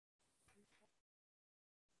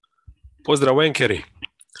Pozdrav Wenkeri.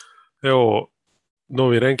 Evo,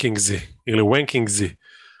 novi rankingzi ili wankingzi,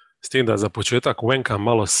 s tim da za početak wenkam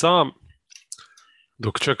malo sam,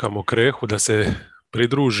 dok čekamo Krehu da se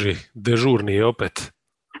pridruži dežurni i opet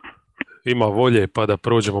ima volje pa da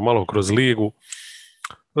prođemo malo kroz ligu.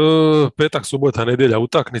 Petak, subota, nedjelja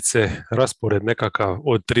utakmice, raspored nekakav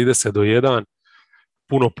od 30 do 1,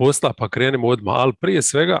 puno posla pa krenemo odmah, ali prije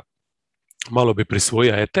svega malo bi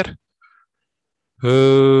prisvojio eter.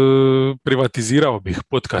 Privatizirao bih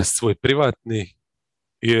podcast svoj privatni,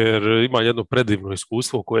 jer ima jedno predivno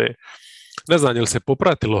iskustvo koje ne znam je li se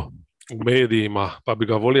popratilo u medijima, pa bi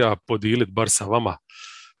ga volio podijeliti bar sa vama,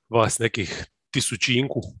 vas nekih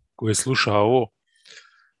tisućinku koji sluša ovo.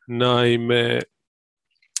 Naime,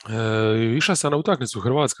 išao sam na utakmicu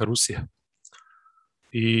Hrvatska-Rusija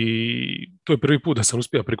i to je prvi put da sam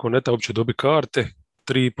uspio preko neta uopće dobiti karte,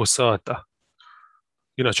 3,5 sata.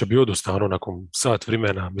 Inače bi odustao nakon sat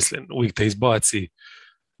vremena, mislim, uvijek te izbaci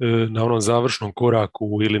na onom završnom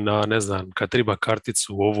koraku ili na, ne znam, kad treba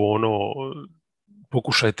karticu, ovo ono,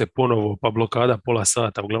 pokušajte ponovo, pa blokada pola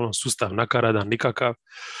sata, uglavnom sustav nakaradan, nikakav,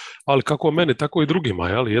 ali kako meni, tako i drugima,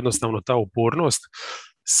 jel? Jednostavno ta upornost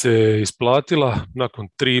se isplatila nakon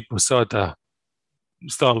 3,5 sata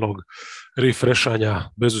stalnog refreshanja,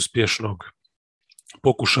 bezuspješnog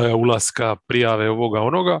pokušaja ulaska, prijave ovoga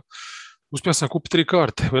onoga. Uspio sam kupiti 3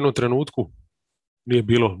 karte u jednom trenutku. Nije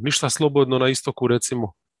bilo ništa slobodno na istoku,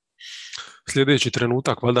 recimo. Sljedeći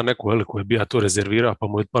trenutak, valjda neko ko je bio to rezervirao, pa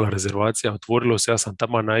mu je otpala rezervacija, otvorilo se, ja sam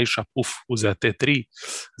tamo naiša, uzeo te 3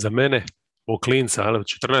 za mene, o klinca,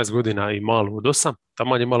 14 godina i malo od 8,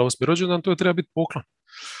 tamo je malo 8. rođendan, to je treba biti poklon.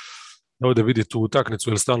 Da ovdje vidi tu utakmicu,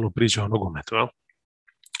 jer stalno priča o nogometu. Ja?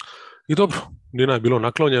 I dobro, Nina je bilo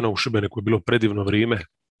naklonjena, u Šibeniku je bilo predivno vrijeme,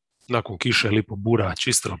 nakon kiše, lipo bura,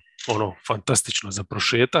 čisto, ono, fantastično za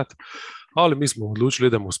prošetat, ali mi smo odlučili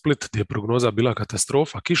idemo u Split, gdje je prognoza bila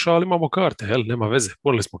katastrofa, kiša, ali imamo karte, nema veze,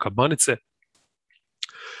 poneli smo kabanice,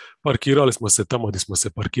 parkirali smo se tamo gdje smo se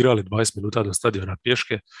parkirali 20 minuta do stadiona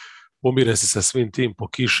pješke, pomire se sa svim tim, po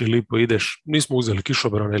kiši, lipo ideš, nismo uzeli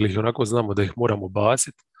kišobrane, ili ih onako znamo da ih moramo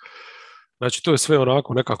baciti, znači to je sve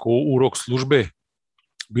onako nekako u rok službe.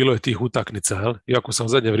 Bilo je tih utakmica, jel? Iako sam u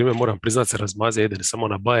zadnje vrijeme, moram priznati, se razmazio, idem samo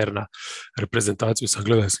na Bayern, na reprezentaciju sam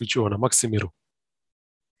gledao isključivo na Maksimiru.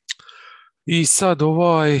 I sad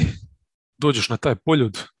dođeš na taj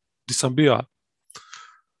poljud gdje sam bio,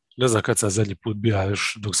 ne znam kad sam zadnji put bio,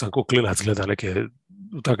 još dok sam ko klinac gleda neke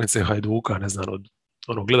utakmice Hajduka, ne znam,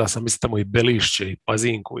 gleda sam mislim tamo i Belišće i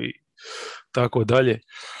Pazinku i tako dalje.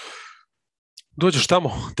 Dođeš tamo,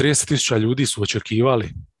 30.000 ljudi su očekivali.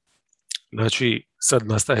 Znači, sad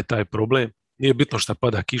nastaje taj problem, nije bitno šta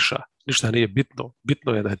pada kiša, ništa nije bitno,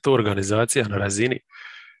 bitno je da je to organizacija na razini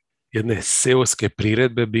jedne seoske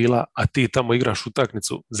priredbe bila, a ti tamo igraš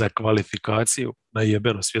utakmicu za kvalifikaciju na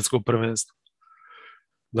jebeno svjetsko prvenstvo.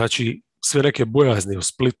 Znači, sve neke bojazni u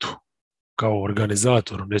Splitu kao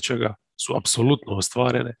organizatoru nečega su apsolutno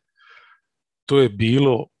ostvarene. To je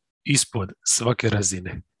bilo ispod svake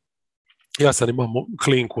razine. Ja sam imao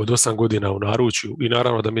klinku od 8 godina u naručju i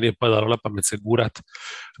naravno da mi nije padalo na pamet se gurat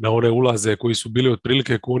na one ulaze koji su bili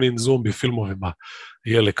otprilike kao onim zombi filmovima,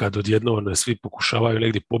 kad odjednom svi pokušavaju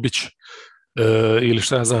negdje pobići, ili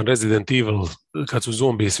šta ja znam, Resident Evil, kad su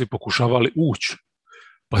zombi svi pokušavali ući,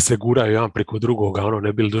 pa se guraju jedan preko drugoga,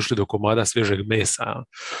 ne bili došli do komada svježeg mesa.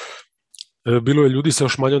 Bilo je ljudi sa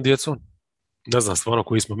još manjom djecom, ne znam stvarno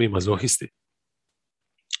koji smo mi mazohisti.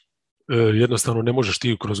 Jednostavno ne možeš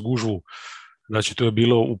ti kroz gužvu, znači to je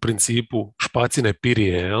bilo u principu špacine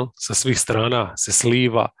pirije, jel? Sa svih strana se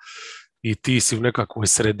sliva i ti si u nekakvoj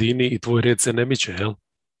sredini i tvoj red se ne miče, jel?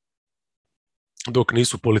 Dok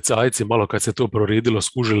nisu policajci, malo kad se to proridilo,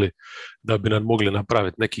 skužili da bi nam mogli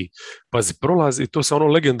napraviti neki prolaz i to sa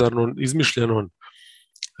legendarnom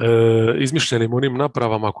izmišljenim onim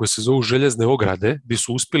napravama koje se zovu željezne ograde, gdje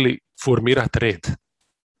su uspjeli formirati red.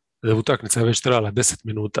 Utakmica je već trajala 10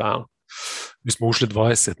 minuta, mi smo ušli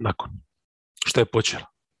 20 nakon što je počela.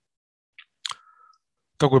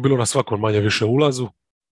 Tako je bilo na svakom manje više ulazu.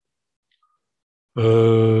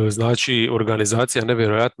 Znači, organizacija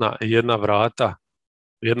nevjerojatna, jedna vrata,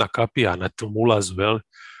 jedna kapija na tom ulazu, jel?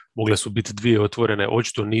 Mogle su biti 2 otvorene,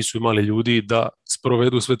 očito nisu imali ljudi da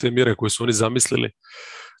sprovedu sve te mjere koje su oni zamislili.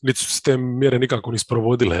 Niti su se te mjere nikako ni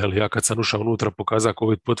sprovodile. Jel? Ja kad sam ušao unutra pokazao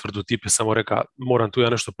COVID potvrdu, tip je samo rekao moram tu ja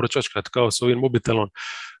nešto pročačkat kao s ovim mobitelom,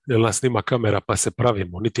 jer nas snima kamera pa se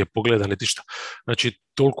pravimo, niti je pogleda, niti šta. Znači,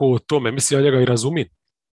 toliko o tome, mislim ja njega i razumijem.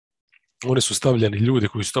 Oni su stavljeni ljudi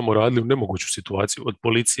koji su tamo radili u nemoguću situaciju, od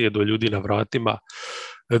policije do ljudi na vratima,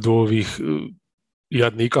 do ovih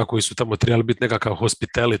jadnika koji su tamo trebali biti nekakav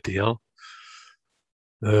hospitality, jel?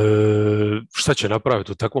 šta će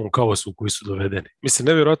napraviti u takvom kaosu u koji su dovedeni. Mislim,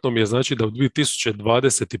 nevjerojatno mi je znači da u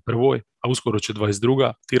 2021. a uskoro će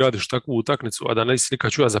 22. ti radiš takvu utakmicu, a da nisi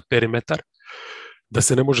nikad čuo za perimetar, da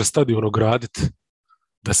se ne može stadion ograditi,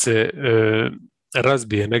 da se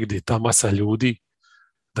razbije negdje ta masa ljudi,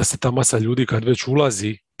 da se ta masa ljudi kad već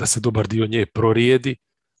ulazi, da se dobar dio nje prorijedi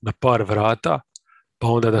na par vrata, pa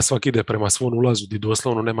onda da svaki ide prema svom ulazu gdje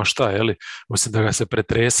doslovno nema šta, osim da ga se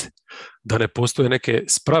pretrese, da ne postoje neke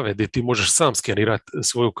sprave gdje ti možeš sam skenirati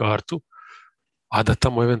svoju kartu, a da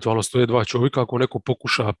tamo eventualno stoje dva čovjeka ako neko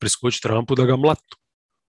pokuša priskočiti rampu da ga mlatnu,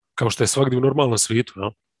 kao što je svakdje u normalnom svijetu.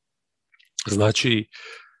 Ja? Znači,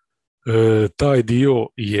 taj dio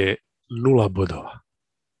je 0 bodova.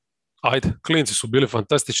 Ajde, klinci su bili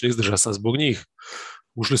fantastični, izdržao sam zbog njih,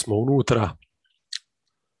 ušli smo unutra,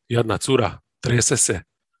 jadna cura, trese se,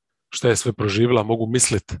 šta je sve proživjela, mogu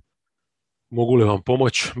mislit, mogu li vam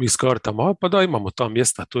pomoći, mi s kartama, pa da, imamo ta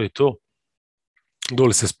mjesta, to je to.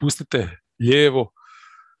 Doli se spustite, lijevo,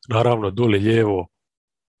 naravno doli lijevo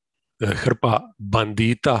hrpa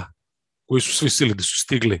bandita, koji su svi sili da su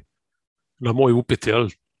stigli na moj upit,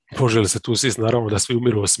 može li se tu sist, naravno da svi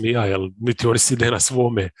umiru od smija, niti oni side na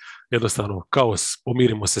svome, jednostavno kaos,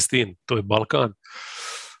 pomirimo se s tim, to je Balkan.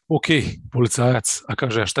 Ok, policajac, a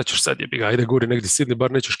kaže, a šta ćeš sad, jebi ga, ajde gori negdje sidni,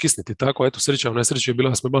 bar nećeš kisniti, tako, eto, sreća u nesreći je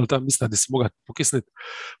bila, smo imali tam mjesta gdje si mogao pokisniti,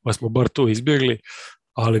 pa smo bar to izbjegli,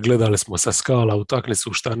 ali gledali smo sa skala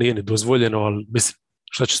utakmicu, šta nije ni dozvoljeno, ali mislim,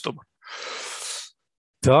 šta će s tobom?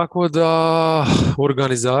 Tako da,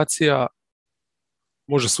 organizacija,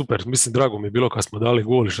 može super, mislim, drago mi je bilo kad smo dali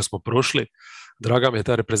gol i što smo prošli, draga mi je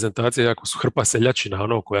ta reprezentacija, jako su hrpa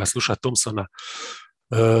seljačina, koja sluša Thompsona,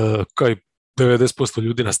 kao i 90%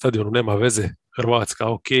 ljudi na stadionu nema veze, Hrvatska,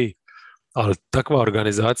 ok, ali takva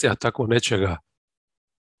organizacija, tako nečega,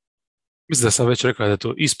 mislim da sam već rekao da je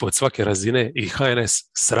to ispod svake razine i HNS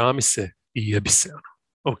srami se i jebi se.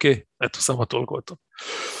 Ok, eto, samo toliko o tom.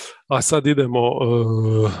 A sad idemo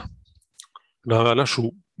na našu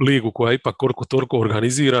ligu koja je ipak koliko toliko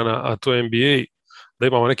organizirana, a to je NBA, da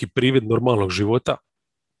imamo neki privid normalnog života.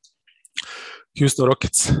 Houston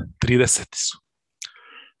Rockets, 30 su.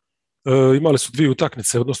 Imali su 2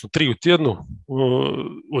 utakmice, odnosno 3 u tjednu.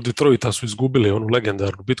 Od Detroita su izgubili onu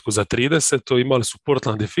legendarnu bitku za 30, imali su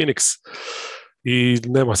Portland i Phoenix i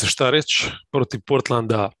nema se šta reći, protiv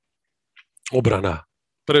Portlanda obrana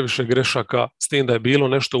previše grešaka, s tim da je bilo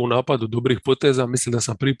nešto u napadu dobrih poteza. Mislim da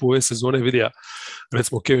sam prvi put ove sezone vidio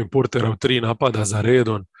recimo Kevin Portera u 3 napada za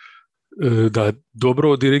redom, da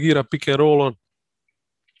dobro dirigira pick and roll,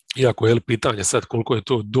 iako je pitanje sad koliko je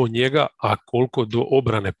to do njega, a koliko do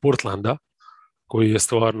obrane Portlanda, koji je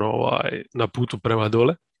stvarno na putu prema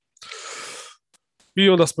dole. I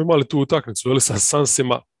onda smo imali tu utakmicu sa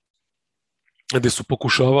Sunsima, gdje su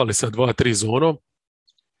pokušavali sa 2-3 zonom,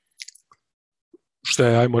 što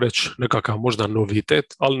je, ajmo reći, nekakav možda novitet,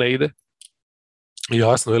 ali ne ide.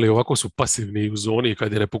 Jasno, ovako su pasivni u zoni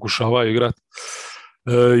kad je ne pokušavaju igrati.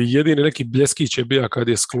 Jedini neki bljeskić je bio kad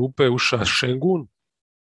je s klupe ušao Šengun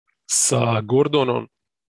sa Gordonom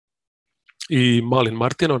i Malin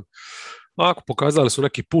Martinom. Ako pokazali su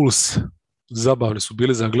neki puls, zabavni su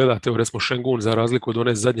bili za gledati. Evo recimo Šengun, za razliku od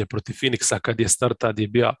one zadnje protiv Phoenixa kad je starta, gdje je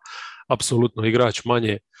bio apsolutno igrač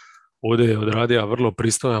manje, ovdje je odradio vrlo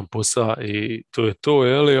pristojan posao i to je to,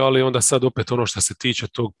 ali onda sad opet ono što se tiče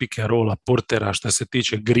tog pick and rolla Portera, što se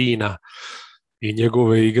tiče Greena i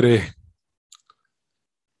njegove igre,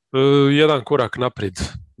 1 korak naprijed,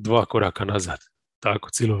 2 koraka nazad, tako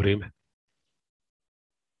cijelo vrijeme.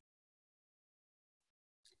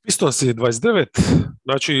 Pistons je 29,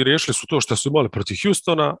 znači riješili su to što su imali protiv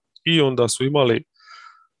Houstona i onda su imali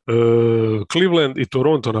Cleveland i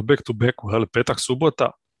Toronto na back-to-backu, petak,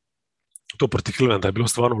 subota. To protiv Clevelanda je bilo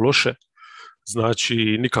stvarno loše, znači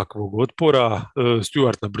nikakvog otpora,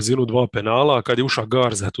 Stewart na brzinu 2 penala, kad je ušao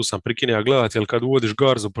Garza, tu sam prikinio gledati, jer kad uvodiš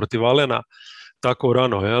Garzu protiv Alena, tako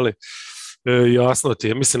rano, jasno ti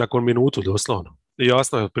je, mislim nakon minutu doslovno,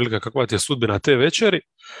 jasno je otprilike kakva ti je sudbina te večeri,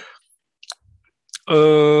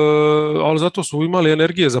 ali zato su imali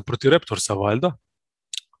energije za protiv Raptorsa, valjda,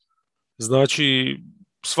 znači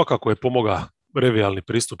svakako je pomogao revijalni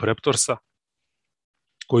pristup Raptorsa,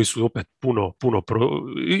 koji su opet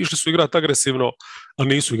išli su igrati agresivno, a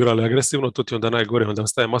nisu igrali agresivno, to ti onda najgore, onda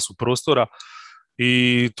ostaje masu prostora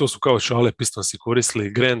i to su kao šale Pistonsi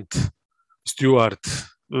koristili, Grant, Stewart,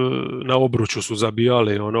 na obruču su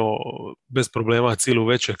zabijali bez problema cijelu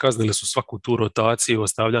večer, kaznili su svaku tu rotaciju,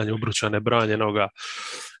 ostavljanje obruča nebranjenoga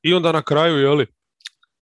i onda na kraju,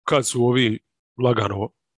 kad su ovi lagano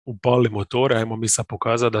upali motore, ajmo mi sad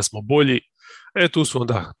pokazati da smo bolji, tu su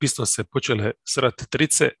onda Pistonse počele srati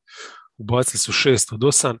trice, ubacili su 6 od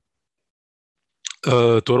 8.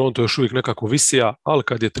 Toronto još uvijek nekako visija, ali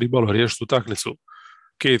kad je trebalo riješiti utakmicu,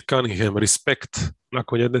 Kate Cunningham, respekt,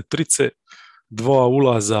 nakon jedne trice, 2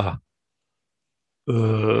 ulaza,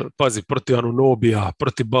 pazi, protiv Anunobija,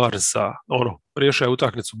 protiv Barnesa, riješio je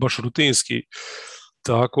utakmicu baš rutinski,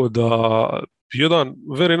 tako da jedan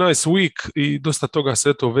very nice week i dosta toga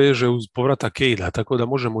se to veže uz povratak Cade-a, tako da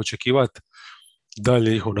možemo očekivati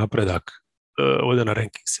dalje njihov napredak ovdje na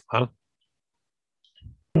rankingsima.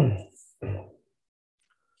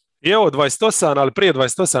 I evo 28, ali prije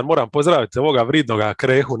 28 moram pozdraviti ovoga vridnoga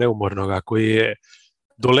krehu neumornoga koji je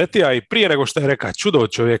doletija i prije nego što je rekao čudo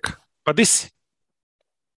od čovjeka. Pa di si?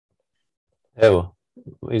 Evo,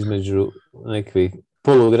 između nekih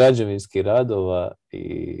polugrađevinskih radova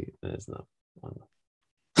i ne znam.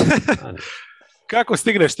 Kako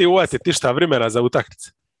stigneš ti uvatiti šta vremena za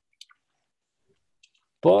utakmice?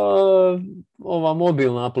 Pa ova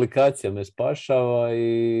mobilna aplikacija me spašava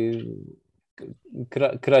i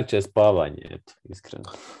kraće spavanje, eto, iskreno.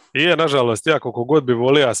 I je, nažalost, ja koliko god bi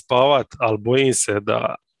volio spavat, ali bojim se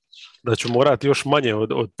da ću morati još manje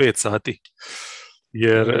od 5 sati.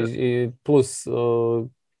 Jer... I plus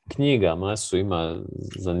knjiga masu ima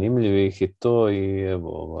zanimljivih i to i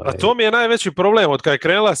evo... A to mi je najveći problem, od kada je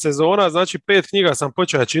krenula sezona, znači 5 knjiga sam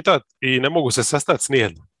počeo čitati i ne mogu se sastati s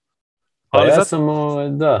nijednom. Pa ja sam,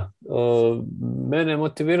 mene je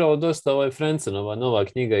motiviralo dosta Francenova nova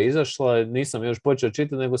knjiga je izašla, nisam još počeo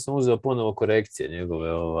čitati, nego sam uzeo ponovo korekcije njegove,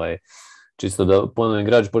 čisto da ponovim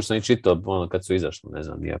građu, počeo sam i čitao kad su izašli, ne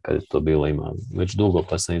znam ja kad je to bilo, ima već dugo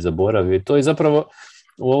pa sam i zaboravio. I to je zapravo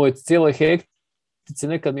u ovoj cijeloj hektici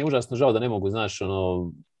nekad mi je užasno žao da ne mogu, znaš,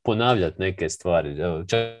 ponavljati neke stvari,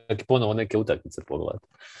 čak i ponovo neke utakmice pogledati.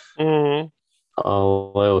 Mm-hmm.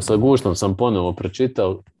 Evo, sa guštom sam ponovo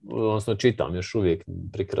pročitao, odnosno čitam još uvijek,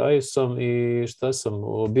 pri kraju sam i šta sam,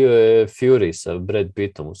 bio je Fury sa Brad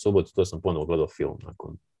Pittom u subotu, to sam ponovo gledao film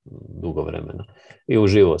nakon dugo vremena i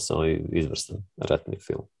uživao sam i izvrstan ratni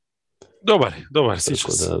film. Dobar,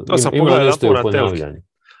 sjećam se. To sam ima pogledao nešto i u ponavljanju.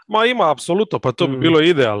 Ma ima, apsolutno, pa to bi bilo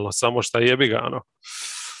idealno, samo šta jebi ga,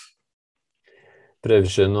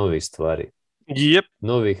 Previše novih stvari. Yep.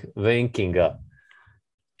 Novih rankinga.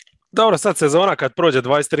 Dobro, sad sezona kad prođe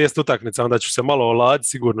 20-30 utakmica, onda ću se malo oladiti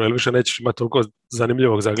sigurno, jer više nećeš imati toliko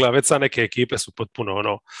zanimljivog za gledati. Već sad neke ekipe su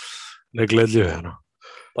potpuno negledljive.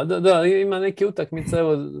 Pa da, ima neke utakmice,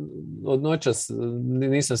 evo, od noćas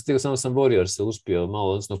nisam stigao, samo sam Warriors se uspio malo,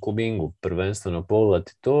 odnosno Kubingu prvenstveno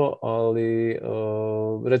pogledati to, ali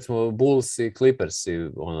recimo Bulls i Clippersi,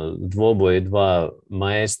 dvoboje, 2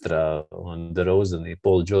 maestra, DeRozan i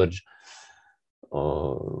Paul George,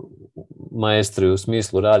 maestri u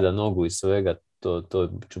smislu rada nogu i svega, to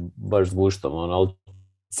ću baš s guštom, ali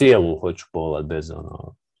cijelu hoću pogledati bez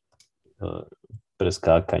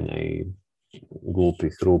preskakanja i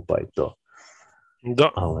glupih rupa i to. Da,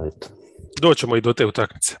 ali eto. Doćemo i do te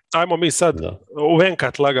utakmice. Ajmo mi sad u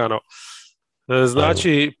venkat lagano.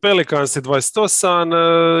 Znači, Pelicansi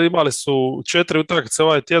 28, imali su 4 utakmice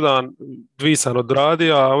ovaj tjedan, 2 sam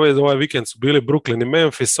odradio, a ovaj vikend su bili Brooklyn i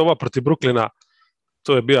Memphis. Ova protiv Brooklyna,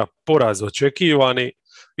 to je bio poraz očekivani,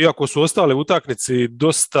 iako su ostale utakmici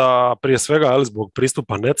dosta, prije svega, zbog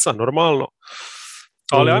pristupa Netsa, normalno.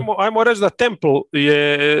 Ali ajmo reći da Temple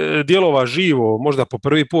je djelova živo, možda po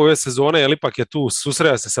prvi put ove sezone, jer ipak je tu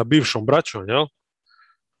susreo se sa bivšom braćom, jel?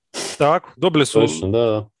 Tako, dobili su... Točno,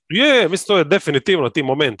 da. Je, mislim, to je definitivno ti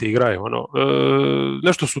momenti igraju,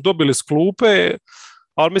 nešto su dobili s klupe,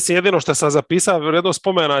 ali mislim jedino što sam zapisao, redno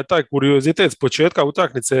spomena je taj kuriozitet s početka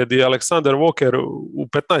utakmice gdje je Alexander Walker u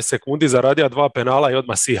 15 sekundi zaradio 2 penala i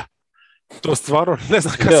odmah sija. To stvarno, ne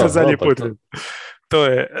znam kad sam zadnji put. To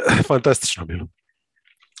je fantastično bilo.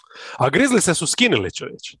 A Grizzly se su skinili,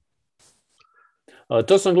 čovječe.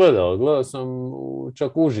 To sam gledao sam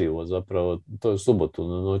čak uživo zapravo, to je subotu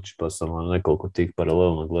na noći, pa sam nekoliko tih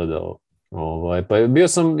paralelno gledao. Pa bio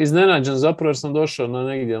sam iznenađen zapravo jer sam došao na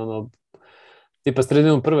negdje tipa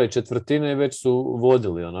sredinom prve četvrtine i već su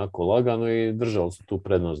vodili onako lagano i držali su tu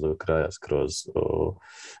prednost do kraja skroz.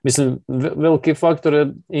 Mislim, veliki faktor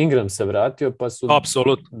je Ingram se vratio pa su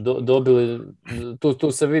dobili,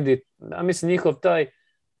 tu se vidi, a mislim njihov taj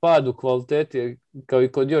pad u kvaliteti, kao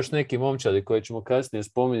i kod još neki momčadi koje ćemo kasnije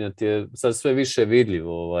spominjati, je sad sve više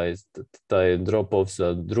vidljivo, taj drop-off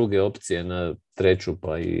sa druge opcije na treću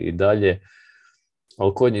pa i dalje.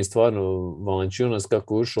 Ali kod njih stvarno Valanciunas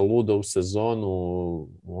kako je ušao ludo u sezonu,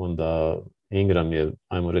 onda Ingram je,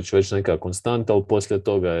 ajmo reći, već neka konstanta, ali poslije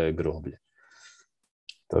toga je groblje.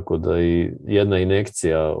 Tako da i jedna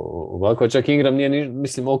injekcija ovako, čak Ingram nije,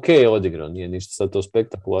 mislim, ok je odigrao, nije ništa sad to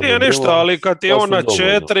spektakularno. Nije ništa, ali kad je on na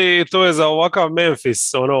 4, to je za ovakav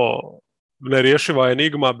Memphis, nerješiva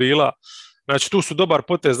enigma bila. Znači tu su dobar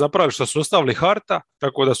potez napravili što su ostavili Harta,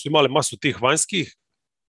 tako da su imali masu tih vanjskih.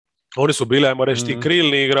 Oni su bili, ajmo reći, ti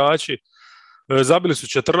krilni igrači. Zabili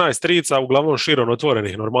su 14 trica, uglavnom širom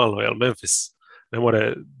otvorenih, normalno, jer Memphis ne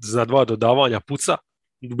more za 2 dodavanja puca,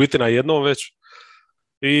 biti na jednom već.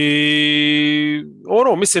 I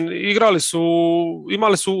mislim,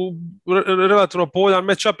 imali su relativno povoljan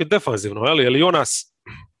match-up i defanzivno, jer Jonas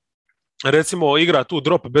recimo igra tu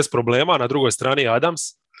drop bez problema, na drugoj strani Adams,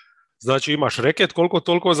 znači imaš reket koliko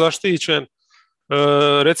toliko zaštićen,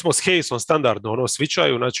 recimo s Hayesom standardno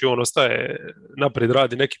svičaju, znači on ostaje naprijed,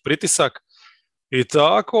 radi neki pritisak i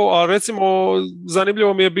tako, a recimo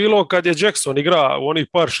zanimljivo mi je bilo kad je Jackson igra u onih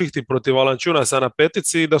par šihti protiv Valanciunasa na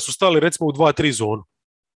petici, da su stali recimo u 2-3 zonu.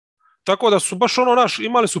 Tako da su baš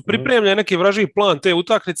imali su pripremljen neki vražiji plan te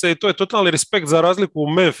utakmice i to je totalni respekt za razliku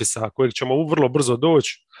Memphisa, kojeg ćemo vrlo brzo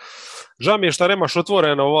doći. Žao mi je što nemaš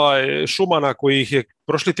otvoren Šumana koji ih je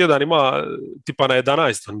prošli tjedan ima tipa na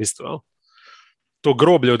 11. mjestu. To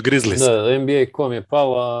groblje od Grizzliesa. Da, NBA.com je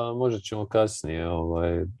pala, možda ćemo kasnije.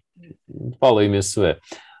 Palo im je sve.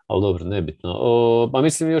 Ali dobro, nebitno. Pa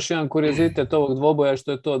mislim još jedan kuriozitet ovog dvoboja,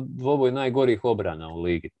 što je to dvoboj najgorih obrana u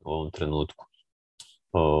ligi u ovom trenutku.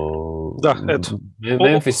 Da, eto.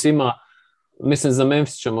 Memphis ima, mislim za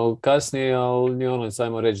Memphis ćemo kasnije, ali New Orleans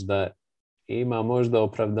ajmo reći da ima možda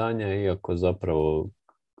opravdanja, iako zapravo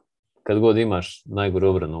kad god imaš najgoru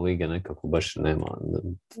obranu lige nekako baš nema,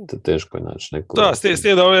 teško je naći neko. Da, s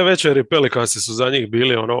tim da ove večeri Pelicansi su za njih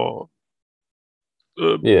bili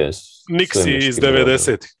Nixi iz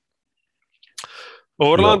 90.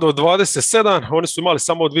 Orlando 27, oni su imali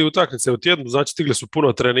samo 2 utakmice u tjednu, znači stigli su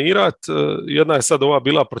puno trenirati. Jedna je sad ova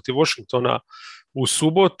bila protiv Washingtona u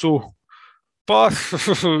subotu, pa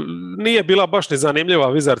nije bila baš ni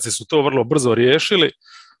zanimljiva, Wizardsi su to vrlo brzo riješili.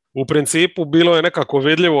 U principu bilo je nekako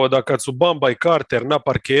vidljivo da kad su Bamba i Carter na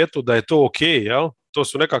parketu da je to ok, jel? To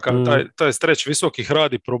su nekakav taj stretch visokih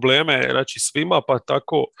radi probleme, znači svima, pa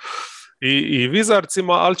tako i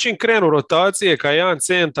Wizardsima, ali čim krenu rotacije, kad jedan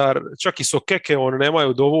centar, čak i Sokeke, on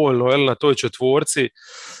nemaju dovoljno, jel, na toj četvorci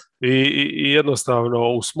i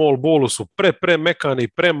jednostavno u small ballu su premekani,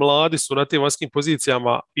 premladi su na tim vanjskim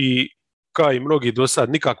pozicijama i kao i mnogi do sad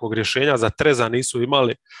nikakvog rješenja za treza nisu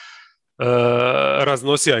imali,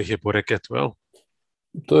 raznosija ih je po reketu, jel?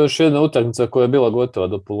 To je još jedna utakmica koja je bila gotova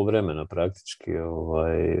do poluvremena praktički.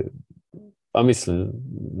 Pa mislim,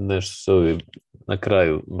 nešto su ovi na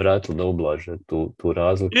kraju vratili da ublaže tu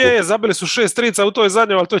razliku. Zabili su 6 trica u toj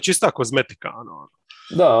zadnjoj, ali to je čista kozmetika.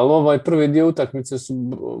 Da, ali prvi dio utakmice su,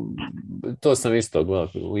 to sam isto gledao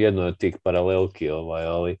u jednoj od tih paralelki,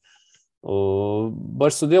 ali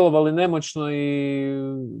baš su djelovali nemoćno i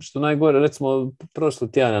što najgore, recimo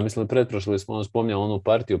prošli tjedan, mislim pretprošli smo spominjali onu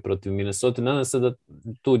partiju protiv Minnesota, nadam se da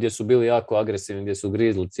tu gdje su bili jako agresivni, gdje su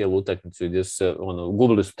grizli cijelu utakmicu i gdje su se,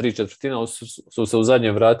 gubili su 3/4, ali su se u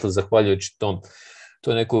zadnje vratili zahvaljujući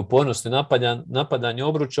to je neko upornost i napadanje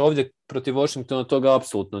obruča. Ovdje protiv Washingtona toga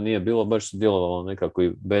apsolutno nije bilo, baš su djelovalo nekako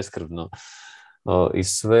i beskrvno i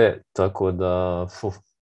sve, tako da,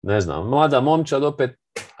 ne znam, mlada momčad opet,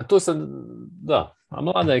 a tu sam, da, a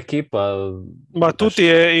mlada ekipa. Ma tu ti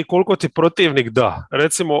je i koliko ti protivnik da.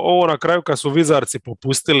 Recimo ovo na kraju kad su Wizardsi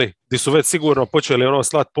popustili, gdje su već sigurno počeli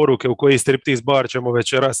slat poruke u koji striptease bar ćemo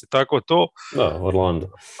večeras i tako to. Da, Orlando.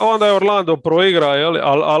 Onda je Orlando proigra, ali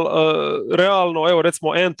realno, evo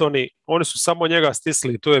recimo Anthony, oni su samo njega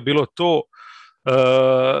stisli i to je bilo to.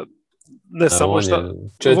 Ne samo šta...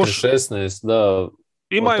 4-16, da...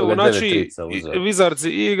 Imaju, znači, Wizardsi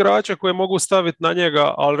i igrače koje mogu staviti na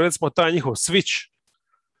njega, ali recimo taj njihov switch,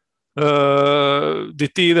 di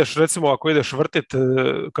ti ideš, recimo ako ideš vrtit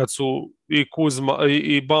kad su i Kuzma,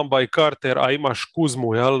 i Bamba i Carter, a imaš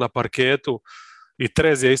Kuzmu, jel, na parketu, i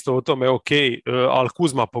Trez je isto o tome ok, ali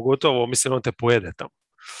Kuzma pogotovo, mislim, on te pojede tamo.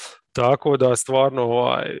 Tako da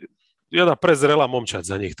stvarno jedna prezrela momčad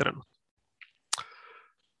za njih trenutno.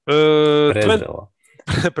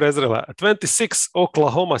 Prezrela. 26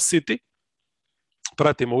 Oklahoma City.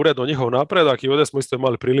 Pratimo uredno njihov napredak i ovdje smo isto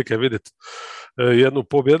imali prilike vidjeti jednu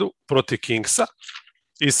pobjedu protiv Kingsa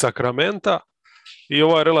iz Sakramenta i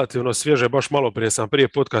ovo je relativno svježe, baš malo prije sam prije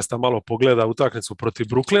podcasta malo pogleda utakmicu protiv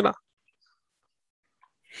Brooklyna.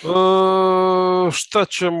 Šta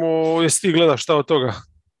ćemo, jesi ti gledao šta od toga?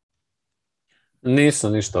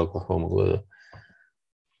 Nisam ništa Oklahoma gledao.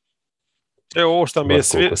 Evo ovo što mi je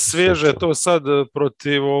svježe, to sad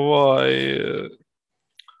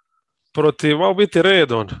protiv malo biti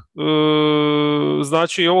redon.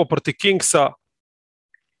 Znači ovo protiv Kingsa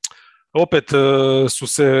opet su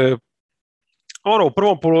se u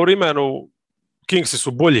prvom poluvremenu Kingsi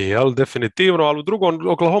su bolji, jel, definitivno, ali u drugom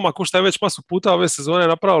Oklahoma, ko šta je već masu puta ove sezone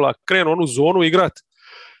napravila, krenu onu zonu igrat,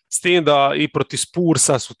 s tim da i protiv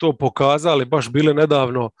Spursa su to pokazali, baš bili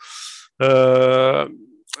nedavno.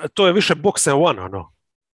 To je više box and one, ono.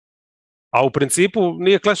 A u principu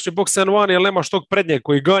nije klasični box and one, jer nemaš tog prednjeg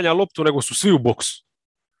koji ganja loptu, nego su svi u boksu.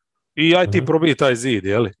 I aj ti probiji taj zid,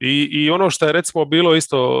 jel? I ono što je recimo bilo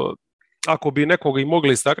isto, ako bi nekog i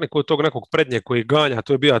mogli istaknuti kod tog nekog prednjeg koji ganja,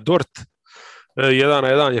 to je bio Dort.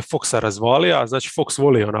 1-1 je Foxa razvalija, znači Fox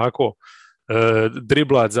voli onako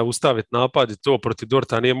driblat, zaustaviti napad i to protiv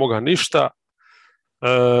Dorta nije mogao ništa.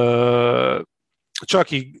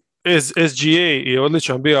 Čak i SGA je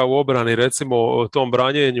odličan bio u obrani, recimo o tom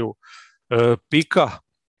branjenju Pika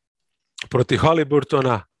protiv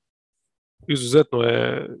Haliburtona. Izuzetno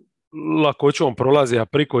je lakoćom prolazi, a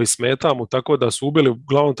priko i smeta mu, tako da su ubili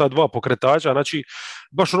uglavnom ta dva pokretača, znači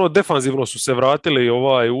baš ono defanzivno su se vratili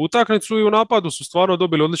u utakmicu i u napadu su stvarno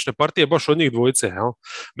dobili odlične partije baš od njih dvojice. Jel?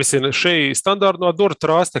 Mislim, Shea standardno, a Dort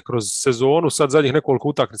raste kroz sezonu, sad zadnjih nekoliko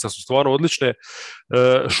utakmica su stvarno odlične,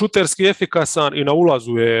 šuterski efikasan i na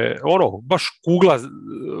ulazu je baš kugla,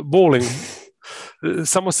 bowling,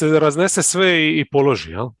 samo se raznese sve i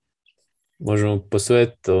položi, jel? Možemo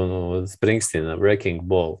posvetiti od Springsteena, Wrecking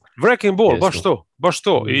Ball. Wrecking Ball, baš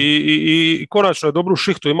to. I konačno je dobru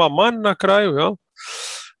šihtu, ima Man na kraju, jel?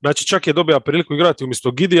 Znači čak je dobio priliku igrati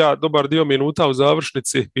umjesto Gidija, dobar dio minuta u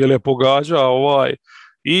završnici, jer je pogađao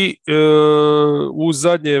i u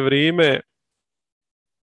zadnje vrijeme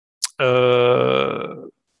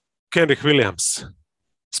Kenrich Williams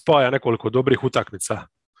spaja nekoliko dobrih utakmica.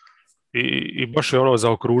 I baš je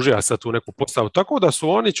zaokružio sad tu neku postavu. Tako da su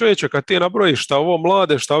oni, čovječe, kad ti nabrojiš šta ovo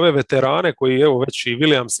mlade, šta ove veterane koji evo već i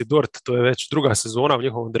Williams i Dort, to je već druga sezona u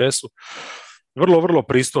njihovom dresu, vrlo, vrlo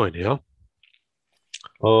pristojni, jel?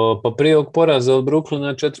 Pa prije ovog poraza od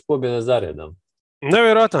Brooklyna 4 pobjeda za redom.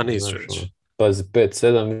 Nevjerojatan niz, čovječe. Pazi,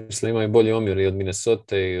 5-7, mislim, imaju bolji omjer i od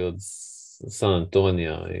Minnesota i od San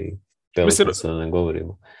Antonija i Pelicansa, ne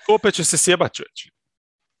govorimo. Opet će se sjebat, čovječe.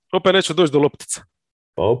 Opet neće doći do loptica.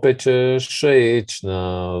 Pa opet će Shea ići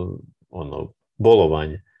na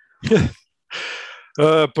bolovanje.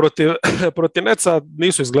 Protiv Neca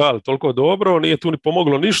nisu izgledali toliko dobro, nije tu ni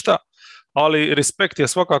pomoglo ništa, ali respekt je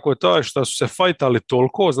svakako taj što su se fajtali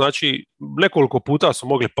toliko, znači nekoliko puta su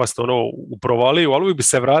mogli pasti u provaliju, ali uvijek bi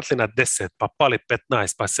se vratili na 10, pa pali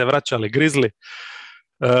 15, pa se vraćali, grizli.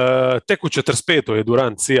 Tek u 45. je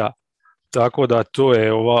Durant cija, tako da to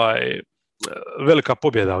je velika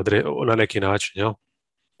pobjeda na neki način, jel?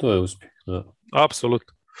 To je uspjeh, da.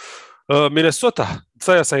 Apsolutno. Minnesota,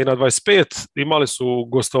 sada sam i na 25, imali su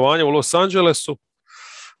gostovanje u Los Angelesu,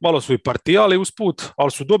 malo su i partijali usput,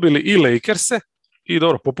 ali su dobili i Lakerse i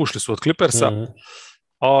dobro, popušli su od Clippersa,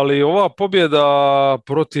 ali ova pobjeda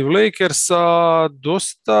protiv Lakersa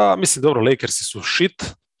dosta, mislim dobro, Lakersi su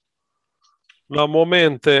shit na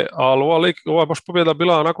momente, ali ova baš pobjeda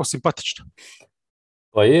bila onako simpatična.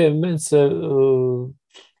 Pa je, meni se...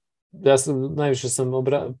 Ja sam najviše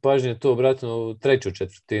pažnje to obratio u treću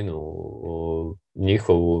četvrtinu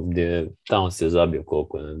njihovu, gdje Towns je zabio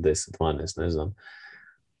koliko je, 10-12, ne znam.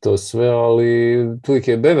 To sve, ali tu ih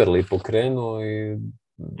je Beverly pokrenuo i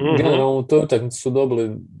generalno u toj utakmici su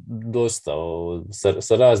dobili dosta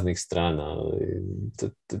sa raznih strana.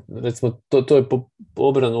 Recimo, to je po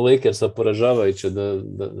obranu Lakersa poražavajuće da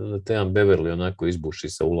te jedan Beverly onako izbuši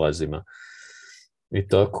sa ulazima. I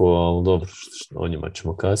tako, ali dobro, o njima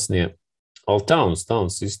ćemo kasnije. Ali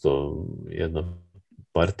Towns isto jedna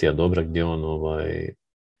partija dobra gdje on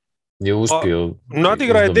je uspio...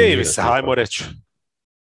 Nadigra je Davisa, hajmo reći.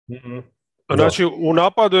 Znači, u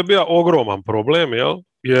napadu je bio ogroman problem, jel?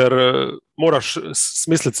 Jer moraš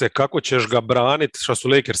smisliti se kako ćeš ga braniti, što su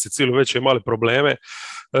Lakersi cijelu već imali probleme.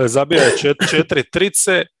 Zabija je 4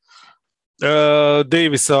 trice,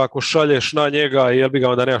 Davisa ako šalješ na njega, jel bi ga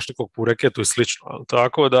onda nemaš nikog po reketu i slično.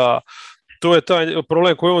 Tako da to je taj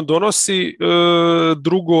problem koji on donosi.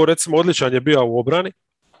 Drugo, recimo, odličan je bio u obrani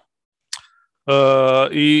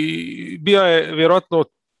i bio je vjerojatno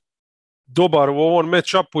dobar u ovom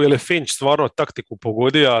match-upu jer je Finch stvarno taktiku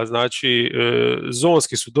pogodio, znači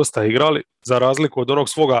zonski su dosta igrali za razliku od onog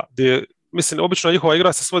svoga gdje, mislim, obično njihova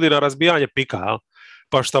igra se svodi na razbijanje pika, jel?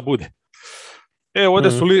 Pa šta bude.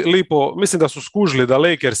 Ovdje su lipo, mislim da su skužili da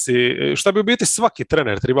Lakersi, šta bi u biti svaki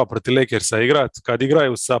trener treba protiv Lakersa igrati kad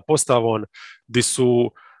igraju sa postavom di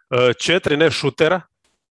su 4 ne šutera,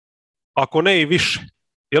 ako ne i više.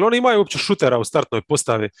 Jer oni imaju uopće šutera u startnoj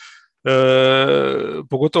postavi,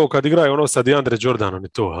 pogotovo kad igraju sa DeAndre Jordanom i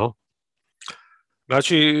to, jel?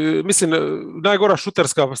 Znači, mislim, najgora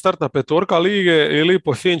šuterska startna petorka lige i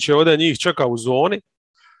lipo Finch je ovdje njih čeka u zoni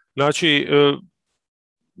Znači,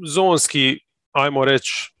 zonski, ajmo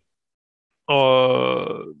reći,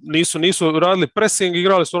 nisu radili pressing,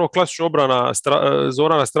 igrali su ono klasično obrana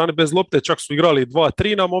zona na strani bez lopte, čak su igrali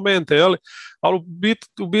 2-3 na momente, jeli? Ali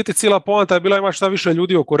u biti cijela poanta je bila ima šta više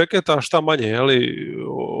ljudi oko reketa, šta manje, jeli?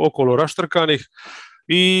 Okolo raštrkanih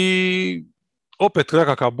i opet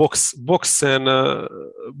nekakav box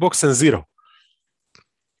and zero.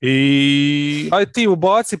 I aj ti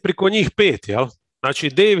ubaci priko njih 5, jel? Znači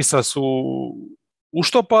Davisa su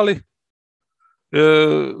uštopali,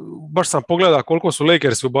 baš sam pogledao koliko su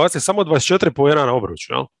Lakersi ubacili, samo 24 poena na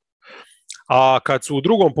obruču, jel? A kad su u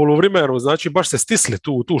drugom poluvremenu, znači baš se stisli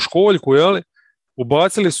tu školjku, jel?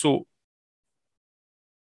 Ubacili su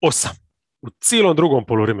 8 u cijelom drugom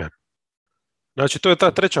poluvremenu. Znači to je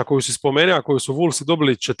ta treća koju si spomenuo, koju su Wolvesi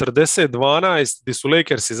dobili 40-12, gdje su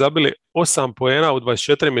Lakersi zabili 8 poena u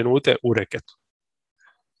 24 minute u reketu.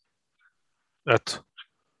 Eto.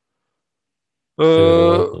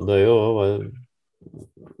 Da je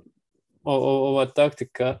ova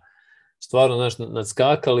taktika stvarno,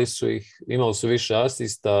 nadskakali su ih, imali su više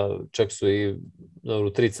asista, čak su i u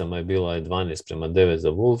tricama je bila 12-9 za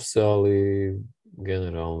Wolves, ali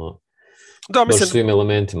generalno da, mislim, baš svim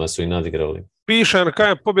elementima su i nadigrali. Piše na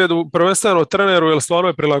kajem pobjedu prvenstveno treneru, jer stvarno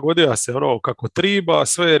je prilagodio se ono kako triba,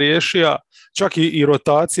 sve je riješio, čak i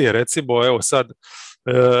rotacije, recimo, evo sad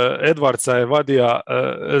Edwardsa je vadija,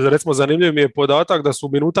 recimo zanimljiv mi je podatak da su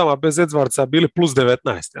u minutama bez Edwardsa bili plus 19,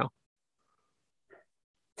 ja?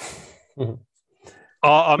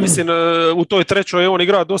 A mislim, u toj trećoj je on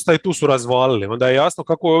igra dosta i tu su razvalili, onda je jasno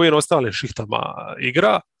kako je u ovim ostalim šihtama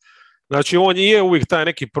igra. Znači, on je uvijek taj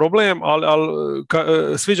neki problem, ali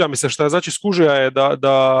sviđa mi se što je, znači, skužija je da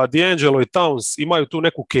D'Angelo i Towns imaju tu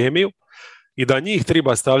neku kemiju i da njih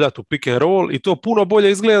treba stavljati u pick and roll i to puno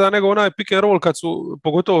bolje izgleda nego onaj pick and roll kad su,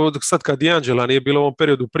 pogotovo sad kad D'Angela nije bilo u ovom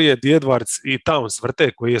periodu prije, Edwards i Towns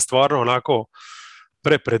vrte, koji je stvarno onako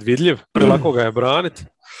prepredvidljiv, prelako ga je braniti.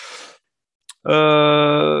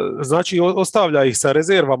 Znači ostavlja ih sa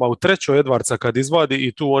rezervama u trećoj Edwardsa kad izvadi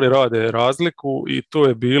i tu oni rade razliku i to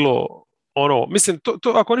je bilo ono, mislim, to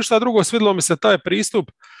ako ništa drugo svidilo mi se taj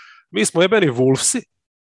pristup, mi smo jebeni Wolvesi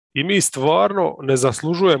i mi stvarno ne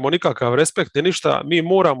zaslužujemo nikakav respekt ni ništa, mi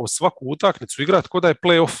moramo svaku utakmicu igrati ko da je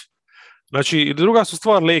play-off. Znači, druga su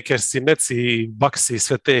stvar Lakersi, Netsi, Bucksi,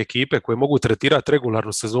 sve te ekipe koje mogu tretirati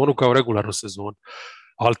regularnu sezonu kao regularnu sezonu.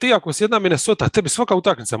 Ali ti ako si jedna Minnesota, tebi svaka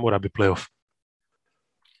utakmica mora biti play-off.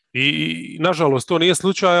 I nažalost to nije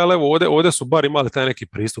slučaj, ali evo ovdje su bar imali taj neki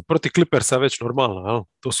pristup. Proti Clippersa već normalno, jel?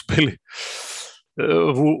 To su bili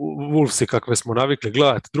Wolvesi kakve smo navikli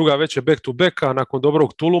gledati. Druga već je back to back, a nakon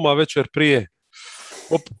dobrog tuluma večer prije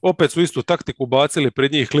opet su istu taktiku bacili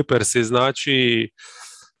pred njih Clippersi, znači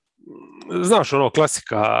znaš ono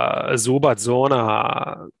klasika, zubat zona,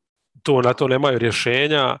 na to nemaju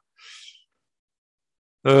rješenja.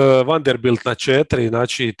 Vanderbilt na 4,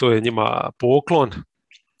 znači to je njima poklon.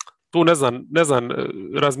 Tu ne znam,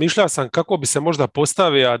 razmišljao sam kako bi se možda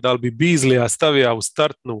postavio, da li bi Beasleya stavio u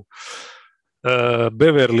startnu,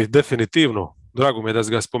 Beverly definitivno, drago mi je da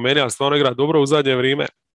se ga spomenuo, ali stvarno igra dobro u zadnje vrijeme,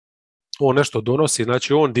 on nešto donosi,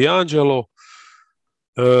 znači on D'Angelo,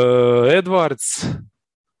 Edwards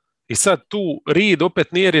i sad tu Reed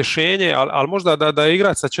opet nije rješenje, ali možda da je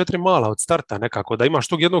igrati sa 4 mala od starta nekako, da imaš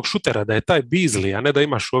tog jednog šutera, da je taj Beasley, a ne da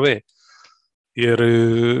imaš ove, jer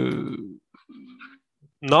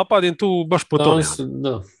napadim tu baš po tome.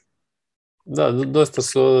 Da, dosta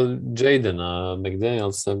su Jadena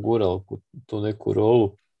McDanielsa gurali tu neku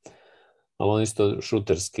rolu, ali on isto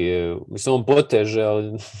šuterski je, mislim on poteže,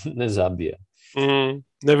 ali ne zabija.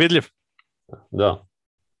 Nevidljiv. Da.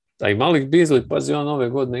 A i Malik Beasley, pazi, on ove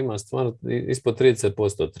godine ima stvarno ispod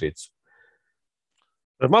 30% tricu.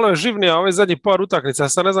 Malo je živnija ove zadnji par utakmica,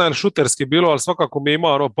 sad ne znam je li šuterski bilo, ali svakako mi je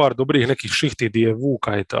imao ono par dobrih nekih šihti gdje je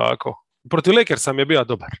vuka i tako. Protiv Lakersa mi je bio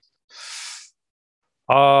dobar.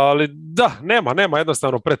 Ali da, nema,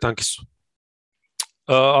 jednostavno pretanki su.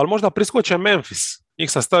 Ali možda priskoče Memphis.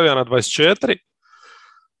 Njih sam stavio na 24.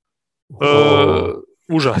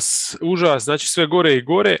 Užas, znači sve gore i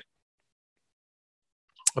gore.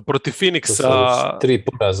 Protiv Phoenixa... To su 3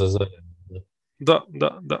 poraza zajedno.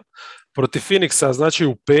 Da. Protiv Phoenixa, znači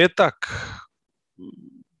u petak...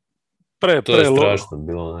 To je strašno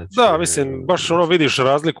bilo. Znači, da, mislim, baš ono vidiš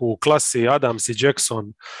razliku u klasi, Adams i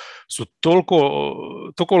Jackson su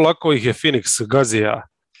toliko lako ih je Phoenix gazija,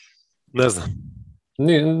 ne znam.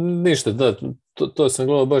 Ništa, da, to sam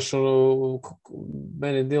gledao baš ono,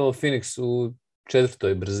 meni je djelo Phoenix u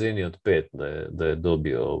 4. brzini od 5 da je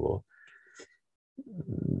dobio ovo.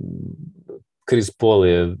 Chris Paul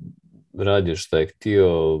je radio šta je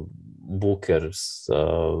htio, Booker sa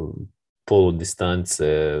polu distance,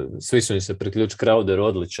 svi su im se priključili, Crowder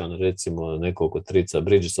odličan, recimo nekoliko trica,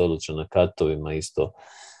 Bridges odličan na katovima, isto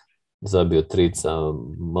zabio trica,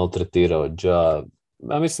 maltretirao Ja.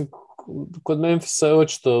 Ja mislim, kod Memphisa je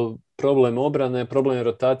očito problem obrane, problem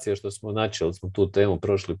rotacije, što smo načeli smo tu temu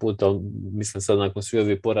prošli put, ali mislim sad nakon svi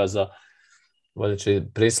ovih poraza valjda će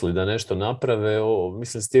prisiliti da nešto naprave.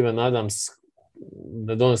 Mislim, Steven Adams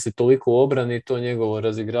ne donosi toliko u obrani i to njegovo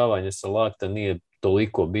razigravanje sa lakta nije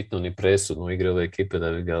toliko bitno ni presudno u igre ove ekipe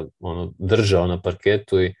da bi ga držao na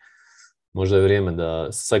parketu i možda je vrijeme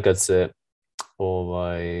da sad kad se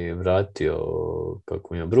vratio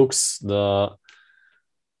kako je Brooks, da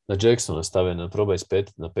Jacksona stave na proba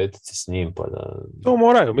na petici s njim pa da... To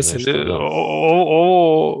moraju, mislim,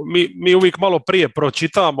 mi uvijek malo prije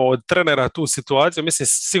pročitamo od trenera tu situaciju, mislim,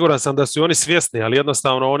 siguran sam da su i oni svjesni, ali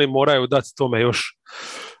jednostavno oni moraju dati tome još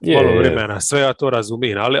malo vremena, sve ja to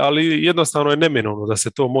razumijem, ali jednostavno je neminovno da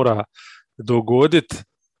se to mora dogoditi.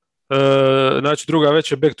 Znači, druga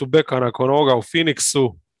već je back to backa nakon ovoga u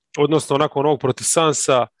Phoenixu, odnosno nakon ovog protiv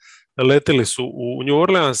Sansa, letili su u New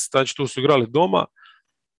Orleans, znači tu su igrali doma,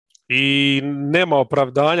 i nema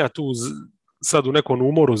opravdanja tu sad u nekom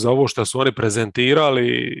umoru za ovo što su oni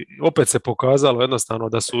prezentirali. Opet se pokazalo jednostavno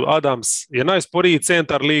da su Adams je najsporiji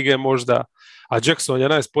centar lige možda, a Jackson je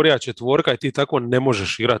najsporija četvorka i ti tako ne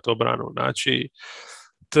možeš igrati obranu. Znači,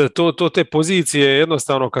 te pozicije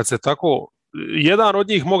jednostavno kad se tako, jedan od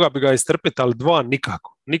njih moga bi ga istrpiti, ali dva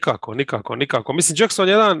nikako. Mislim, Jackson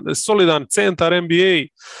je jedan solidan centar NBA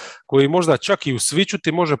koji možda čak i u switchu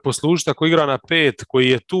ti može poslužiti ako igra na 5, koji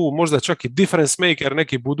je tu možda čak i difference maker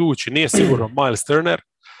neki budući, nije sigurno Miles Turner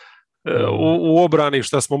u obrani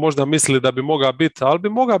što smo možda mislili da bi mogao biti, ali bi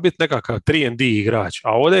mogao biti nekakav 3&D igrač,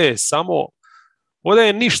 a ovdje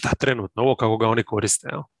je ništa trenutno ovo kako ga oni koriste.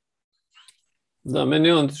 Ja? Da, meni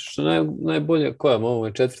je on što najbolje, koja je ovo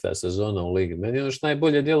 4. sezona u ligi, meni je on što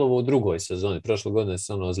najbolje djelovao u drugoj sezoni, prošle godine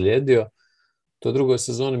se ozlijedio, to u drugoj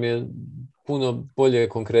sezoni mi je puno bolje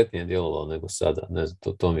konkretnije djelovao nego sada, ne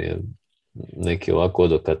znam, to mi je neki ovako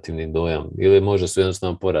odokativni dojam, ili možda su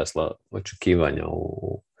jednostavno porasla očekivanja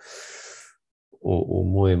u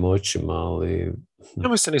mojim očima, ali... Ja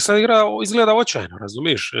mislim, sad izgleda očajno,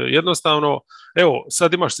 razumiješ? Jednostavno, evo,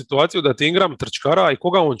 sad imaš situaciju da ti Ingram trčkara i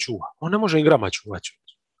koga on čuva? On ne može Ingrama čuvati.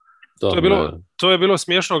 To je bilo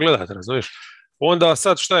smiješno gledati, razumiješ? Onda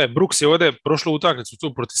sad šta je, Brooks je ovdje prošlu utakmicu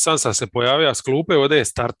tu protiv Sansa se pojavio s klupe, ovdje je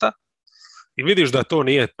starta i vidiš da to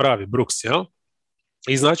nije pravi Brooks, jel?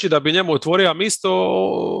 I znači da bi njemu otvorio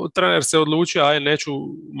misto, trener se odlučio, neću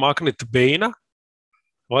makniti Bejna,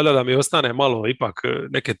 valjda da mi ostane malo ipak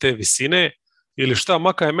neke te visine, ili šta,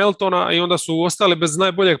 maka je Meltona i onda su ostali bez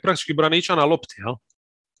najboljeg praktički braniča na lopti, jel?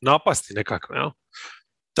 Napasti nekakve, jel?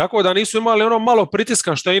 Tako da nisu imali ono malo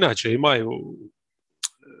pritiska što inače imaju.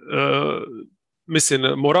 Mislim,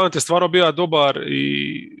 Morant je stvarno bio dobar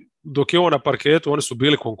i dok je on na parketu, oni su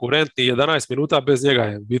bili konkurentni, 11 minuta bez njega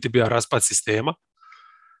je biti bio raspad sistema.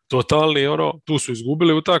 Totalni, tu su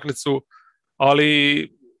izgubili utakmicu,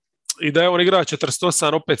 ali i da je on igra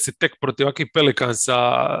 48, opet si tek protiv ovakvih Pelikansa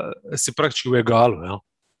si praktički u egalu, jel?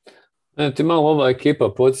 Ti malo ova ekipa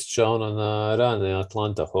podsjeća na rane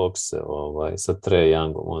Atlanta Hawks sa Trae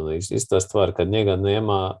Youngom, ista stvar, kad njega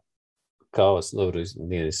nema, kaos, dobro,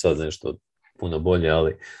 nije ni sad nešto puno bolje,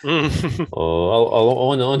 ali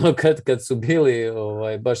kad su bili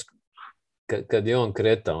baš kad je on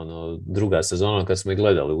kretao, druga sezona, kad smo ih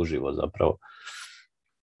gledali uživo zapravo,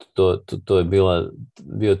 to je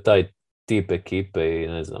bio taj tip ekipe i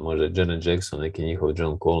ne znam, možda Jaren Jackson, neki njihov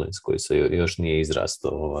John Collins koji se još nije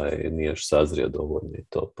izrastao, nije još sazrio dovoljno i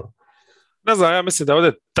to pa. Ne znam, ja mislim da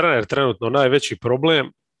ovdje trener trenutno najveći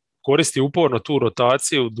problem, koristi uporno tu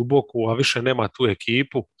rotaciju duboku, a više nema tu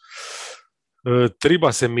ekipu.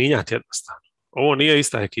 Treba se mijenjati jednostavno. Ovo nije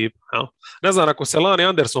ista ekipa. Ja? Ne znam, ako se Lani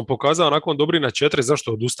Anderson pokazao nakon dobri na 4,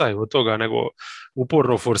 zašto odustaju od toga, nego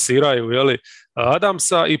uporno forsiraju, jeli,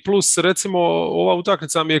 Adamsa, i plus recimo ova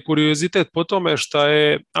utakmica mi je kuriozitet po tome što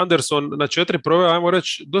je Anderson na 4 proveo, ajmo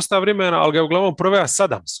reći, dosta vremena, ali ga je uglavnom proveo s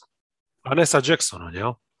Adamsom, a ne sa Jacksonom,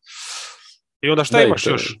 jel? I onda šta imaš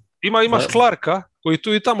još? Imaš Clarka koji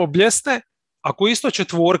tu i tamo bljesne, a koji isto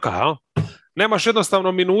četvorka, jel? Nemaš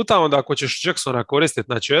jednostavno minuta, onda ako ćeš Jacksona koristiti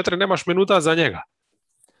na 4, nemaš minuta za njega.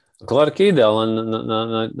 Clark je idealan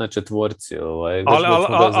na četvorci.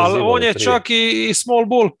 Ali on je čak i small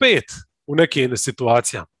ball 5 u nekim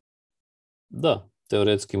situacijama. Da,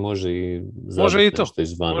 teoretski može i zabiti nešto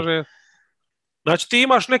izvana. Znači ti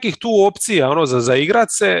imaš nekih tu opcija za igrat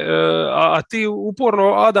se, a ti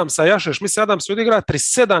uporno Adamsa jašeš. Mislim, Adams odigra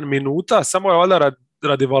 37 minuta, samo je valjda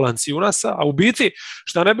radi Valanciunasa, a u biti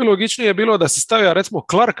šta ne bi logičnije je bilo da se stavio recimo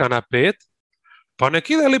Clarka na 5, pa nek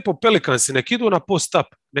ide lipo Pelikansi, nek idu na post-up,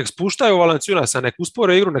 nek spuštaju Valanciunasa, nek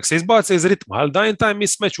uspore igru, nek se izbace iz ritma, ali daj im taj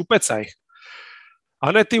mismatch, upecaj ih.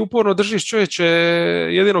 A ne ti uporno držiš čovječe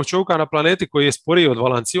jedinog čovjeka na planeti koji je sporiji od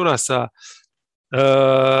Valanciunasa,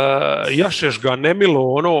 jašeš ga nemilo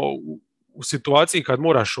u situaciji kad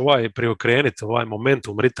moraš preokrenuti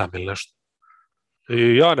momentum, ritam ili nešto.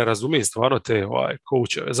 I ja ne razumijem stvarno te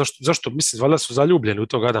koučeve. Zašto? Mislim, valjda su zaljubljeni u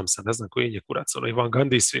tog Adamsa, ne znam koji je kurac, Ivan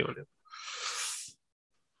Gandhi i svi oni.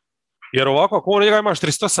 Jer ovako, ako njega imaš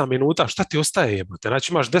 38 minuta, šta ti ostaje jebote?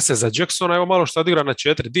 Znači imaš 10 za Jacksona, evo malo što odigra na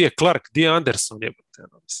 4. Di je Clark, di je Anderson jebote?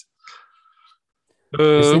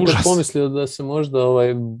 Jesi Užas. nikad pomislio da se možda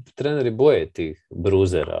treneri boje tih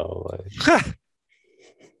bruzera?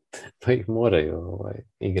 Pa ih moraju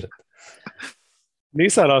igrati.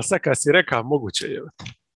 Nisam, ali sad kad si rekao, moguće je.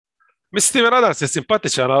 Mislim, ti me nadam se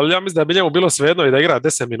simpatičan, ali ja mislim da bi njemu bilo svejedno i da igra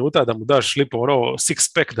 10 minuta, da mu daš lipo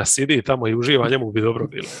six pack da sidi tamo i uživa, njemu bi dobro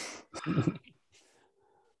bilo.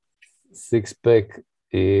 Six pack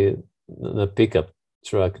i na pick-up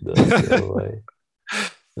truck da se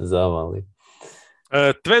zavali.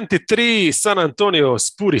 23 San Antonio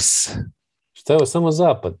Spuris. Šta je ovo, samo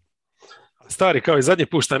zapad? Stari, kao i zadnji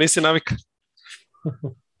put, šta nisi navika?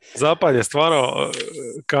 Zapad je stvarno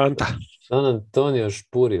kanta. San Antonio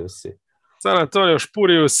Špuriusi. San Antonio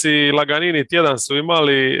Špuriusi, laganini tjedan su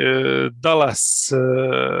imali, Dallas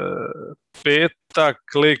petak,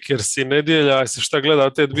 Lakers i nedjelja. Jesi šta gledao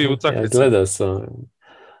te dvije utakmice? Ja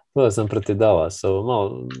gledao sam protiv Dallasa,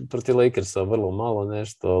 malo, protiv Lakersa vrlo malo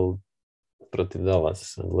nešto, ali protiv Dallasa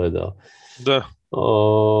sam gledao. Da.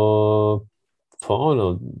 Pa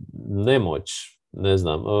nemoć. Ne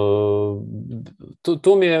znam,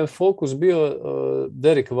 tu mi je fokus bio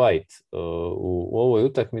Derek White u ovoj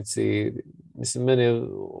utakmici. Mislim, meni je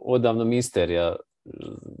odavno misterija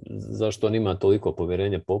zašto on ima toliko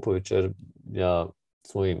povjerenja Popovića, jer ja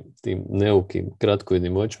svojim tim neukim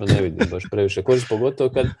kratkovidnim očima ne vidim baš previše korist, pogotovo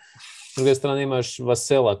kad s druge strane imaš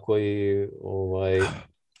Vasela koji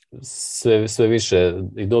sve više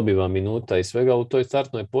i dobiva minuta i svega u toj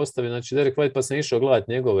startnoj postavi. Znači Derek White, pa sam išao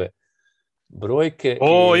gledati njegove brojke.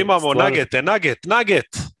 Imamo Nagete,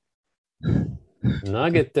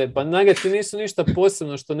 pa Nageti nisu ništa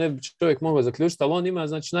posebno što ne bi čovjek mogao zaključiti, ali on ima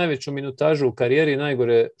znači najveću minutažu u karijeri i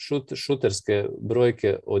najgore šuterske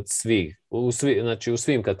brojke od svih, znači u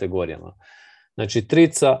svim kategorijama. Znači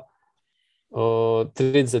trica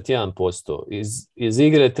 31%, iz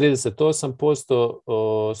igre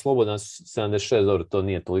 38%, slobodan 76%, dobro, to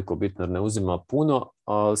nije toliko bitno jer ne uzima puno,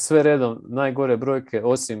 a sve redom najgore brojke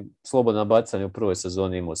osim slobodna bacanja u prvoj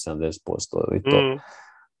sezoni imao 70% i to.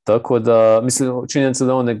 Tako da, mislim, činjenica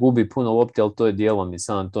da on ne gubi puno lopti, ali to je dijelom i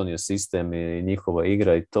San Antonio sistem i njihova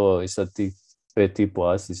igra i to, i sad tih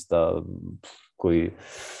 5,5 asista koji,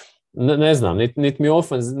 ne znam, niti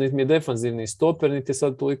mi je defanzivni stoper, niti je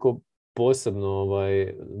sad toliko posebno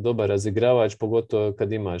dobar razigravač, pogotovo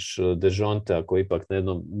kad imaš Dejontea koji ipak na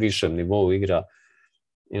jednom višem nivou igra.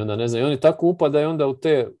 I onda ne znam, i oni tako upadaju onda u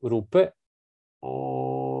te rupe,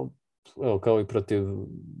 evo kao i protiv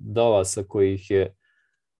Dallasa koji ih je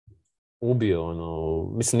ubio,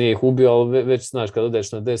 mislim nije ih ubio, ali već znaš kad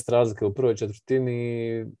odeš na 10 razlike u prvoj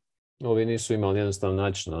četvrtini, ovi nisu imali jednostavno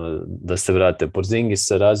način da se vrate. Porzingis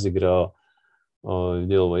se razigrao,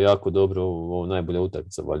 djelovo jako dobro, ovo najbolja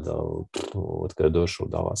utakmica valjda od kada je došao u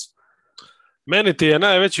Dallas. Meni ti je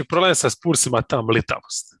najveći problem sa Spursima ta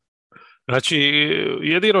mlitavost. Znači,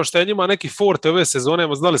 jedino što je njima neki forte ove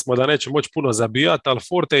sezone, znali smo da neće moći puno zabijati, ali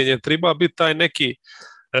forte je treba biti taj neki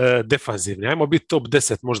defanzivni. Ajmo biti top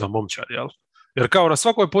 10 možda momčari, jel? Jer kao na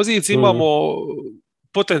svakoj poziciji imamo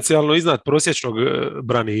potencijalno iznad prosječnog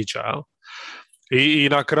braniča, jel? I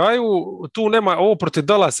na kraju tu nema, ovo protiv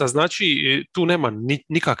Dallasa, znači tu nema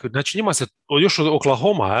nikakve, znači njima se još od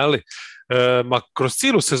Oklahoma, jeli, ma kroz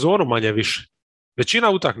cijelu sezonu manje više. Većina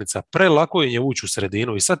utakmica, prelako je ući u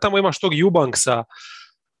sredinu i sad tamo imaš tog Eubanksa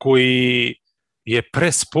koji je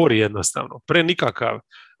prespor jednostavno, nikakav.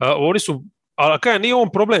 Oni su, ali kaj nije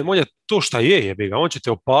on problem, on je to šta je jebiga, on će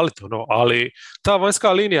te opaliti, ali ta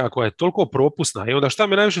vanjska linija koja je toliko propusna i onda šta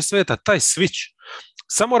mi najviše sveta, taj switch,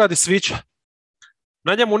 samo radi switcha.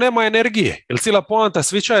 Na njemu nema energije, jer cijela poanta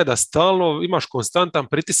switcha je da stalno imaš konstantan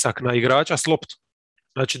pritisak na igrača s loptom.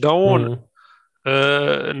 Znači da on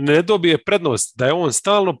ne dobije prednost, da je on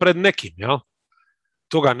stalno pred nekim, jel?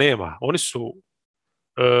 Toga nema. Oni su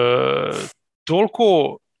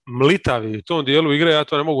toliko mlitavi u tom dijelu igre, ja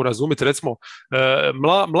to ne mogu razumjeti. Recimo,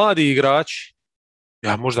 mladi igrači,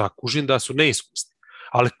 ja možda kužim da su neiskusni,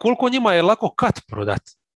 ali koliko njima je lako kat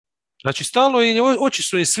prodati. Znači, stalno oči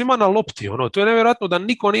su im svima na lopti. To je nevjerojatno da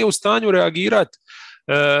niko nije u stanju reagirati.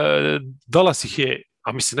 Dallas ih je,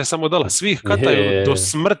 a mislim ne samo Dallas, svi ih kataju do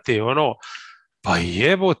smrti. Pa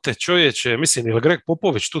jebote čovječe, mislim, ili Greg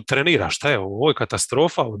Popović tu trenira, šta je ovo je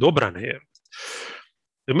katastrofa od obrane.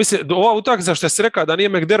 Mislim, ova utakmica što si rekao da nije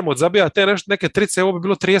McDermott zabija te neke trice, ovo bi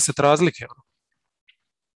bilo 30 razlike.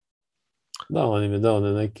 Da, on im je dao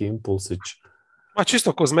neki impulsić. Ma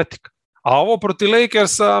čisto kozmetika. A ovo protiv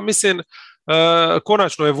Lakersa, mislim,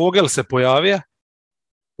 konačno je Vogel se pojavio,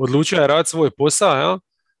 odlučio je raditi svoj posao, ja?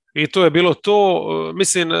 I to je bilo to,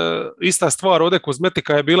 mislim, ista stvar ovdje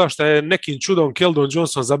kozmetika je bila što je nekim čudom Keldon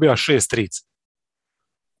Johnson zabija 6 trica.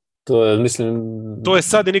 To je, mislim, to je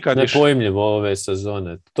sad i nikad više. Nepojmljivo ove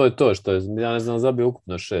sezone. To je to što je, ja ne znam, zabio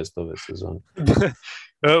ukupno 6 ove sezone.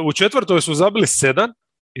 U četvrtoj su zabili 7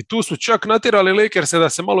 i tu su čak natjerali Lakerse da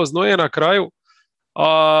se malo znoje na kraju,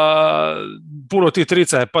 a puno tih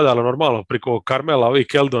trica je padalo normalno preko Carmela, ovih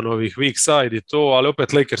Keldonovih, weak side i to, ali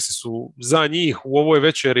opet Lakersi su za njih u ovoj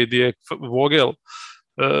večeri gdje je Vogel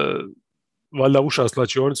valjda ušao u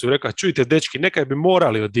slačionicu i rekao, čujte dečki, nekaj bi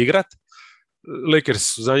morali odigrat. Lakersi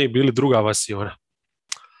su za njih bili druga vasiona.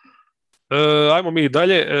 Ajmo mi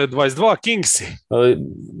dalje, 22 Kingsi.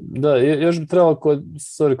 Da, još bi trebalo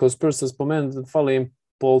kod Spursa spomenuti, fali im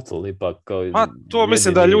Poltl ipak. A to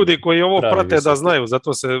mislim da ljudi koji ovo prate da znaju,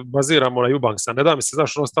 zato se baziramo na Eubanksa. Ne da mi se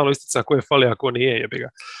znaš ono stalno istica ko je fali, a ko nije, jebi ga.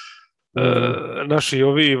 Naši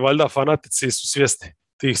ovi valjda fanatici su svjesni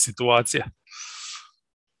tih situacija.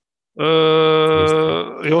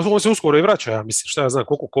 On se uskoro i vraća, ja mislim, šta ja znam,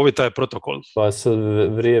 koliko COVID taj protokol. Pa sad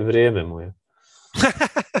vrijeme mu je.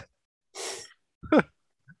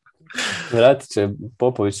 Vratit će,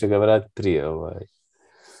 Popović će ga vratiti prije.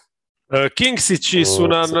 Kingsići su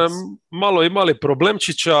nam malo imali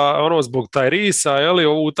problemčića zbog Tyresa,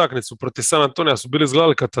 ovu utakmicu protiv San Antonija su bili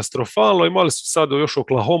izgledali katastrofalno, imali su sad još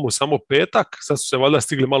Oklahomu samo petak, sad su se valjda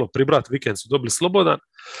stigli malo pribrati, vikend su dobili slobodan.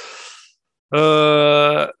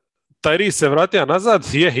 Tyrese se vratio nazad,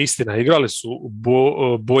 je istina, igrali su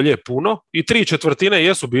bolje puno i 3/4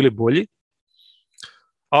 jesu bili bolji,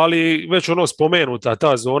 ali već spomenuta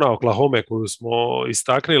ta zona Oklahoma koju smo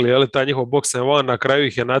istaknili, taj njihov box and one na kraju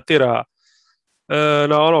ih je natjera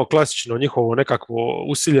na klasično njihovo nekakvo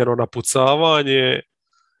usiljeno napucavanje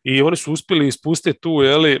i oni su uspjeli ispustiti tu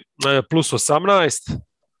plus 18,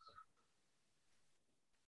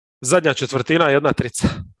 zadnja četvrtina jedna trica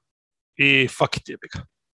i fuck it jebi ga.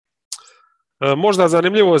 Možda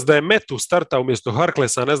zanimljivost da je Metu starta umjesto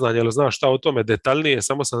Harklessa, ne znam je li znaš šta o tome detaljnije,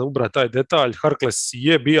 samo sam ubrao taj detalj, Harkless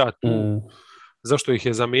je bija tu, zašto ih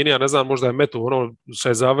je zamijenio, ne znam, možda je Metu što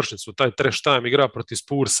je završnicu, taj trash time igra protiv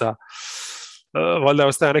Spursa, valjda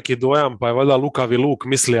ostaje neki dojam, pa je valjda lukavi luk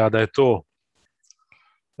mislija da je to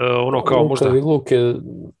kao možda lukavi luk je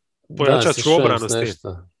pojačat ću obranu s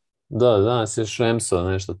tim. Da, danas je Šemso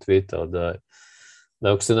nešto tweetao da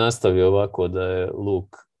ako se nastavi ovako da je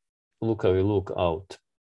lukavi look out.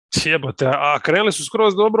 Jebote, a krenuli su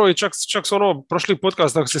skroz dobro i čak su prošli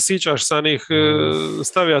podcast, ako se sjećaš, sa njih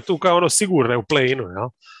stavija tu kao sigurne u play-inu, jel?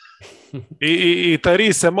 I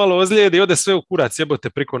Tyrese se malo ozlijedi i ode sve u kurac, jebote,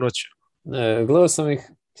 priko noći. Ne, gledao sam ih,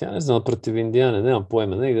 ja ne znam, protiv Indijane, nemam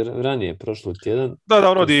pojma, negdje ranije, prošli tjedan.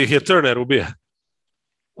 Da, gdje ih je Turner ubije.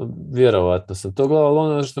 Vjerovatno sam to gledao,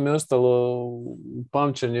 ono što mi je ostalo u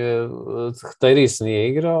pamćenju, Tyrese nije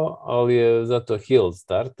igrao, ali je zato Hill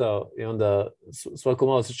startao i onda svako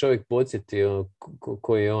malo se čovjek podsjeti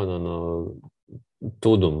koji je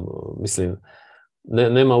Tudum, mislim,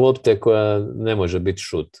 nema lopte koja ne može biti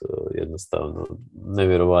šut, jednostavno,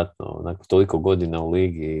 nevjerovatno, nakon toliko godina u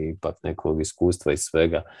ligi i ipak nekog iskustva i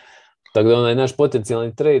svega. Tako da onaj naš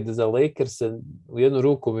potencijalni trade za Lakers u jednu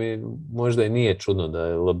ruku mi možda i nije čudno da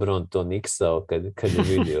je LeBron to niksao kad je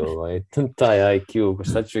vidio taj IQ,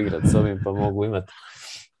 šta ću igrati s ovim pa mogu imati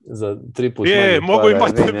za 3 puta manje para. Mogu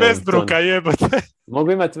imati Westbrooka, jebote.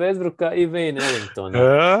 Mogu imati Westbrooka i Wayne Ellingtona.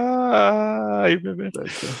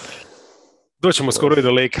 Doćemo skoro i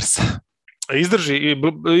do Lakersa. Izdrži,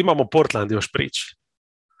 imamo Portland još priči.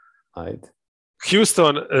 Ajde.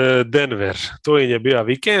 Houston, Denver, to im je bio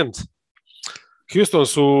vikend. Houston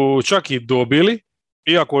su čak i dobili,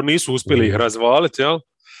 iako nisu uspjeli ih razvaliti, jel?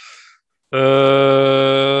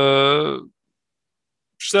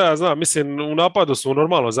 Šta ja znam, mislim, u napadu su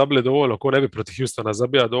normalno zabili dovoljno, ko ne bi protiv Houstona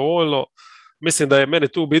zabija dovoljno. Mislim da je meni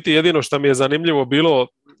tu biti jedino što mi je zanimljivo bilo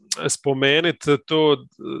spomenuti to,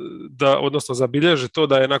 odnosno zabilježiti to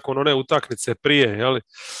da je nakon one utakmice prije, jel?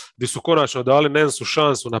 Gdje su konačno dali Nensu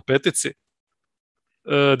šansu na petici,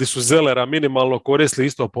 gdje su Zellera minimalno koristili,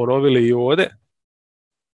 isto ponovili i ovdje.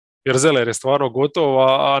 jer Zeller je stvarno gotov,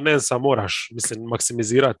 a Nensa moraš, mislim,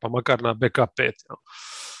 maksimizirati, pa makar na backup 5. Jel.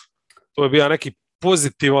 To je bio neki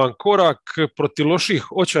pozitivan korak protiv loših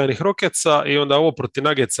očajnih Rocketsa i onda ovo protiv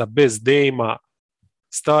Nuggetsa bez Dame-a,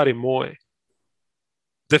 stari moj.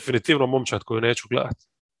 Definitivno momčad koju neću gledati.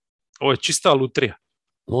 Ovo je čista lutrija.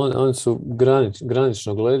 Oni su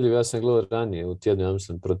granično gledljivi. Ja sam gledao ranije u tjednu, ja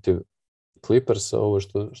mislim, protiv Clippersa, ovo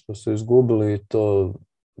što su izgubili, to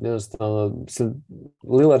jednostavno, mislim,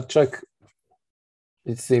 Lillard čak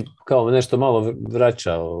si kao nešto malo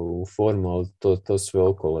vraćao u formu, ali to sve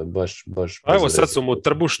okolo je baš a evo sad su mu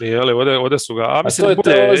trbušni, jeli, ovdje su ga, a mislim, to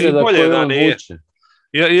je bolje da nije.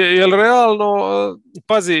 Jel realno,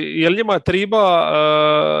 pazi, jel njima treba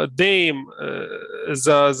Dame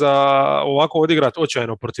za ovako odigrat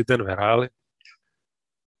očajno protiv Denvera, ali?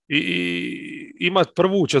 I imat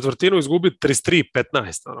prvu četvrtinu izgubiti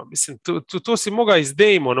 33-15. Ono. Mislim, to si moga iz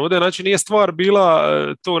Dame, ovdje znači nije stvar bila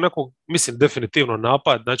to neko, mislim, definitivno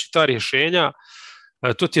napad, znači ta rješenja,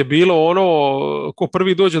 to ti je bilo ono, ko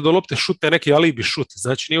prvi dođe do lopte šutne neki alibi šut,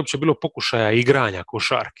 znači nije uopće bilo pokušaja igranja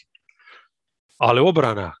košarke. Ali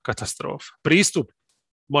obrana, katastrofa. Pristup,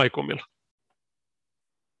 majko mila.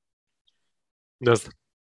 Ne znam.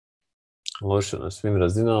 Loše na svim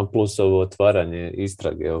razinama, plus ovo otvaranje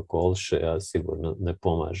istrage oko Olšeja sigurno ne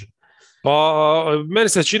pomaže. Pa, meni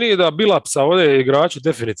se čini da Billupsa ovdje igrači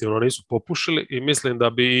definitivno nisu popušili i mislim da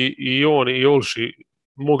bi i on i Olši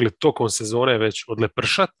mogli tokom sezone već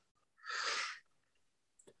odlepršat.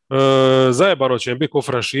 Zajebano će im biti ko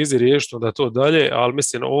franšizi riješiti da to dalje, ali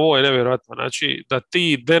mislim ovo je nevjerojatno. Znači da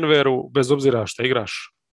ti Denveru, bez obzira što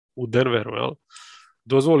igraš u Denveru, jel,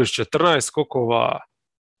 dozvoliš 14 skokova,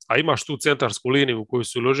 a imaš tu centarsku liniju u koju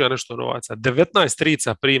su uložio nešto novaca, 19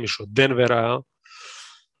 trica primiš od Denvera, jel?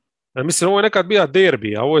 Mislim, ovo je nekad bio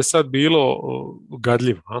derbi, a ovo je sad bilo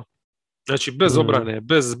gadljivo. A? Znači, bez obrane,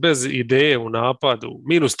 bez ideje u napadu,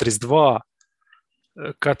 minus 32,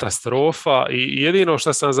 katastrofa i jedino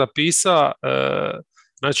što sam zapisao,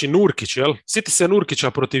 znači Nurkić, jel? Sjeti se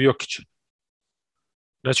Nurkića protiv Jokića.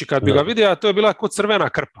 Znači, kad bi ga vidio, to je bila kod crvena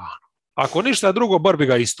krpa. Ako ništa drugo, bar bi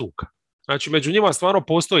ga istuka. Znači, među njima stvarno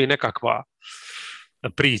postoji nekakva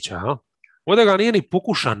priča. A? Ovdje ga nije ni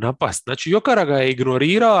pokušan napast. Znači, Jokara ga je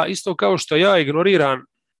ignorirao, isto kao što ja ignoriram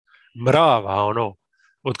mrava, ono,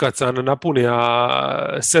 od kad sam napunio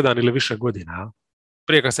 7 ili više godina.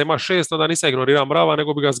 Prije kad sam ima 6, onda nisam ignorirao mrava,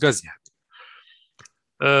 nego bi ga zgazio.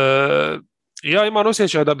 Ja imam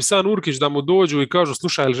osjećaj da bi sad Nurkić da mu dođu i kažu,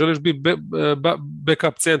 slušaj, jel želiš biti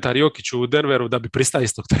backup centar Jokiću u Denveru da bi pristao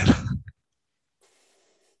istog trena?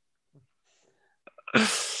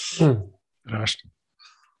 Strašno.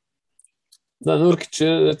 Da, Nurkić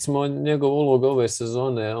je, recimo, njegov ulog ove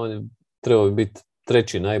sezone, on je trebao biti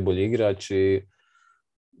treći najbolji igrač i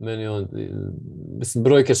meni on, mislim,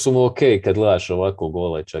 brojke su mu ok kad gledaš ovako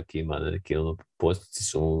gola, čak ima neki postoci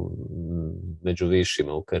su mu među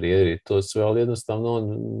višima u karijeri, to sve, ali jednostavno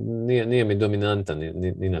on nije mi dominantan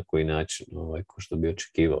ni na koji način, ko što bi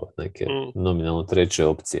očekivao neke nominalno treće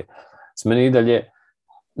opcije. S meni i dalje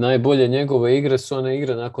najbolje njegove igre su one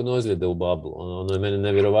igre nakon ozljede u bablu. Ono je mene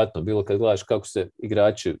nevjerovatno bilo kad gledaš kako se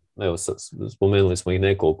igrači, evo spomenuli smo ih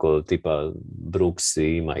nekoliko, tipa Brooks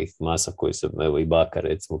i ima ih masa koji se, evo i Baka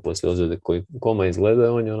recimo poslije ozljede koji koma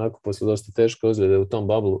izgleda, on je onako poslije dosta teške ozljede u tom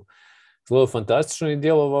bablu izgledao fantastično i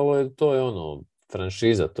djelovalo je, to je ono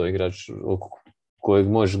franšiza, to je igrač kojeg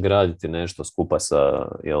možeš graditi nešto skupa sa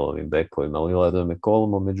ovim bekovima, Lillardom i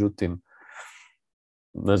Columom, međutim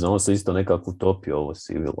ne znam, on se isto nekako utopio ovo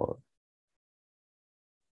sivilo.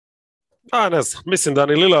 A ne znam, mislim da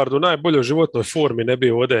ni Lillard u najboljoj životnoj formi ne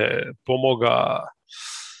bi ovdje pomoga.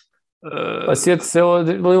 Pa sjeti se,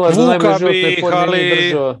 Lillard u najboljoj životnoj formi nije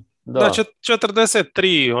držao. Da,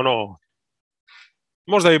 43, ono,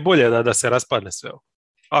 možda i bolje da se raspadne sve.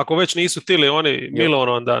 Ako već nisu tili oni Milon,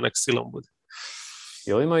 onda nek silom bude.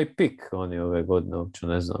 Jel ima i pik oni ove godine, uopće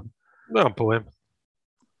ne znam. Nemam pojma.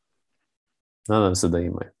 Nadam se da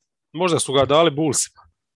imaju. Možda su ga dali Bullsima.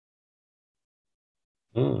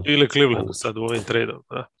 Ili Clevelandu sad u ovim tradeom.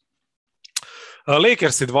 Da.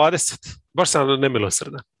 Lakersi 20. Baš sam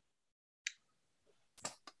nemilosrdan.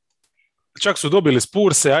 Čak su dobili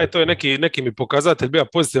Spurse, aj to je neki mi pokazatelj bio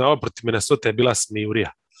pozitivan, ali protiv Minnesota je bila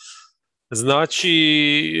smijurija. Znači,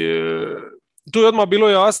 tu je odmah bilo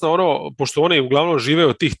jasno, ono, pošto oni uglavnom žive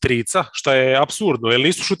od tih trica, što je apsurdno, jer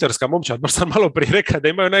nisu šuterska momčad, baš sam malo prije rekao da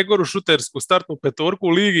imaju najgoru šutersku startnu petorku u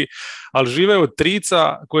ligi, ali žive od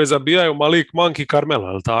trica koje zabijaju Malik Monk i Carmelo,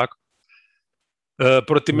 je li tako?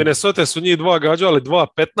 Protiv Minnesota su njih dva gađali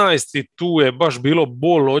 2-15 i tu je baš bilo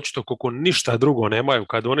bolno očito koliko ništa drugo nemaju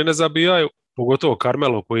kad oni ne zabijaju, pogotovo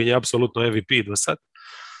Carmelo koji je apsolutno MVP do sad.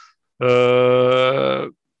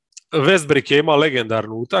 Westbrook je imao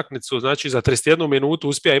legendarnu utakmicu, znači za 31 minutu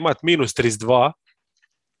uspija imati minus 32,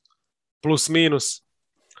 plus minus.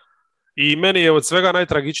 I meni je od svega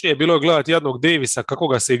najtragičnije bilo gledati jednog Davisa kako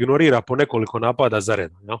ga se ignorira po nekoliko napada za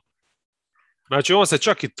redom. Ja? Znači on se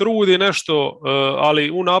čak i trudi nešto,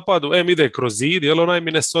 ali u napadu ide kroz zid, jer onaj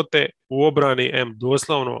Minnesota u obrani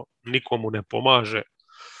doslovno nikomu ne pomaže.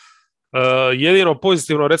 Jedino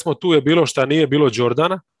pozitivno recimo tu je bilo šta nije bilo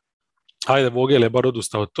Jordana. Ajde, Vogel je bar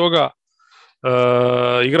odustao od toga.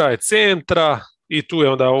 Igra je centra i tu je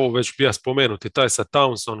onda ovo već bija spomenuti, taj sa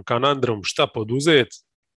Townson, Kanandrom, šta poduzet.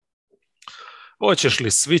 Hoćeš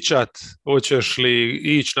li svičat, hoćeš li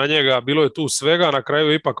ići na njega, bilo je tu svega, na kraju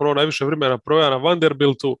je ipak ono najviše vremena proveo na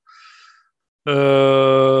Vanderbiltu.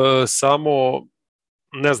 Samo,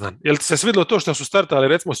 ne znam, je li ti se svidilo to što su startali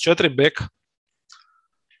recimo s 4 beka?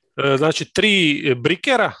 Znači 3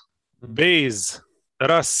 Brickera, Baze,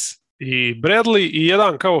 Russ i Bradley i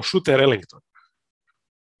jedan kao šuter Ellington.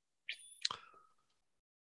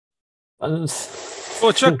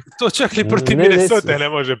 To čak ni protiv Minnesota ne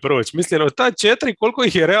može proći. Mislim, od ta 4, koliko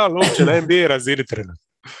ih je realno uopće na NBA razini trenutno?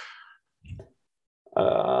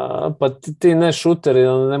 Pa ti ne šuteri,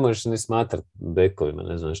 ne možeš ni smatrati bekovima,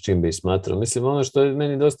 ne znam s čim bi ih smatrao. Mislim, ono što je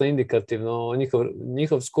meni dosta indikativno,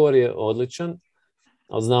 njihov skor je odličan,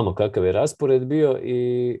 ali znamo kakav je raspored bio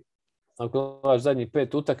i ako gledaš zadnjih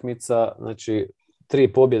 5 utakmica, znači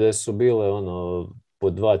 3 pobjede su bile po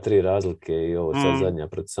 2-3 razlike i ovo sad zadnja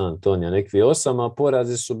pred San Antonio, nekvi 8, a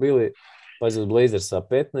porazi su bili od Blazersa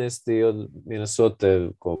 15 i od Minnesota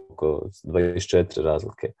koliko 24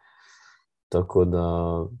 razlike. Tako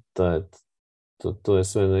da to je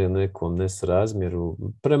sve na nekom nesrazmjeru.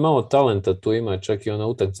 Premalo talenta tu ima, čak i ona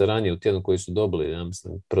utakmica ranije u tjednu koji su dobili, ja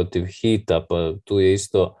mislim, protiv Hita, pa tu je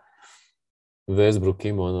isto Westbrook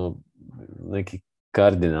imao neki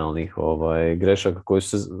kardinalnih grešaka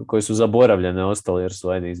koji su zaboravljene ostale jer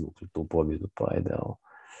su izvukli tu pobjedu, pa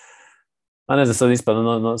A ne znam, sad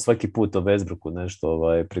ispada svaki put o Westbrooku nešto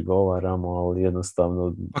prigovaramo, ali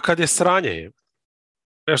jednostavno... Pa kad je sranje,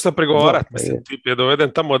 nešto prigovarat, mislim, tip je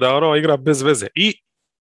doveden tamo da igra bez veze. I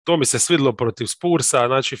to mi se svidlo protiv Spursa,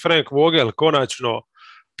 znači Frank Vogel konačno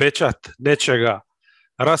pečat nečega,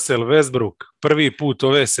 Russell Westbrook prvi put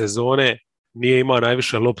ove sezone nije imao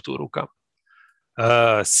najviše loptu u rukama.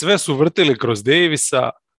 Sve su vrtili kroz Davisa,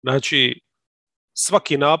 znači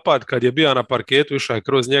svaki napad kad je bio na parketu išao je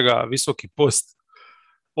kroz njega visoki post,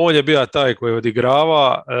 on je bio taj koji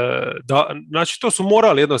odigrava, znači to su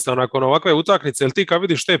morali jednostavno nakon ovakve utakmice, jer ti kad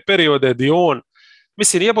vidiš te periode di on,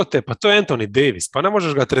 mislim jebote, pa to je Anthony Davis, pa ne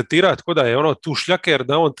možeš ga tretirati ko da je tu šljaker,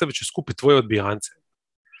 da on tebi će skupiti tvoje odbijance.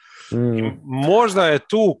 Možda je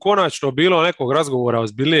tu konačno bilo nekog razgovora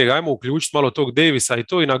ozbiljnijeg, ajmo uključiti malo tog Davisa i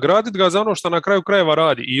to i nagraditi ga za ono što na kraju krajeva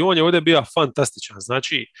radi. I on je ovdje bio fantastičan.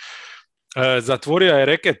 Znači, zatvorio je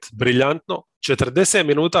reket briljantno, 40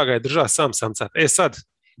 minuta ga je držao sam samcat. Sad,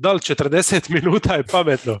 da li 40 minuta je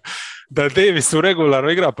pametno da Davis regularno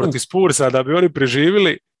igra protiv Spursa da bi oni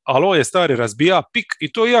preživjeli, ali on je stari razbija pik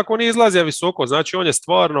i to iako nije izlazio visoko, znači on je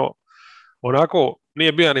stvarno onako,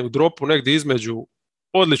 nije bio ni u dropu negdje između,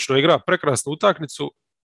 odlično igra, prekrasnu utakmicu.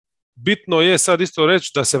 Bitno je sad isto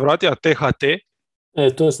reći da se vratio THT.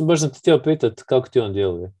 To sam baš ti htio pitati kako ti on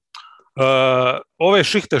djeluje. Ove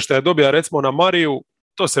šihte što je dobio recimo na Mariju,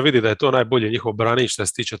 to se vidi da je to najbolje njihov branič što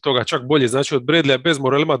se tiče toga, čak bolje znači od Bradleya, bez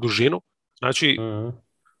mora ima dužinu, znači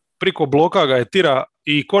priko bloka ga je tira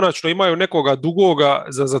i konačno imaju nekoga dugoga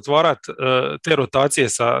za zatvarat te rotacije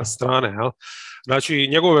sa strane. Jel? Znači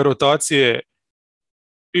njegove rotacije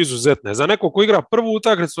izuzetne. Za neko ko igra prvu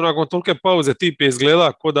utakmicu nakon tolike pauze, tip je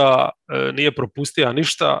izgleda ko da nije propustio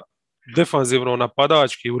ništa, defanzivno,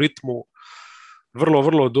 napadački, u ritmu, vrlo,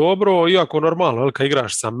 vrlo dobro, iako normalno, kad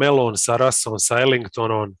igraš sa Melon, sa Russom, sa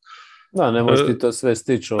Ellingtonom. Da, ne možeš ti to sve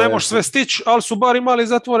stići. Ne možeš sve stići, ali su bar imali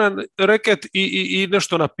zatvoren reket i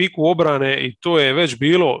nešto na piku obrane i to je već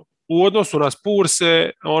bilo u odnosu na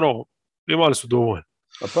Spurse, imali su dovoljno.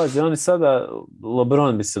 Pa pazi, oni sada,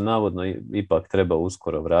 LeBron bi se navodno ipak trebao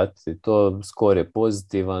uskoro vratiti, to skor je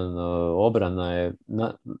pozitivan, obrana je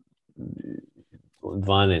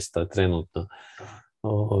 12. trenutno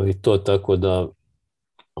i to tako da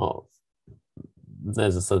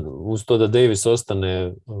ne znam sad, uz to da Davis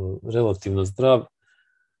ostane relativno zdrav,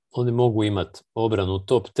 oni mogu imati obranu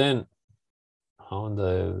top 10, a onda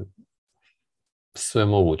je sve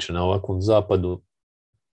moguće na ovakvom zapadu.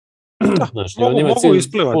 Da, znači, mogu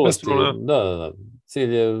isplivati. Da.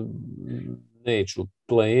 Cilj je ne ići u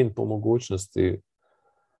play-in po mogućnosti.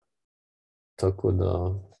 Tako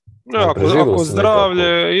da... Ako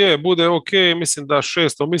zdravlje bude ok, mislim da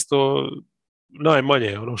 6. isto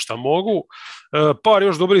najmanje ono što mogu. Par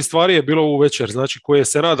još dobrih stvari je bilo u večer, znači koje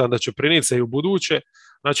se nadam da će prinice i u buduće.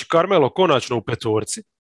 Znači Carmelo konačno u petorci.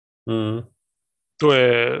 To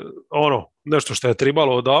je ono nešto što je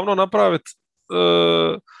trebalo odavno napraviti.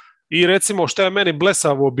 I recimo što je meni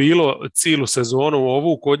blesavo bilo cijelu sezonu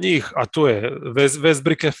ovu kod njih, a to je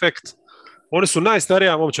Westbrook efekt. Oni su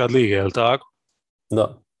najstarija momčad lige, je li tako?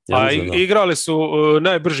 Da. A igrali su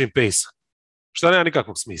najbržim pace, što nema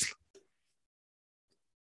nikakvog smisla.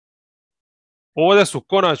 Ovdje su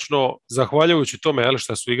konačno, zahvaljujući tome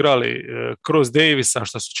što su igrali kroz Davisa,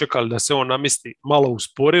 što su čekali da se on namisti, malo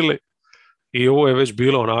usporili i ovo je već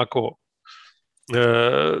bilo onako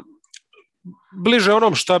bliže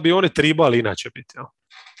onom šta bi oni tribali inače biti. Ja.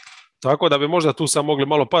 Tako da bi možda tu sam mogli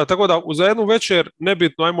malo padati. Tako da za jednu večer,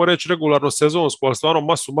 nebitno, ajmo reći regularno sezonsku, ali stvarno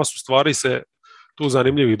masu stvari se tu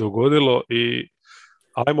zanimljivih dogodilo i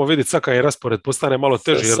ajmo vidjeti sad kad je raspored postane malo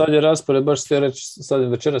teži. Sad je raspored, baš ste reći,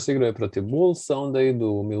 sad večeras igraju protiv Bullsa, onda idu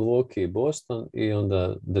Milwaukee i Boston i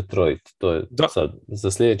onda Detroit. To je sad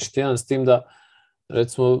za sljedeći tjedan, s tim da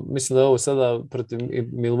recimo, mislim da ovo sada protiv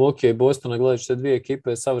Milwaukee i Bostona gledajući te dvije ekipe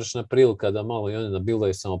je savršena prilika da malo i oni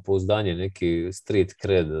nabildaju samopouzdanje, neki street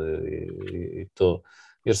cred i to.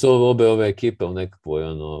 Jer su obe ove ekipe u nekakvoj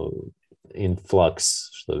influx,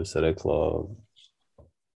 što bi se reklo.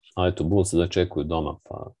 A eto, Bulls da čekuju doma,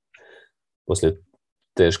 pa poslije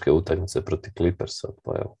teške utakmice protiv Clippersa,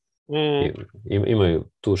 pa evo. Imaju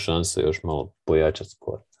tu šanse još malo pojačati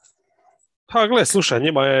skor. Pa gle, slušaj,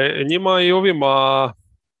 njima i ovima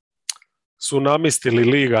su namistili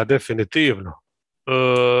liga definitivno.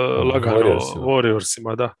 Lagano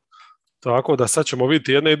Warriorsima, da. Tako da sad ćemo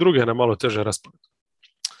vidjeti jedne i druge na malo teže raspored.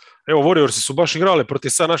 Evo, Warriorsi su baš igrali protiv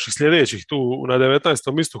sad naših sljedećih tu na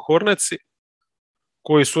 19. mjestu Hornetsi,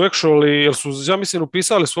 koji su actually, jer su, ja mislim,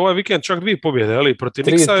 upisali su ovaj vikend čak 2 pobjede, ali protiv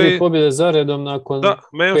Knicksa i... 3 pobjede zaredom nakon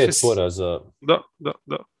 5 poraza. Da.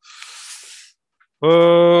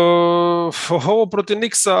 Ovo protiv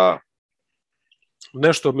Knicksa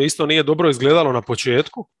nešto mi isto nije dobro izgledalo na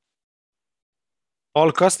početku,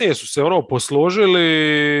 ali kasnije su se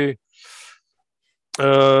posložili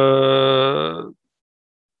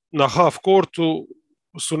na half courtu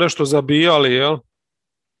su nešto zabijali, jel?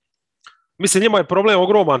 Mislim, njima je problem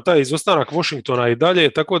ogroman taj izostanak Washingtona i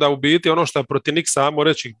dalje, tako da u biti ono što je protiv Knicksa, ajmo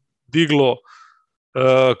reći, diglo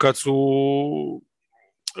kad su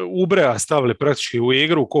Ubrea stavili praktički u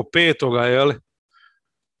igru ko petoga, jel?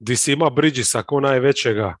 Gdje si ima Bridgesa ko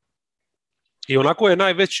najvećega. I onako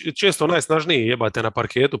je često najsnažniji jebate na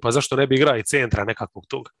parketu, pa zašto ne bi igrao i centra nekakvog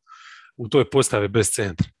toga u toj postavi bez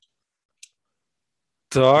centra.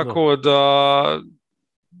 Tako da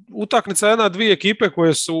utakmica jedna dvije ekipe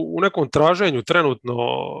koje su u nekom traženju trenutno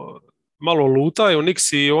malo lutaju,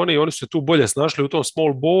 Knicks i oni su tu bolje snašli u tom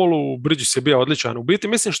small ballu, Bridges je bio odličan. U biti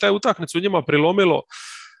mislim šta je utakmicu njima prilomilo,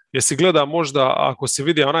 jesi gleda možda ako si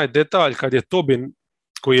vidio onaj detalj kad je Tobin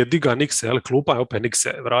koji je diga Knickse, klupa je opet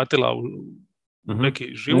Knickse vratila u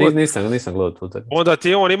neki život. Nisam gledao tu utakmicu. Onda ti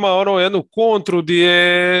je on ima jednu kontru gdje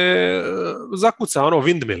je zakuca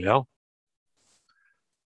windmill, jel?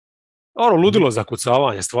 Ludilo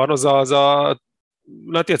zakucavanje, stvarno za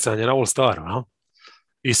natjecanje na All-Staru. No?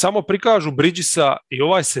 I samo prikažu Bridgesa i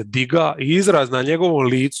ovaj se diga i izraz na njegovom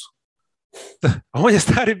licu. On je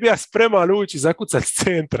stari bio spreman ući zakucati s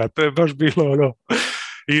centra, to je baš bilo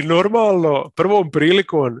I normalno, prvom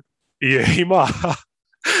prilikom ima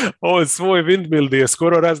on svoj windmill gdje je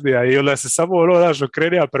skoro razdija i onda se samo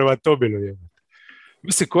okrenija prema Tobinu.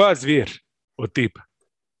 Mislim, koja zvijer od tipa?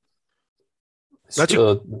 Znači,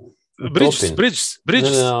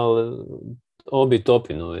 Bridges. Ne, ali obi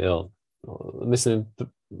Topinu, jel? Mislim,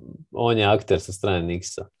 on je akter sa strane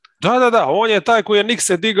Knicksa. Da, on je taj koji je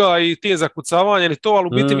Knickse diga i tim zakucavanjem i to, ali u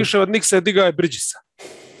biti više od Knickse diga je Bridgesa.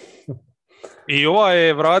 I ovaj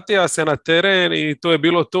je vratio se na teren i to je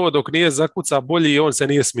bilo to, dok nije zakuca bolji i on se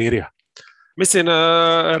nije smirio. Mislim,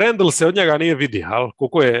 Randall se od njega nije vidio, ali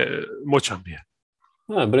koliko je moćan bio.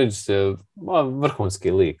 Bridges je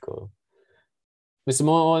vrhunski lik. Mislim,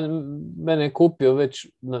 on mene je kupio već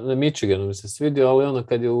na Michiganu, mi se svidio, ali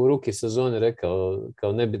kad je u ruki sezone rekao,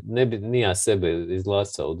 kao ne bi nija sebe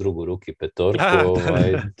izglasao u drugu ruki petorku,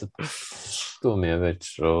 tu mi je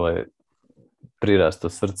već prirasto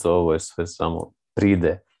srce, ovo je sve samo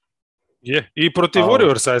pride. Je, i protiv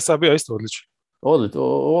Warriorsa je sad bio isto odličan.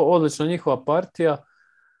 Odlična njihova partija.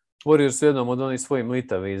 Warriors su jednom od onih svojih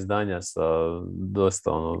mlitavih izdanja sa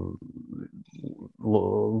dosta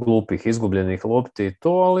glupih, izgubljenih lopti i to,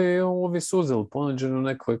 ali ovi su uzeli ponuđenu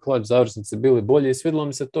nekoj klač završnici bili bolji i svidjelo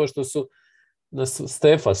mi se to što su na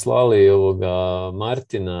Stefa slali ovoga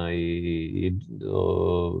Martina i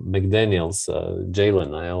McDanielsa,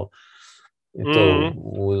 Jalena, jel? I to Mm.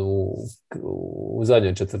 u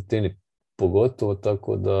zadnjoj četvrtini pogotovo,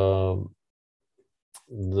 tako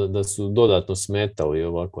da su dodatno smetali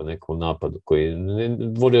ovako nekom napadu koji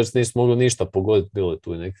Warriors nisu mogli ništa pogoditi, bilo je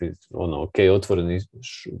tu neki otvoreni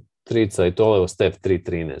trica i to, evo Steph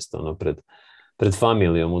 3-13 pred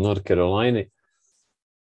familijom u North Carolini.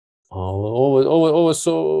 Ovo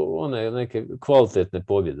su one neke kvalitetne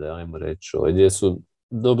pobjede, ajmo reći, gdje su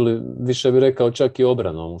dobili, više bi rekao, čak i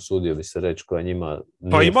obranom, usudio bi se reći, koja njima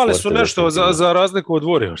nije Pa imali su forte nešto definitivno. za razliku od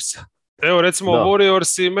Warriorsa. Evo recimo Da.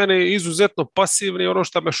 Warriorsi meni izuzetno pasivni, ono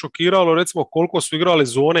što me šokiralo, recimo koliko su igrali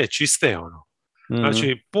zone čiste, ono.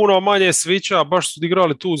 Znači puno manje svića, baš su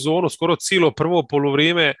igrali tu zonu skoro cijelo prvo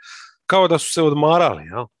poluvrijeme, kao da su se odmarali,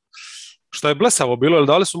 ja? Što je blesavo bilo, jer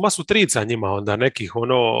dali su masu trica njima, onda nekih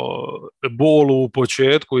bolu u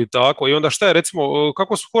početku i tako, i onda šta je recimo,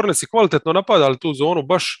 kako su Hornetsi kvalitetno napadali tu zonu,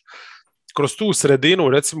 baš kroz tu sredinu,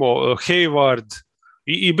 recimo Hayward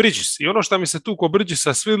i Bridges. I ono što mi se tu ko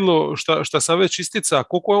Bridgesa svidilo, što sam već istica,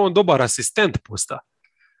 koliko je on dobar asistent posta.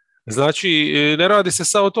 Znači, ne radi se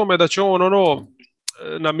sad o tome da će on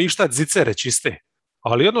namištati zicere čiste,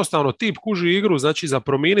 ali jednostavno tip kuži igru, znači za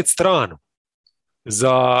promijeniti stranu,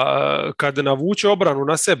 za kad navuče obranu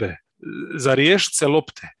na sebe, za riješiti se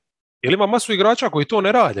lopte. Jer ima masu igrača koji to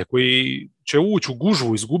ne rade, koji će ući u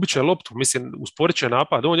gužvu, izgubit će loptu, mislim, usporit će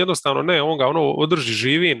napad. On jednostavno ne, on ga održi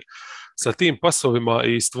živin sa tim pasovima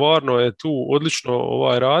i stvarno je tu odlično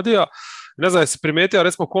radio. Ne znam, jesi primijetio,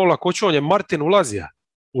 recimo, kola kočon je Martin ulazija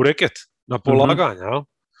u reket na polaganja. Mm-hmm.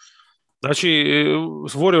 Znači,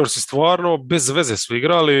 Warriorsi stvarno bez veze su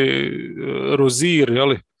igrali. Rozier,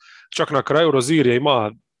 jeli? Čak na kraju Rozier je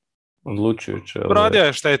ima odlučujuće. Radio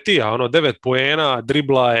je šta je tija, 9 poena,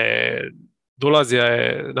 dribla je, dolazija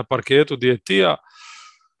je na parketu gdje je tija.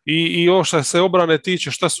 I ovo što se obrane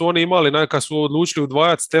tiče, šta su oni imali, kad su odlučili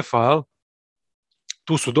udvajati Stefa,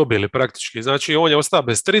 tu su dobili praktički. Znači, on je ostao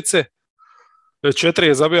bez trice, 4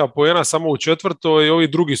 je zabija poena samo u četvrtoj i ovi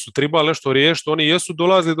drugi su tribali nešto riješiti. Oni jesu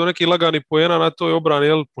dolazili do nekih laganih poena na toj obrani,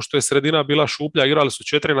 jel, pošto je sredina bila šuplja, igrali su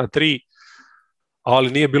 4-3,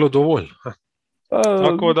 ali nije bilo dovoljno.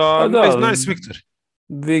 Tako da, nice victory.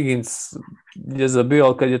 Wiggins je zabio,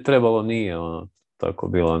 ali kad je trebalo nije, tako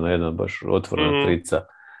bilo na jedna baš otvorena trica.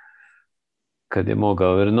 Kad je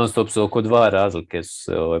mogao, jer non stop su oko 2 razlike su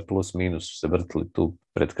se, plus minus su se vrtili tu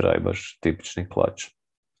pred kraj, baš tipični klač.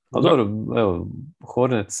 Ali dobro, evo,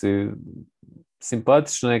 Hornetsi,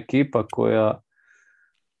 simpatična ekipa koja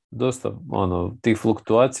dosta tih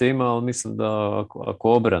fluktuacija ima, ali mislim da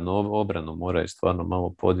ako obranu moraju stvarno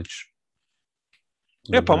malo podići.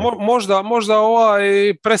 Pa možda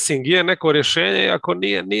ovaj pressing je neko rješenje, ako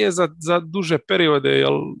nije za duže periode, jer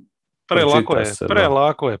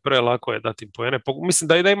prelako je dati im poene. Mislim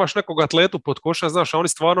da imaš nekog atletu pod koša, znaš, a oni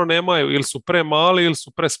stvarno nemaju, ili su premali ili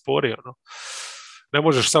su prespori. Ne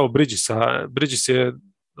možeš samo Bridges je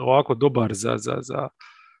ovako dobar za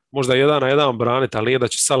možda 1-1 braniti, ali nije da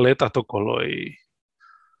će sad letati okolo i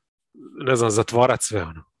ne znam, zatvarati sve.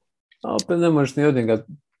 A opet ne možeš ni od njega,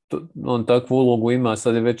 on takvu ulogu ima,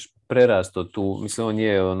 sad je već prerasto tu, mislim on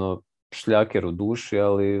je šljaker u duši,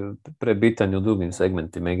 ali prebitan u drugim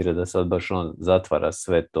segmentima igre da sad baš on zatvara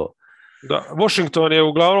sve to. Da, Washington je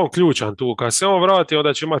uglavnom ključan tu, kad se on vrati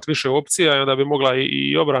onda će imati više opcija i onda bi mogla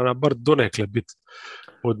i obrana bar donekle biti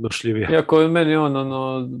podnošljivija. Iako je meni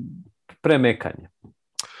premekanje.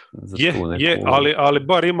 Je, ali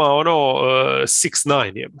bar ima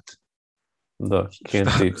 6'9" jebate. Da,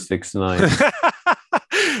 can't teach 6'9".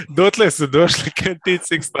 Dotle su došli, can't teach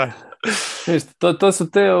 6'9". To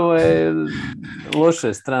su te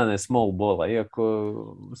loše strane small balla, iako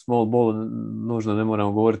small ball nužno ne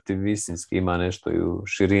moramo govoriti visinski, ima nešto i u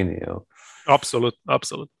širini.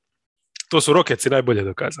 Apsolutno. To su Rocketsi najbolje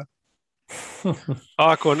dokazali.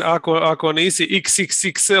 Ako nisi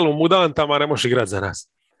XXXL u mudantama, ne možeš igrati za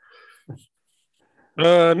nas.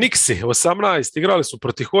 Nixi, 18, igrali su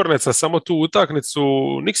protiv Hornetsa samo tu utakmicu.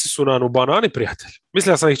 Nixi su nam u banani, prijatelj.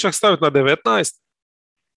 Mislio sam ih čak staviti na 19.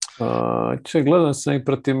 Gledam sam ih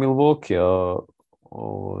protiv Milwaukee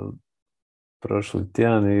prošli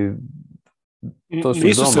tjedan i to su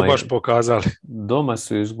nisu se baš pokazali. Doma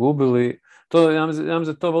su izgubili. To, ja mislim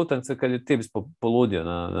da to utakmica kad je Tibbs poludio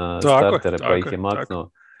na startere, pa ih je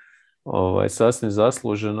maknuo sasvim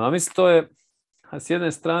zasluženo. A mislim to je, s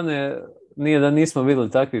jedne strane, nije da nismo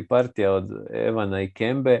vidjeli takvih partija od Evana i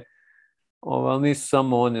Kembe, ali nisu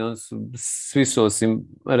samo oni su, svi su osim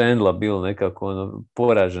Randla bili nekako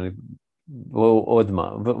poraženi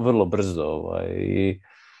odmah, vrlo brzo. I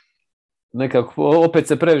nekako opet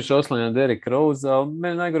se previše oslanja na Derrick Rose, ali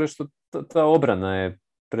meni najgore što ta obrana je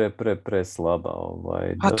pre slaba.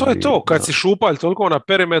 A to je to, kad si šupalj toliko na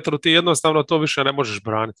perimetru, ti jednostavno to više ne možeš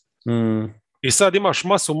braniti. I sad imaš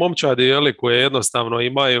masu momčadi, jeli, koje jednostavno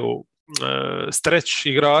imaju streć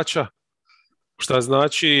igrača, šta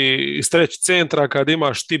znači streć centra, kad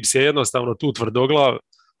imaš Tips je jednostavno tu tvrdoglav,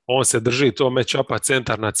 on se drži to match-upa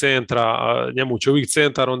centar na centra, a njemu će uvijek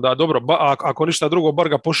centar, onda dobro, ako ništa drugo, bar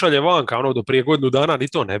ga pošalje vanka, ono do prije godinu dana ni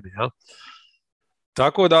to ne bi, ja?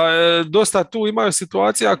 Tako da dosta tu imaju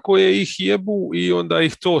situacija koje ih jebu i onda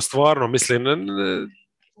ih to stvarno, mislim,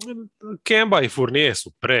 Kemba i Fournier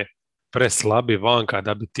su pre slabi vanka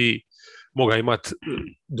da bi ti mogao imati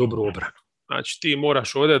dobru obranu. Znači ti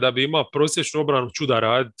moraš ovdje da bi imao prosječnu obranu čuda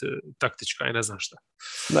raditi, taktička i ne znam šta.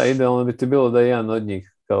 Da, idealno bi ti bilo da je jedan od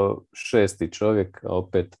njih kao šesti čovjek, a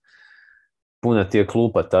opet puna ti je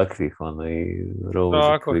klupa takvih, i Rose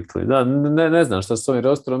i Quickly. Da, ne znam šta s ovim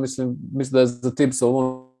rosterom, mislim da je za Tipsa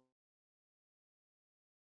ovom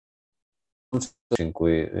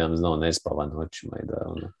koji, ja ne znam, ne spava noćima i da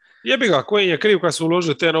Jebi ga, koji je kriv kad su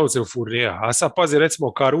uložili te novce u Fournija, a sad pazi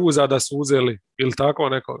recimo Caruza da su uzeli ili tako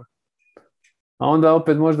nekoga. A onda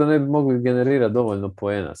opet možda ne bi mogli generirati dovoljno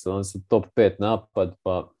poena, on su top 5 napad,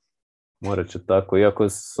 pa morat će tako, iako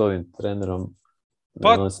s ovim trenerom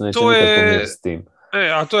on se neće nikad pomiriti s tim.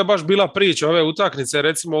 A to je baš bila priča ove utakmice,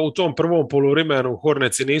 recimo u tom prvom poluvremenu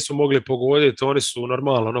Horneci nisu mogli pogoditi, oni su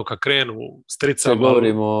normalno kad krenu stricama.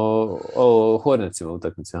 Govorimo o Hornecima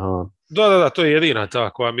utakmice. Aha. Da, to je jedina ta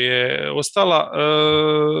koja mi je ostala.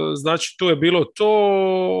 Znači to je bilo to,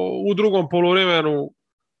 u drugom poluvremenu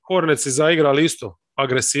Horneci zaigrali isto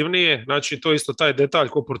agresivnije, znači to je isto taj detalj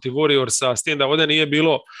ko protiv Warriorsa, s tim da ovdje nije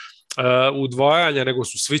bilo udvajanja, nego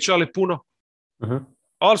su svičali puno. Uh-huh.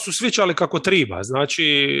 Ali su svičali kako treba,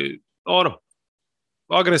 znači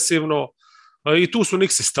agresivno, i tu su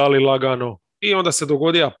Nixi stali lagano i onda se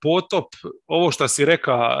dogodio potop, ovo što si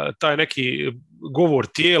reka, taj neki govor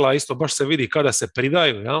tijela, isto baš se vidi kada se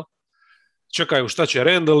pridaju, ja? Čekaju šta će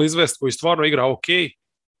Randall izvest koji stvarno igra ok,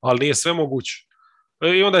 ali nije sve moguće.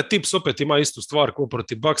 I onda je Tips opet ima istu stvar ko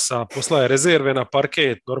protiv Bucksa, poslaje rezerve na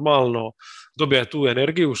parket, normalno dobija tu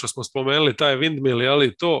energiju, što smo spomenuli, taj windmill,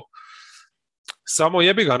 ali to samo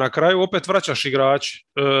jebi ga, na kraju opet vraćaš igrač.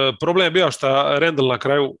 Problem je bio što Randall na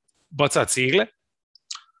kraju baca cigle.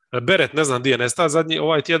 Beret ne znam gdje je nestao zadnji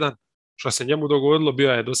ovaj tjedan, što se njemu dogodilo,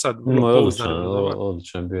 bio je do sad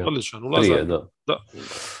odličan bio. Odličan ulazak. Da.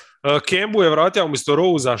 Kembu je vratio umjesto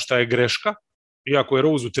Rosea, što je greška, iako je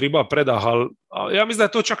Rose u triba predah, ali ja mislim da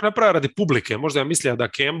je to čak napravio radi publike, možda je mislio da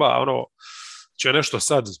Kemba će nešto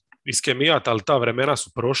sad iskemijati, ali ta vremena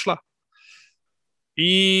su prošla.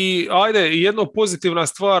 I ajde, jedna pozitivna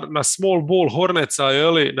stvar na small ball Horneca,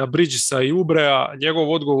 na Bridgesa i Ubrea,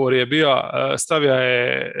 njegov odgovor je bio, stavio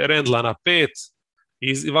je Randla na 5,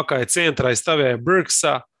 i vaka je centra i stavio je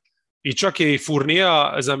Burksa, i čak je i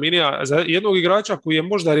Fournija zamijenio za jednog igrača koji je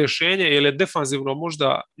možda rješenje, jer je defanzivno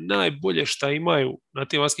možda najbolje šta imaju na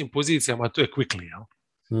tim vanjskim pozicijama, to je Quickly.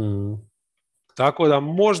 Tako da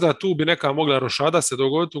možda tu bi neka mogla rošada se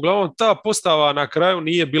dogoditi. Uglavnom ta postava na kraju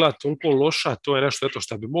nije bila toliko loša, to je nešto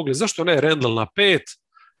što bi mogli. Zašto ne Randall na 5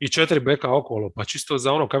 i 4 beka okolo, pa čisto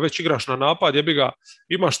za kad već igraš na napad, jebi ga,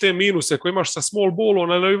 imaš te minuse koje imaš sa small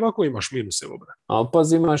ballom, ali ovako imaš minuse u obrani. A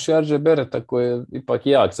pazi, imaš RJ Barretta koji je ipak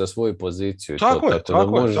jak za svoju poziciju. Tako je,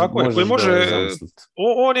 koji može,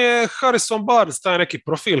 on je Harrison Barnes, taj neki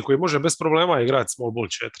profil koji može bez problema igrati small ball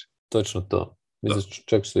 4. Točno to. Mislim,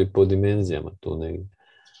 čak su i po dimenzijama tu negdje.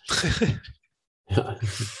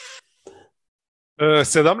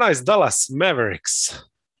 17 Dallas Mavericks.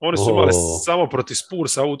 Oni su imali samo protiv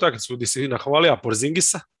Spursa u utakmicu gdje si nahvalio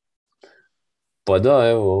Porzingisa. Pa da,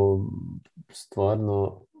 evo,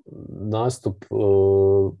 stvarno nastup.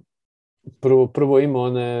 Prvo ima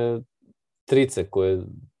one trice koje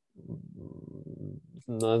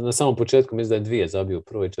na samom početku mislim da je 2 zabio u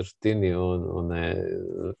prvoj četvrtini, one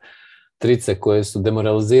trice koje su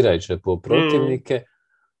demoralizirajuće po protivnike,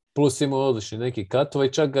 plus ima odlični neki katova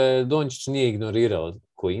i čak ga je Dončić nije ignorirao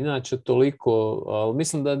koji inače toliko, ali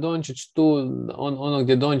mislim da je Dončić tu, ono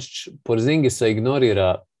gdje Dončić Porzingisa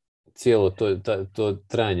ignorira cijelo to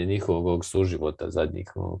trajanje njihovog suživota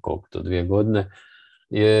zadnjih koliko to 2 godine,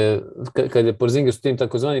 je kad je Porzingis u tim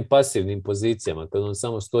takozvanim pasivnim pozicijama, kad on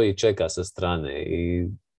samo stoji i čeka sa strane, i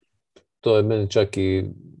to je meni čak i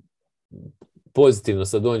pozitivno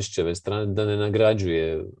sa Dončićeve strane, da ne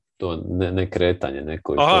nagrađuje to ne kretanje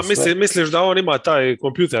neko i Aha, to sve. misliš da on ima taj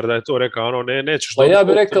kompjuter da je to rekao, ono, nećeš Pa dobiti ja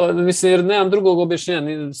bih loptu. rekao, mislim, jer nemam drugog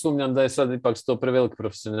objašnjenja, sumnjam da je sad ipak to preveliki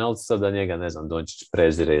profesionalci, sad da njega, ne znam, Dončić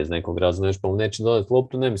prezire iz nekog razloga, pa mu neće dodati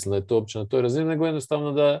loptu, ne mislim da je to uopće na toj razini, nego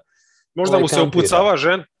jednostavno da Možda mu se kampira. upucava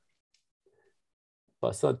žen?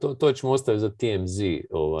 Pa sad to ćemo ostaviti za TMZ,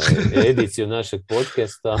 ediciju našeg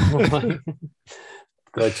podcasta,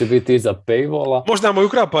 koja će biti iza paywalla. Možda mu je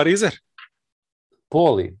ukrao parizer?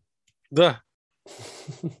 Poli. Da.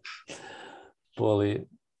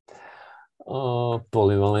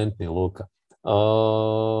 Polivalentni Luka.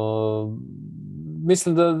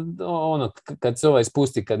 Mislim da ono, kad se ovaj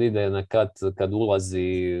spusti, kad ide na kat, kad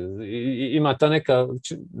ulazi, ima ta neka,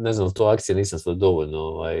 ne znam, to akcije nisam sad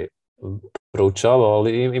dovoljno proučavao,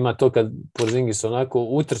 ali ima to kad Porzingis onako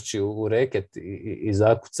utrči u reket i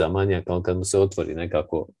zakuca manjak, kad mu se otvori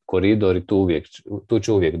nekako koridor i tu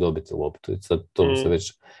će uvijek dobiti loptu. Sad to se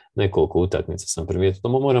već nekoliko utakmica sam primijetio. To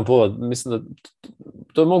moram povedati, mislim da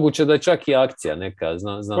to je moguće da je čak i akcija neka,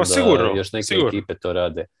 znam pa, sigurno, da još neke sigurno. ekipe to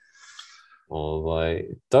rade.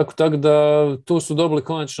 Tako da tu su dobili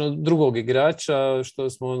konačno drugog igrača, što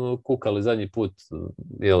smo kukali zadnji put,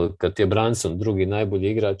 kad je Branson drugi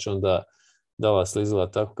najbolji igrač, onda Dallas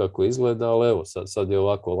izgleda tako kako izgleda, ali evo, sad je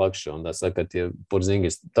ovako lakše, onda sad kad je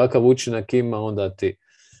Porzingis takav učinak ima, onda ti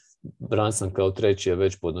Branson kao treći je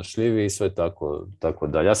već podnošljiviji i sve tako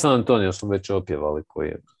dalje. Ja San Antonio smo već opjevali koji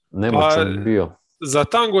je nemoćan bio. Za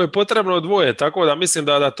tango je potrebno dvoje, tako da mislim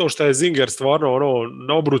da to što je Zinger stvarno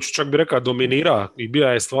na obruču, čak bi rekao, dominira i bio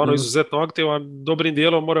je stvarno izuzetno aktivan, dobrim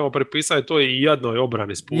dijelom moramo prepisati to i jadnoj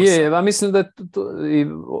obrani Spursa. Ja mislim da je i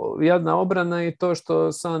jadna obrana i to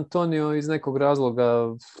što San Antonio iz nekog razloga,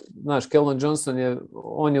 znaš, Keldon Johnson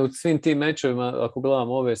on je u svim tim mečevima, ako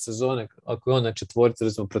gledamo ove sezone, ako je on na četvorci,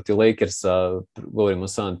 recimo protiv Lakersa, govorimo o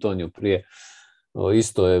San Antoniju prije,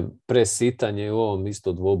 isto je presitanje i u ovom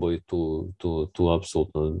isto dvoboju tu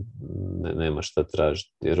apsolutno nema šta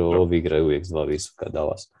tražiti, jer ovi igraju uvijek s dva visoka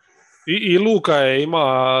Dallas. I Luka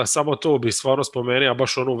ima, samo to bi stvarno spomenuo,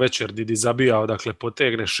 baš onu večer di zabijao, dakle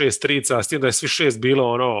potegne 6 trica, s tim da je svi 6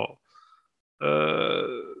 bilo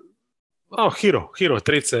hero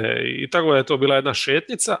trice i tako da je to bila jedna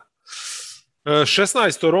šetnica.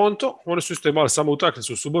 16 Toronto, oni su isto imali samo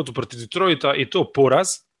utakmicu u subotu protiv Detroita i to poraz.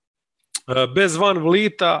 Bez Van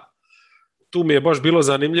Vlita, tu mi je baš bilo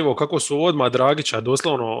zanimljivo kako su odmah Dragića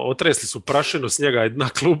doslovno otresli su prašinu s njega na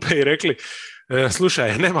klupe i rekli,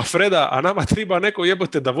 slušaj, nema Freda, a nama treba neko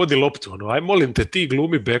jebote da vodi loptu. Aj molim te, ti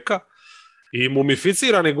glumi beka. I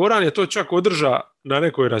mumificirani Goran je to čak održa na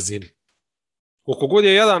nekoj razini. Koliko god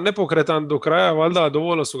je jedan nepokretan do kraja, valjda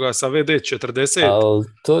dovoljno su ga sa VD 40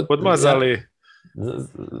 odmazali.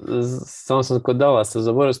 Samo sam kod Dallasa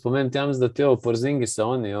zaboravio spomenuti, ja mislim da ti ovo Porzingisa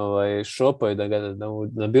oni šopaju da mu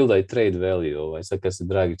nabildaju trade value, sad kad se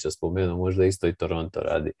Dragića spomenuo, možda isto i Toronto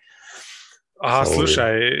radi.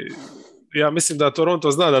 Slušaj, ja mislim da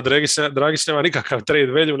Toronto zna da Dragić nema nikakav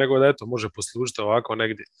trade value, nego da eto može poslužiti ovako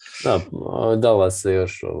negdje. Da, Dallas se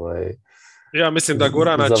još ja mislim da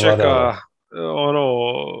Gorana čeka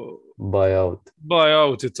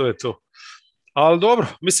buyout i to je to. Ali dobro,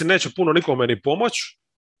 mislim neće puno nikome ni pomoć,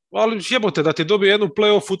 ali jebote da ti dobije jednu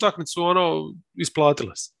play-off utakmicu,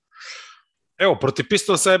 isplatila se. Evo, protiv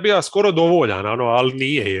Pistonsa je bio skoro dovoljan, ali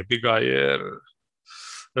nije jebiga, jer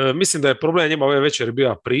mislim da je problem njima ove večeri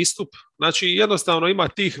bio pristup. Znači, jednostavno ima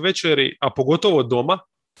tih večeri, a pogotovo doma,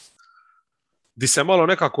 di se malo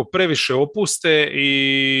nekako previše opuste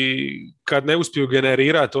i kad ne uspiju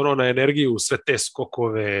generirati na energiju sve te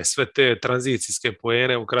skokove, sve te tranzicijske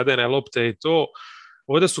poene, ukradene lopte i to,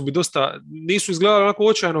 ovdje su bi dosta, nisu izgledali onako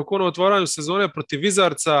očajno kao na otvaranju sezone protiv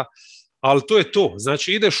Wizardsa, ali to je to.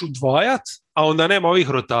 Znači ideš udvajat, a onda nema ovih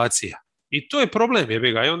rotacija. I to je problem,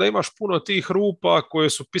 jebiga. I onda imaš puno tih rupa koje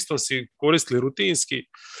su Pistonsi koristili rutinski.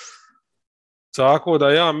 Tako da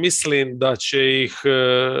ja mislim da će ih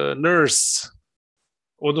Nurse,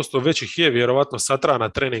 odnosno već ih je vjerovatno satra na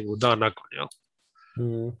treningu dan nakon, jel?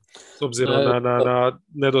 S obzirom na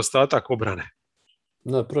nedostatak obrane.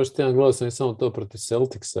 Da, prošli tjedan gledao sam i samo to protiv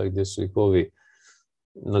Celticsa gdje su ih ovi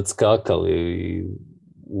nadskakali i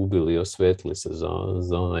ubili i osvetili se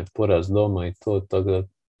za onaj poraz doma i to, tako da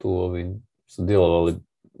tu ovi su djelovali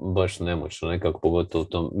baš nemoćno, nekako pogotovo u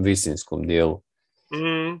tom visinskom dijelu.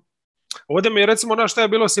 Ovdje mi je recimo šta je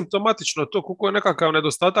bilo simptomatično, to koliko je nekakav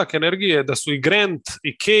nedostatak energije, da su i Grant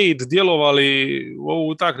i Cade djelovali u ovu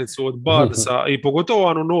utakmicu od Barnesa i pogotovo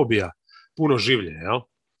Anunobija puno življe, jel?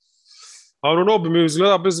 Anunobi mi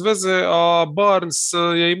izgleda bez veze, a Barnes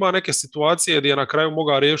je ima neke situacije gdje je na kraju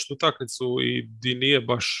mogao riješiti utakmicu i gdje nije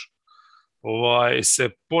baš se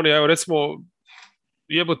ponija. Evo recimo,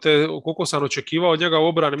 jebote, koliko sam očekivao od njega u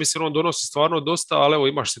obrani, mislim, on donosi stvarno dosta, ali evo,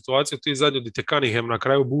 imaš situaciju ti zadnju di te Cunningham na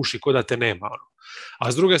kraju buši ko da te nema. Ono.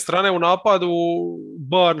 A s druge strane, u napadu,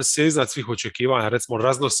 Barnes je iznad svih očekivanja, recimo,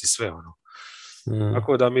 raznosi sve. Ono.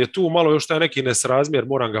 Tako da mi je tu malo još taj neki nesrazmjer,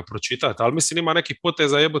 moram ga pročitati, ali mislim, ima neki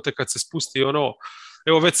poteza jebote kad se spusti ono,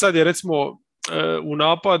 evo, već sad je recimo u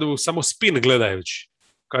napadu samo spin gledajući.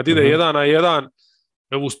 Kad ide 1-1,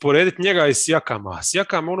 usporediti njega i Sijakama.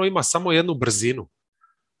 Sijakam ono ima samo jednu brzinu.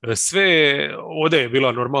 Sve ovdje je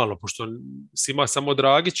bilo normalno, pošto si ima samo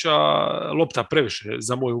Dragića, lopta previše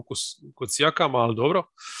za moj ukus kod Sijakama, ali dobro.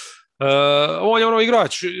 On je ono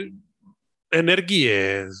igrač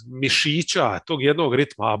energije, mišića, tog jednog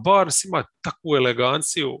ritma, a Barnes ima takvu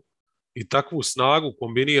eleganciju i takvu snagu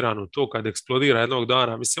kombiniranu to kad eksplodira jednog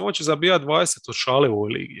dana. Mislim, on će zabijati 20 od šale u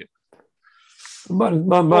ovoj ligi.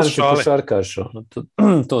 Barnes je košarkaš,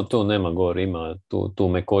 to nema govor, ima tu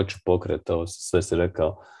mekoću pokreta, sve si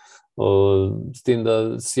rekao. S tim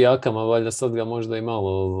da Sijakama valjda sad ga možda i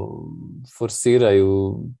malo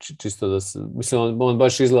forsiraju, čisto da se, mislim, on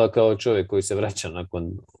baš izgleda kao čovjek koji se vraća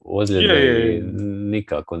nakon ozljede i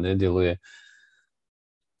nikako ne djeluje.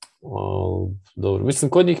 Dobro,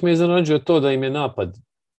 mislim, kod njih me iznenađuje to da im je napad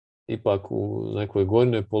ipak u nekoj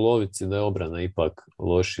gornjoj polovici, da je obrana ipak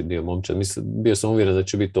loši dio momčad. Mislim, bio sam uvjeren da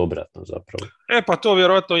će biti obratno zapravo. Pa to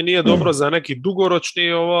vjerojatno i nije dobro za neki dugoročni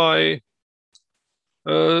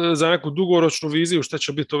za neku dugoročnu viziju šta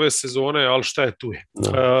će biti ove sezone, ali šta je tu je.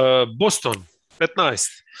 Boston 15.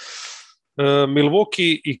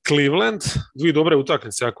 Milwaukee i Cleveland, dvije dobre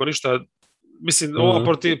utakmice, ako ništa. Mislim, ova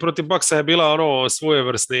protiv Bucksa je bila ono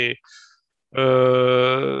svojevrsni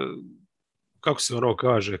kako se ono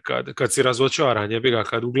kaže, kad si razočaran, jebi ga,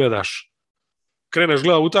 kad ugledaš, kreneš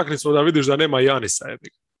gledati utakmicu da vidiš da nema Janisa, jebi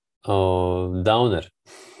ga.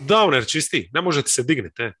 Downer čisti, ne može ti se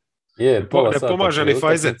digniti, Je, ne pomaže ni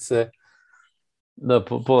Pfizer. Da,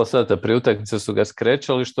 pola sata prije utakmice su ga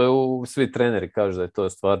skrećali, što je svi treneri kažu da je to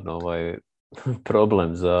stvarno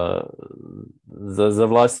problem za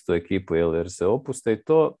vlastitu ekipu, jer se opuste i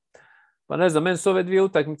to. Pa ne znam, meni su ove dvije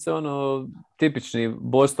utakmice tipični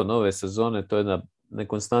Boston ove sezone, to je jedna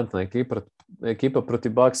nekonstantna ekipa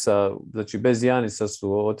protiv Bucksa, znači bez Janisa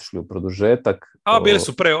su otišli u produžetak. Bili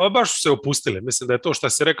su baš su se opustili, mislim da je to što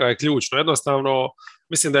se rekao je ključno, jednostavno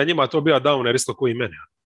mislim da je njima to bio Downer isto koji i mene.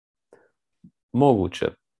 Moguće.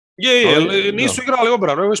 Nisu igrali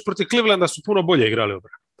obranu, već protiv Clevelanda su puno bolje igrali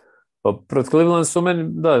obranu. Pa protiv Clevelanda su meni,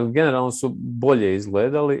 generalno su bolje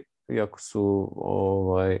izgledali,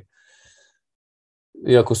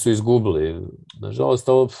 iako su izgubili. Nažalost,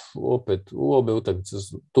 opet u obe utakmice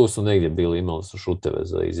tu su negdje bili, imali su šuteve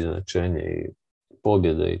za izjednačenje i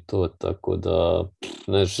pobjede i to, tako da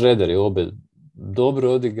Schroeder je obe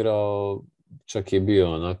dobro odigrao, čak je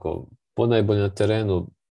bio onako ponajbolji na terenu.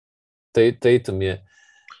 Tatum je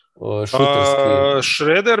šuterski.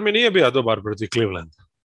 Schroeder mi nije bio dobar protiv Clevelanda.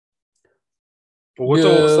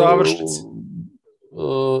 Pogotovo u završnici.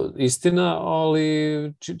 Istina,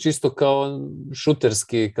 ali čisto kao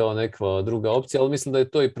šuterski, kao neka druga opcija, ali mislim da je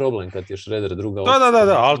to i problem kad je Schroeder druga opcija.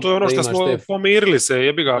 Da, ali to je ono što smo pomirili se,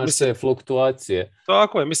 jebi ga. Mislim, fluktuacije.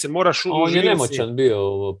 Tako je, mislim, moraš uživati. On je nemoćan bio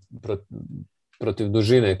protiv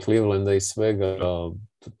dužine Clevelanda i svega,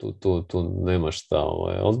 tu nema šta.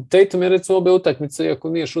 Ali Tatum je recimo obe utakmice, iako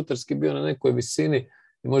nije šuterski bio na nekoj visini,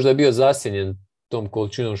 i možda je bio zasjenjen tom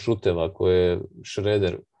količinom šuteva koje je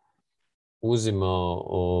Schroeder uzimao,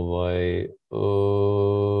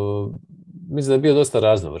 mislim da je bio dosta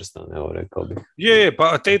raznovrstan, rekao bih.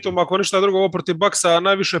 Pa Tatum, ako ništa drugo, ovo protiv Bucksa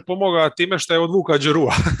najviše pomoga time što je odvuka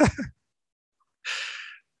Džerua.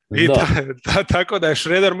 I tako da je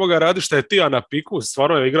Schroeder mogao raditi što je tija na piku,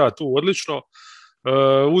 stvarno je igrao tu odlično.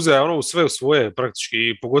 Uzeo sve u svoje praktički,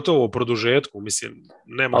 pogotovo u produžetku, mislim,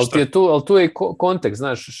 nema šta. Ali tu je i kontekst,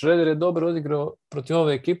 znaš, Schroeder je dobro odigrao protiv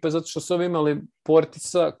ove ekipe zato što su ovi imali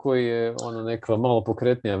Portisa koji je neka malo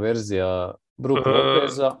pokretnija verzija Brook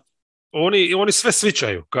Lopeza. Oni sve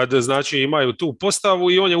svičaju kad znači imaju tu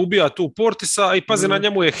postavu i on je ubija tu Portisa i pazi na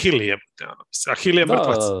njemu je Hill jebate, a Hill je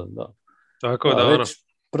mrtvac. Da. Tako da već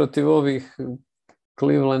protiv ovih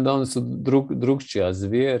Clevelanda oni su drugčija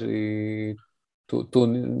zvijer i tu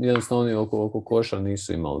jednostavno oni oko koša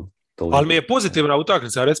nisu imali toliko. Ali mi je pozitivna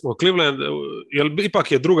utakmica, recimo Cleveland, jer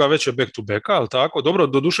ipak je druga već je back to backa, ali tako? Dobro,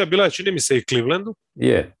 doduše bila je, čini mi se, i Clevelandu.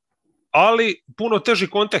 Je. Ali puno teži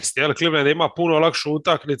kontekst, jel? Cleveland ima puno lakšu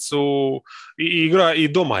utakmicu i igra i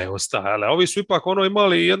doma je ostajala. Ovi su ipak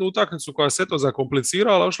imali jednu utakmicu koja se to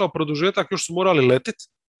zakomplicirala, ušla u produžetak, još su morali letiti.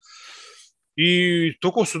 I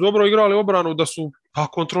toliko su dobro igrali obranu da su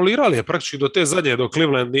kontrolirali je praktički do te zadnje, dok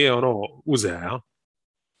Cleveland nije uzeo, ja?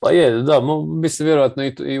 Pa je, da, mislim vjerojatno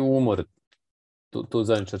i umor tu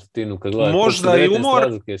zadnju četvrtinu, kad gledaš, koliko su Možda i 19 umor,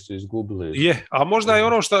 razlike su izgubili. je, a možda je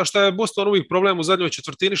ono što je Boston uvijek problem u zadnjoj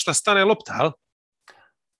četvrtini, što stane lopta, jel?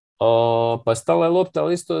 Pa stala je lopta,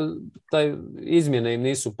 ali isto taj izmjene im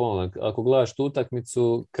nisu pomogli. Ako gledaš tu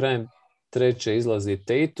utakmicu, krajem treće izlazi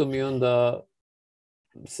Tatum i onda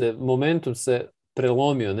momentum se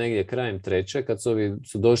prelomio negdje krajem treće, kad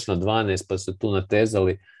su došli na 12 pa su tu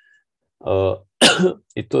natezali.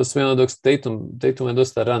 I to sve ono dok Tatum je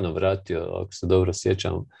dosta rano vratio, ako se dobro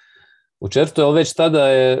sjećam, u četvrtoj, ali već tada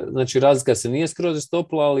je, znači razlika se nije skroz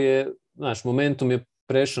istopila, ali je, znaš, momentum je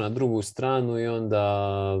prešao na drugu stranu i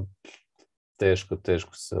onda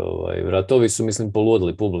teško se vratovi su, mislim,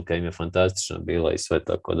 poludili, publika im je fantastična bila i sve,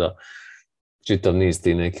 tako da čitav niz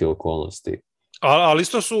ti neke okolnosti. Ali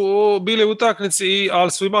isto su bili u utakmici,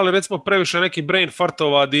 ali su imali recimo previše neki brain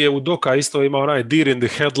fartova gdje je Udoka isto imao onaj deer in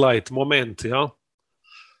the headlight moment, jel?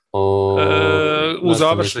 U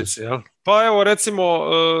završnici, jel? Pa evo recimo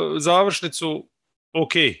završnicu,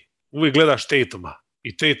 ok, uvijek gledaš Tatuma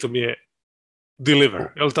i Tatum je deliver,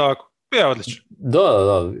 jel tako? Je odlično. Da,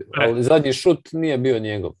 ali zadnji šut nije bio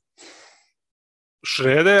njegov.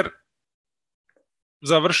 Schroeder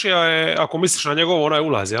završio je, ako misliš na njegov onaj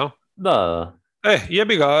ulaz, jel? Da.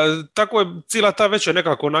 Jebi ga, tako je cijela ta večer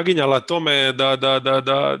nekako naginjala tome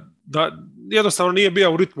da jednostavno nije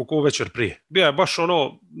bio u ritmu kao večer prije. Bio je baš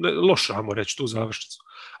ono, loš, ajmo reći, tu završnicu.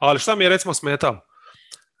 Ali šta mi je recimo smetalo?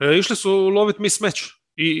 Išli su lovit mismatch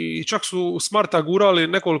i čak su Smarta gurali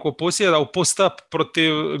nekoliko posjeda u post-up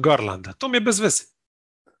protiv Garlanda. To mi je bez veze.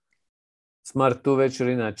 Smart tu večer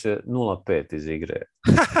inače 0-5 iz igre.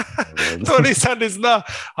 To nisam ni zna,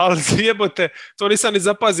 ali jebote, to nisam ni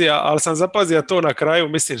zapazio, ali sam zapazio to na kraju,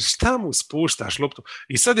 mislim, šta mu spuštaš loptu?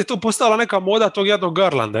 I sad je to postala neka moda tog jednog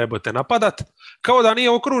Garlanda, jebote, napadat, kao da nije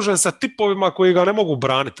okružen sa tipovima koji ga ne mogu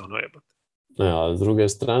braniti, ono jebote. A s druge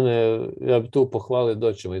strane, ja bi tu pohvalio,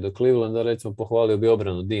 doćemo i do Clevelanda, recimo pohvalio bi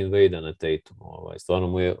obranu Dean Wade-a na Tatumu, stvarno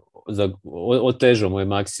mu je, otežao mu je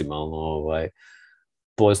maksimalno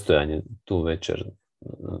postojanje tu večer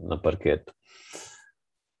na parketu.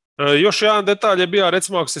 Još jedan detalj je bio,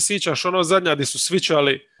 recimo ako se sjećaš ono zadnja gdje su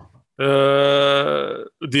svičali,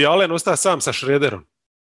 di Allen ostao sam sa Schroederom.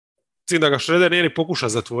 Cilj da ga Schroeder nije ni pokušao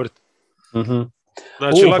zatvoriti. Mm-hmm.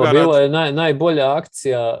 Znači, pa bila je najbolja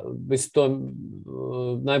akcija,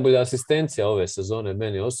 najbolja asistencija ove sezone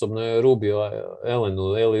meni osobno je Rubio Allenu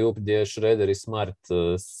alley-oop gdje Schroeder i Smart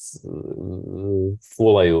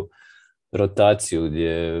fulaju rotaciju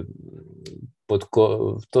gdje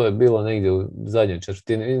to je bilo negdje u zadnjoj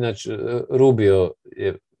četvrtini. Inače, Rubio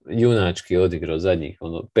je junački odigrao zadnjih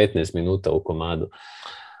 15 minuta u komadu.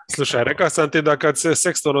 Slušaj, rekao sam ti da kad se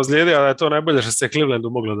Sexton ozlijedio, da je to najbolje što se Clevelandu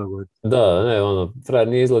moglo dogoditi. Da, ne, frajer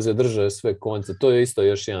nije izlazio, držao sve konce. To je isto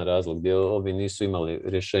još jedan razlog gdje ovi nisu imali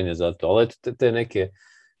rješenje za to. Ali te neke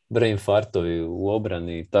brain fartovi u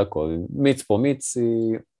obrani i tako, mic po mic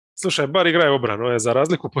i... Slušaj, bar igraju obranu, za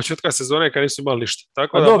razliku početka sezone kad nisu imali ništa.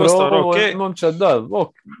 Tako da dobro, ovo je momčad, da,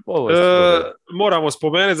 ovo je moramo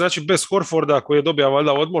spomenuti, znači bez Horforda koji je dobio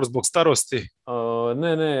valjda odmor zbog starosti.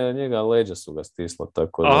 Ne, njega leđa su ga stisla,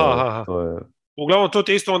 tako da aha. To je... Uglavnom, to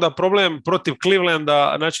ti je isto onda problem protiv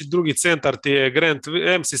Clevelanda, znači drugi centar ti je Grant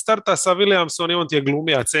MC starta sa Williamson i on ti je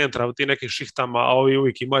glumija centra u tim nekim šihtama, a ovi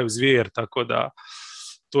uvijek imaju zvijer, tako da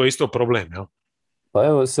to je isto problem, jel? Pa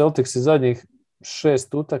evo, Celtics i zadnjih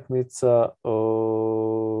 6 utakmica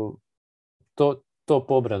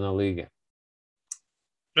top obrana lige.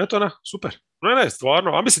 Eto, super. Ne,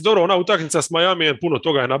 stvarno. A mislim, dobro, ona utakmica s Miami puno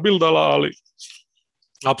toga je nabildala, ali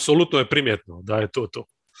apsolutno je primjetno da je to.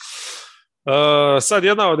 Sad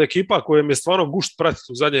jedna od ekipa koja mi je stvarno gušt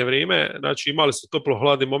pratiti u zadnje vrijeme, znači imali su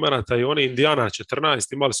toplo-hladni momenata i oni Indiana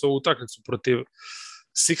 14, imali su ovu utakmicu protiv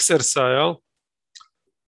Sixersa, jel?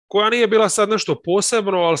 Koja nije bila sad nešto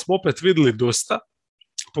posebno, ali smo opet vidjeli dosta,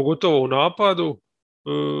 pogotovo u napadu.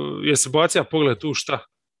 Jesi bacio pogled tu šta?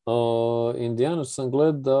 Indijanu sam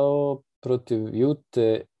gledao protiv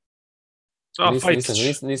Jute.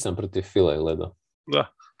 Nisam protiv Fila gledao.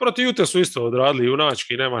 Da, protiv Jute su isto odradili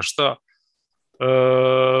junački, nema šta.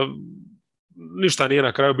 Ništa nije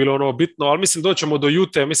na kraju bilo ono bitno, ali mislim doćemo do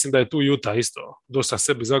Jute, mislim da je tu Juta isto dosta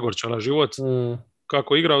sebi zagorčala život.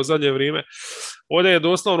 Kako igra u zadnje vrijeme. Ovdje je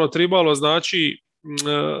doslovno tribalo, znači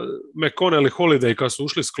McConnell i Holiday kad su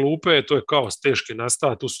ušli s klupe, to je kao teški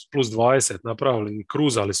nastav, tu su plus 20 napravili i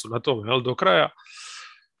kruzali su na tome, jel, do kraja.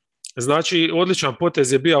 Znači, odličan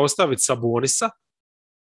potez je bio ostaviti Sabonisa.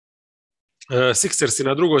 Sixersi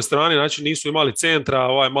na drugoj strani, znači nisu imali centra,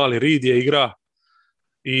 ovaj mali Reed je igra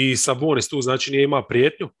i Sabonis tu, znači nije imao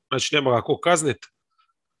prijetnju, znači nema ga ko kazniti.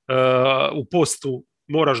 U postu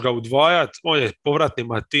moraš ga udvajati, on je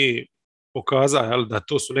povratnima ti pokazao, jel, da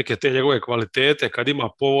to su neke te njegove kvalitete, kad ima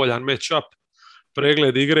povoljan match-up,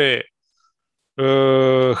 pregled igre,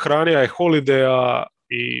 hranija je Holidaya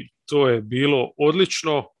i to je bilo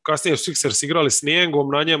odlično. Kasnije su Sixers igrali s Niengom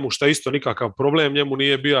na njemu, što isto nikakav problem njemu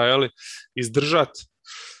nije bio, jel, izdržat.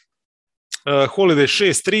 Holiday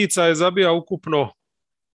 6 trica je zabija ukupno.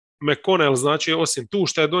 McConnell, znači osim tu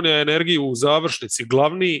što je donio energiju u završnici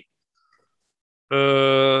glavni,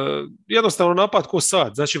 jednostavno napad ko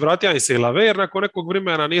sad, znači vratio im se i Laver nakon nekog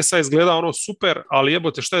vremena, nije sad izgledao ono super, ali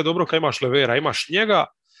jebote šta je dobro kad imaš Lavera, imaš njega,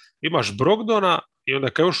 imaš Brogdona i onda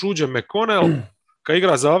kad još uđe McConnell, kad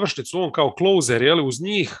igra završnicu, on kao closer, jeli, uz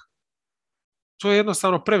njih, to je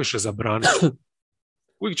jednostavno previše za braniti.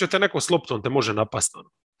 Uvijek će te neko s loptom te može napasti. Ono.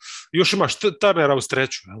 Još imaš Turnera u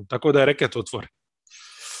streću, jel? Tako da je reket otvori.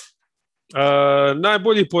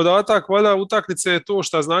 Najbolji podatak valjda utakmice je to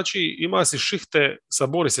što znači ima si šihte,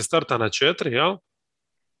 Sabonis se starta na 4, jel?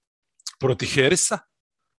 Proti Harrisa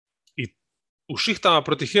i u šihtama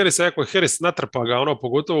proti Harrisa, ako je Harris natrpa ga, ono,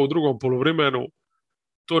 pogotovo u drugom poluvremenu,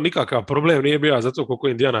 to nikakav problem nije bio zato koliko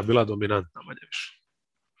je Indiana bila dominantna manje više.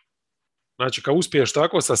 Znači kad uspiješ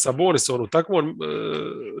tako sa Sabonisom u takvom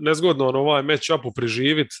nezgodnom ovaj match-upu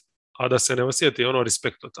priživit, a da se ne osjeti ono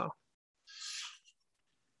respekto tamo.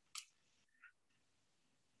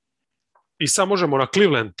 I sad možemo na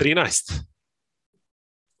Cleveland 13.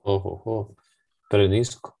 Oho,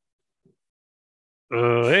 prenisko.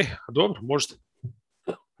 Dobro, možete.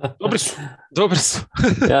 Dobri su.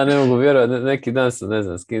 Ja ne mogu vjerovati, neki dan sam, ne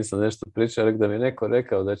znam, s kim sam nešto pričao, da mi je neko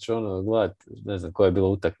rekao da će ono gledati, ne znam koja je bila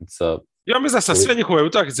utakmica. Ja mislim da sam sve njihove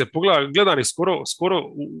utakmice gledani skoro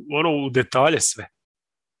u detalje sve.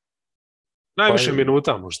 Najviše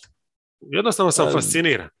minuta možda. Jednostavno sam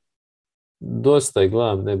fasciniran. Dosta i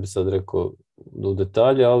gledam, ne bi sad rekao u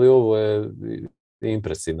detalje, ali ovo je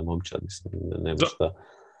impresivna momčad, mislim, nema šta.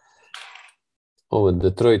 Ovo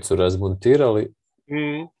Detroit su razmontirali.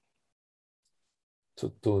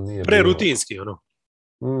 Tu nije prerutinski, ono.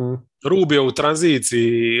 Rubio u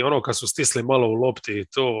tranziciji, ono kad su stisli malo u lopti,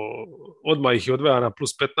 to odmah ih je odveja na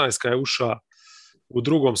plus 15 kad je uša, u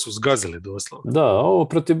drugom su zgazili doslovno. Da, ovo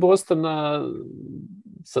protiv Bostona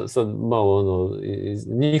sad malo ono iz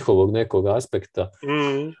njihovog nekog aspekta.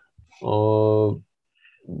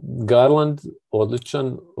 Garland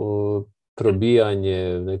odličan,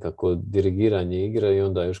 probijanje, nekako dirigiranje igre i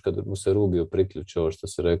onda još kad mu se Rubio priključi ovo što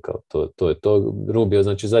se rekao, to je to. Rubio,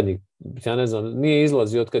 znači zadnjih, ja ne znam, nije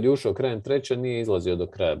izlazio od kad je ušao krajem treća, nije izlazio do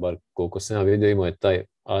kraja, bar koliko sam ja vidio, imao je taj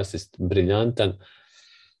asist briljantan.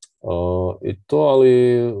 I to, ali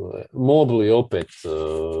Mobley opet,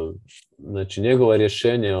 znači njegova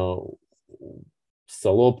rješenja sa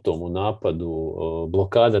loptom u napadu,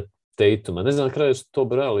 blokada Tatuma, ne znam na kraju su to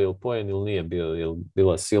brali ili poen ili nije bio, ili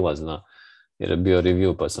bila silazna, jer je bio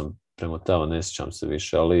review pa sam premotao, ne sjećam se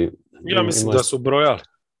više, ali... Ja mislim da su brojali.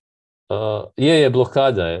 Je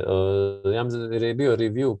blokada, jer je bio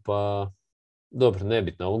review, pa dobro,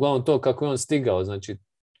 nebitno. Uglavnom to kako je on stigao, znači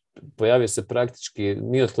pojavio se praktički,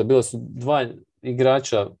 bilo su dva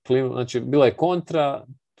igrača, znači bila je kontra,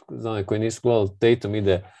 znam koji nisu gledali, Tatum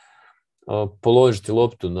ide položiti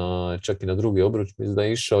loptu čak i na drugi obruč, mislim da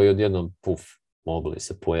je išao i odjednom puf, Mobley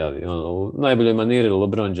se pojavi. U najboljoj maniri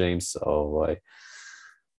LeBron Jamesa.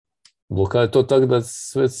 Blokada to tako da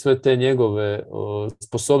sve te njegove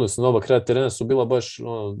sposobnosti na oba kraja terena su bila baš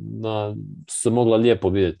se mogla lijepo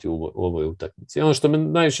vidjeti u ovoj utakmici. I ono što me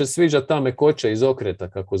najviše sviđa, ta mekoća iz okreta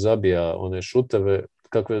kako zabija one šuteve,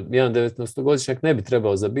 kako jedan 19-godišnjak ne bi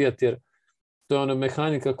trebao zabijati, jer to je ona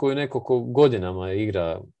mehanika koju neko ko godinama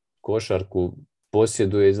igra košarku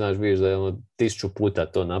posjeduje i znaš, vidiš da je 1000 puta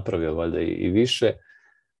to napravio, valjda i više.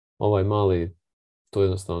 Ovaj mali, to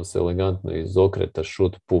jednostavno se elegantno iz okreta,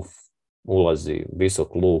 šut, puf, ulazi,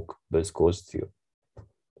 visok luk, bez kostiju.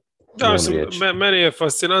 Ja, mislim, meni je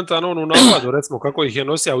fascinantan on u napadu, recimo kako ih je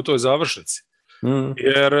nosio u toj završnici.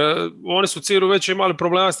 Jer oni su cijelu već imali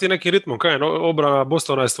problema s tim nekim ritmom. Obrana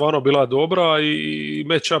Bostona je stvarno bila dobra i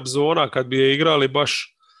match-up zona kad bi je igrali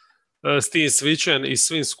baš s tim switchen i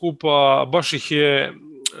svim skupa, baš ih je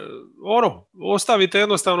ostavite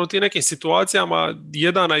jednostavno u tim nekim situacijama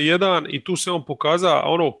 1-1 i tu se on pokaza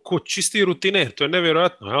ko čisti rutiner, to je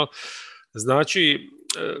nevjerojatno, jel? Znači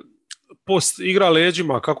post igra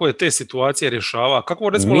leđima, kako je te situacije rješava, kako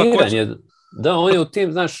recimo lakoće. Da, on je u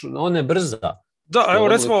tim, znaš, on je brza. Da, evo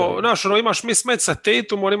recimo, znaš, imaš mismatch sa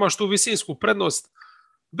Tatumom, imaš tu visinsku prednost,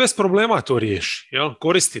 bez problema to riješi, jel?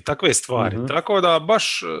 Koristi takve stvari. Tako da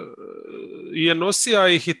baš je nosija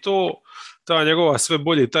ih i to, ta njegova sve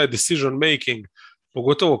bolji, taj decision making,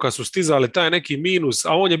 pogotovo kad su stizali taj neki minus,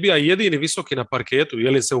 a on je bio jedini visoki na parketu,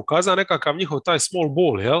 je li se ukazao nekakav njihov taj small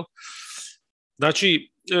ball, jel?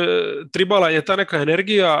 Znači, tribala je ta neka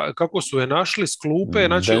energija, kako su je našli s klupe,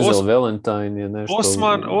 znači Denzel Valentine je nešto...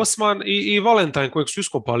 Osman i Valentine kojeg su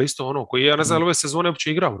iskopali isto ono, koji je, ne znam, ove sezone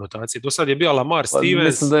uopće igrao u rotaciji. Do sad je bio Lamar Stevens.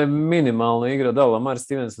 Mislim da je minimalno igra, da, Lamar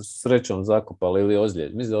Stevens su srećom zakopali ili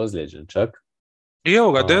ozlijeđen, mislim da je ozlijeđen čak. I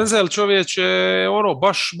evo ga, Denzel čovječe, ono,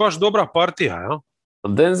 baš dobra partija, jel?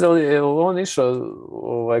 Denzel je on išao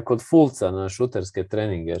kod Fulca na šuterske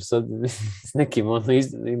treninge, jer sad s nekim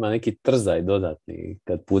ima neki trzaj dodatni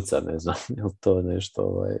kad puca, ne znam, je li to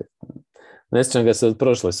nešto, ne sjećam ga se od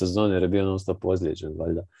prošle sezone jer je bio non stop ozlijeđen,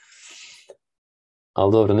 valjda.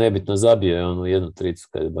 Ali dobro, nebitno, zabio je onu jednu tricu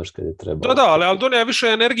kad je trebalo. Da, ali donija više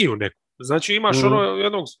energiju neku. Znači imaš ono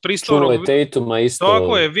jednog pristojnog... Čuo je Tatuma isto.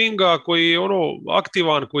 Tako je, Winga koji je ono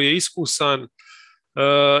aktivan, koji je iskusan.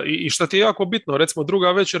 I što ti je jako bitno, recimo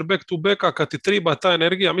druga večer back to backa kad ti triba ta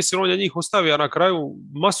energija, mislim on je njih ostavio na kraju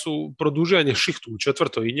masu produženje šihtu u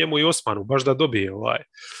četvrtoj i njemu i Osmanu, baš da dobije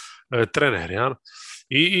trener, ja?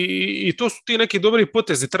 I to su ti neki dobri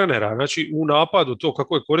potezi trenera, znači u napadu to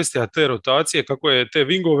kako je koristio te rotacije, kako je te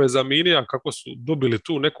wingove zaminija, kako su dobili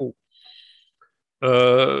tu neku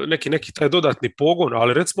neki taj dodatni pogon,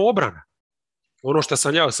 ali recimo obrana, ono što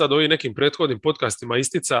sam ja sad ovim nekim prethodnim podcastima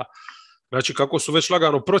istica, znači kako su već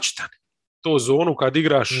lagano pročitani. To zonu kad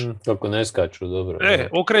igraš... Kako ne skaču, dobro.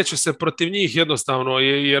 Okreće se protiv njih jednostavno,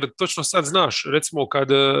 jer točno sad znaš, recimo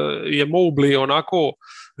kad je Mobley onako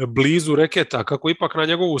blizu reketa, kako ipak na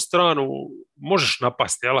njegovu stranu možeš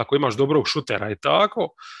napasti, jel, ako imaš dobrog šutera i tako.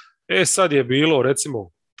 Sad je bilo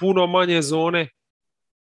recimo puno manje zone,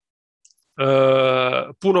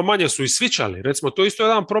 puno manje su i svičali. Recimo to isto je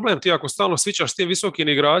jedan problem, ti ako stalno svičaš s tim visokim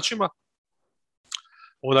igračima,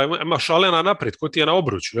 onda imaš Alena naprijed, ko ti je na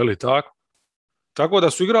obruču, je li tako? Tako da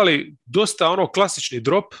su igrali dosta ono klasični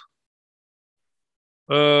drop,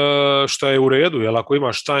 što je u redu, jel, ako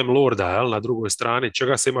imaš Time Lorda, jel, na drugoj strani,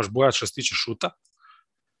 čega se imaš bojati što se tiče šuta.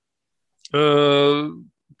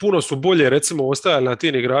 Puno su bolje, recimo, ostajali na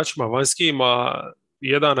tim igračima vanjskima,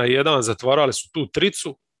 1-1, zatvarali su tu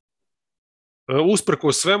tricu.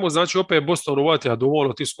 Usprko svemu, znači opet je Boston uvatio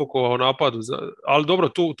dovoljno tih skokova u napadu, ali dobro,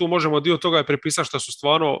 tu možemo dio toga je prepisati što su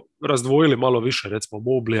stvarno razdvojili malo više, recimo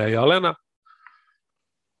Moblija i Alena,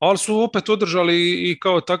 ali su opet održali i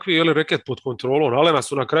kao takvi reket pod kontrolom. Alena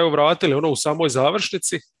su na kraju vratili ono u samoj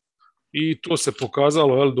završnici i to se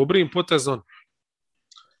pokazalo dobrim potezom.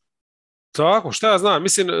 Tako, šta ja znam,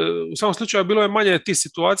 mislim, u svakom slučaju bilo je manje tih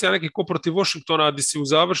situacija, neki ko protiv Washingtona gdje si u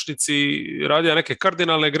završnici radio neke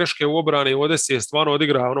kardinalne greške u obrani, ovdje si je stvarno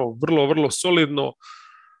odigrao ono vrlo, vrlo solidno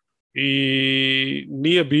i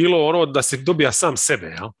nije bilo ono da si dobija sam sebe,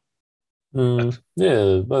 jel?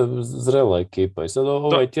 Je, zrela ekipa i sad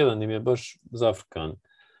ovaj tjedan im je baš zafrkan.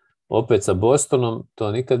 Opet sa Bostonom,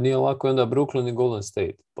 to nikad nije lako, i onda Brooklyn i Golden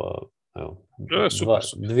State, pa evo. Super.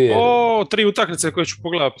 Dvije... 3 utakmice koje ću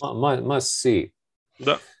pogledati. Must see.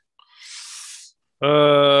 Da.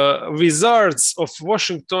 Wizards of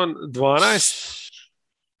Washington 12.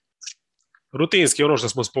 Rutinski ono što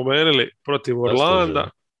smo spomenuli protiv Orlanda.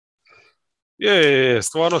 Je,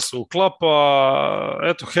 stvarno su klapa.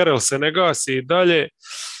 Eto, Harrell se ne gasi i dalje.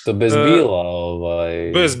 To bez bila.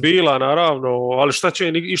 Bez bila, naravno. Ali šta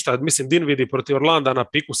će išta? Mislim, Dinwiddie protiv Orlanda na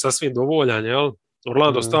piku sasvim dovoljan, jel?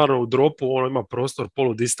 Orlando stvarno u dropu, ono ima prostor,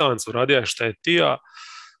 polu distancu, radija je šta je tija.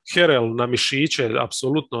 Harrell na mišiće,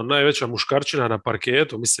 apsolutno najveća muškarčina na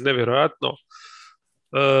parketu, mislim, nevjerojatno.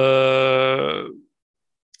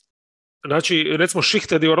 Znači, recimo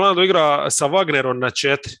Šihted i Orlando igra sa Wagnerom na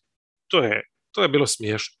 4. To je bilo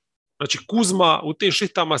smiješno. Znači, Kuzma u tim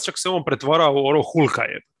šihtama čak se on pretvarao u ono Hulka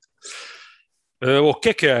je.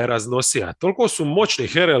 Kekeja je raznosija. Toliko su moćni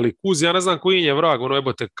Harrell i Kuz, ja ne znam koji je vrag, ono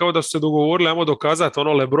jebote, kao da su se dogovorili, ajmo dokazati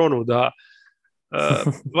ono Lebronu da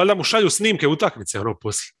valjda mu šalju snimke utakmice ono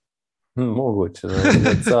poslije. Moguće, na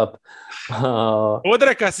WhatsApp.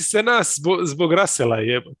 Odreka si se nas zbog Russella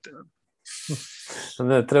jebote.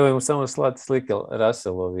 Ne, treba mu samo slati slike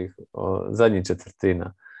Russellovih zadnjih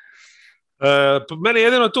četvrtina. Meni je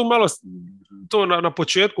jedino tu malo to na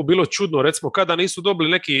početku bilo čudno, recimo kada nisu dobili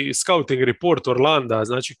neki scouting report Orlanda,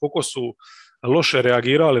 znači koliko su loše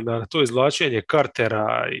reagirali na to izvlačenje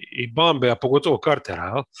Cartera i Bambe, a pogotovo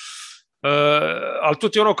Cartera, ali tu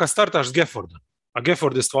ti ono kad startaš s Gaffordom, a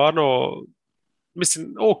Gafford je stvarno,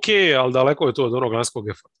 mislim, ok, ali daleko je to od onog lanskog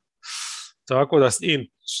Gafforda. Tako da s njim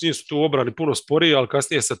su tu obrani puno sporiji, ali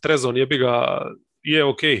kasnije sa Trezon je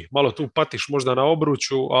ok, malo tu patiš možda na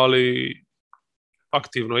obruču, ali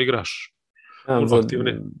aktivno igraš. Puno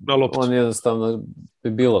aktivni na loptu. On jednostavno bi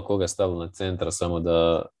bilo koga stavili na centra, samo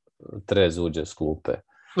da Trez uđe s klupe.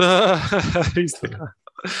 Istina.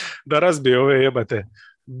 Da razbije ove jebate.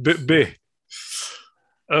 B.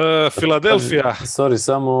 Filadelfija. Sorry,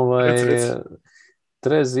 samo Reci.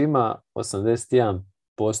 Trez ima 81%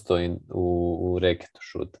 u reketu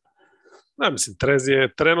šuta. Mislim, Trez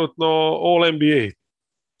je trenutno All NBA.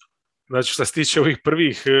 Znači, što se tiče ovih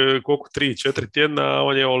prvih, 3-4 tjedna,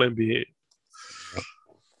 on je All NBA.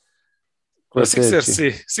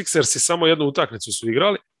 Sixersi samo jednu utakmicu su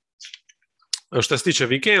igrali. Što se tiče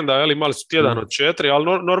vikenda, imali su tjedan od 4, ali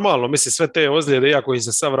normalno, mislim, sve te ozljede, iako im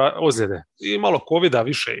se ozljede, i malo covida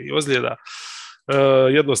više i ozljeda,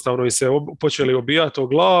 jednostavno im se počeli obijati o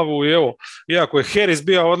glavu i evo, iako je Harris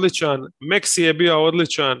bio odličan, Maxi je bio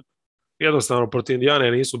odličan, jednostavno protiv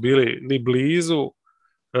Indijane nisu bili ni blizu,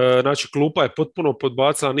 znači klupa je potpuno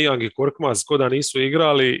podbacala Niang i Korkmaz ko da nisu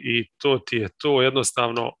igrali i to ti je to,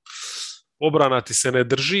 jednostavno obrana ti se ne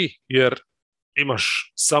drži jer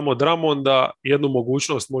imaš samo Drummonda, jednu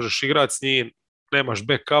mogućnost možeš igrati s njim, nemaš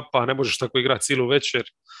backupa, ne možeš tako igrati cijelu večer.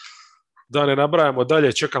 Da ne nabrajamo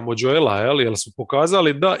dalje, čekamo Joela, jer su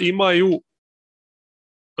pokazali da imaju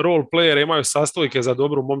role playere, imaju sastojke za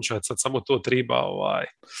dobru momčad, sad samo to triba.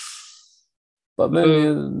 Pa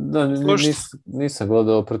meni nisam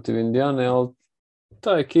gledao protiv Indijane, ali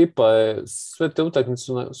ta ekipa sve te utakmice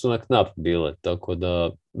su na knap bile, tako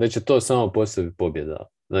da već je to samo po sebi pobjeda.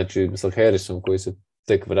 Znači, sa Harrisom koji se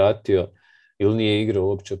tek vratio ili nije igrao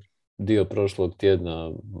uopće dio prošlog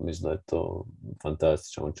tjedna, mislim da je to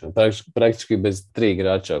fantastično. Praktički bez 3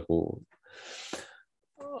 igrača,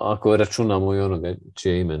 ako računamo i onoga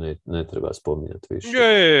čije ime ne treba spominjati više.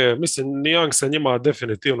 Mislim, Niang se njima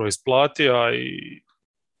definitivno isplatija i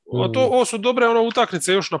ovo su dobre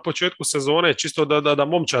utakmice još na početku sezone, čisto da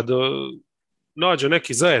momčad nađe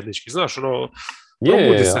neki zajednički, znaš,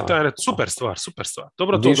 probudi se, taj super stvar.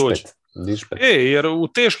 Dobro to dođe. Jer u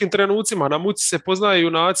teškim trenucima na muci se poznaju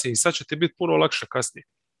junaci i sad će ti biti puno lakše kasnije.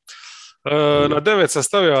 Na 9 sam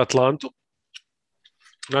stavio Atlantu,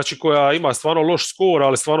 znači koja ima stvarno loš skor,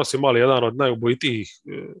 ali stvarno su imali jedan od najubojitijih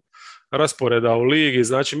rasporeda u ligi.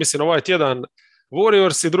 Znači, mislim, ovaj tjedan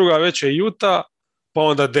Warriors i druga već je Utah, pa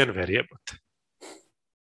onda Denver jebote.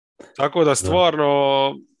 Tako da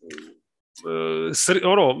stvarno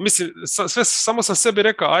mislim, sve samo sam sebi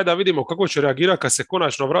rekao, ajde da vidimo kako će reagirati kad se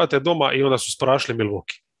konačno vrate doma i onda su sprašli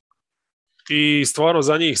Milwaukee. I stvarno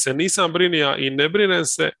za njih se nisam brinija i ne brinem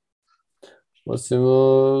se. Osim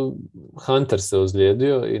Hunter se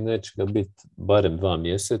ozlijedio i neće ga biti barem 2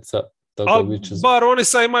 mjeseca. Ali bar oni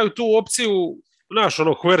sad imaju tu opciju, znaš,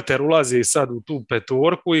 Huerter ulazi sad u tu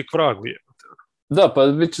petorku i Kvragu je. Da, pa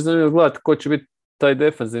bit će zanimljivo gledati ko će biti taj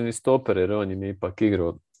defanzivni stoper, jer on im je ipak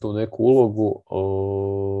igrao tu neku ulogu,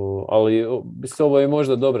 ali ovo je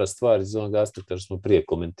možda dobra stvar iz onog aspekta što smo prije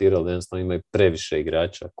komentirali, jednostavno imaju previše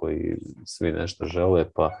igrača koji svi nešto žele,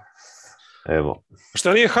 pa evo.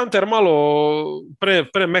 Šta nije Hunter malo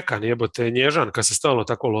premekan jebote, nježan kad se stalno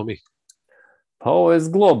tako lomi? Pa ovo je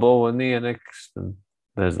zglob, ovo nije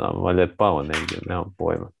ne znam, valjda je pao negdje, nemam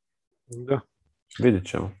pojma. Da. Vidjet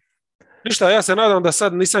ćemo. Ništa, ja se nadam da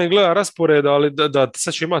sad nisam gledao raspored, ali da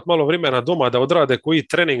sad će imati malo vremena doma da odrade koji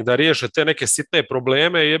trening, da riješe te neke sitne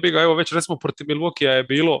probleme. Jebi ga, evo već recimo protiv Milwaukee je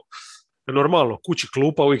bilo normalno, kući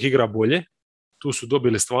klupa uvijek igra bolje. Tu su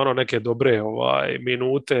dobili stvarno neke dobre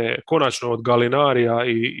minute, konačno od Galinarija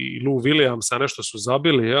i Lou Williamsa nešto su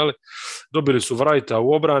zabili, jeli? Dobili su Wrighta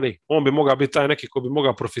u obrani, on bi mogao biti taj neki ko bi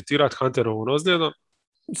mogao profitirati Hunterovom ozljedom.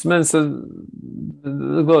 S meni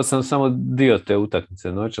gledao sam samo dio te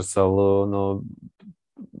utakmice noćas, ali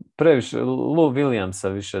previše, Lou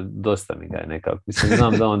Williamsa više dosta mi ga je nekako. Mislim,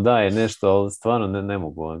 znam da on daje nešto, ali stvarno ne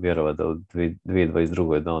mogu vjerovati da u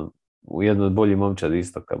 2022. da on u jednu od boljih momčad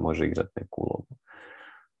istoka može igrati neku ulogu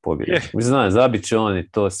pobjede. Mislim, znam, zabit će on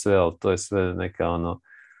i to sve, ali to je sve neka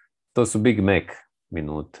to su Big Mac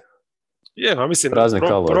minute. Mislim,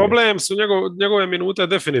 problem su njegove minute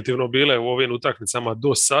definitivno bile u ovim utakmicama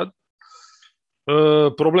do sad.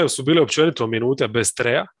 Problem su bile općenito minute bez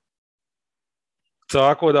treja.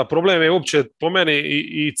 Tako da problem je uopće po meni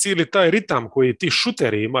i cijeli taj ritam koji ti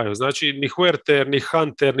šuteri imaju. Znači, ni Huerter, ni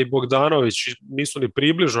Hunter, ni Bogdanović nisu ni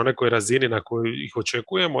približno nekoj razini na koju ih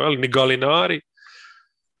očekujemo, ni Galinari.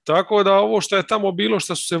 Tako da ovo što je tamo bilo,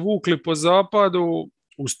 što su se vukli po zapadu,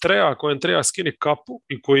 uz Treja kojem treba skini kapu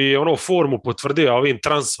i koji je formu potvrdio ovim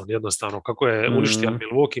transom jednostavno, kako je uništijan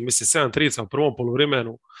Milwaukee, mislim 7 trica u prvom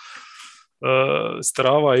poluvremenu,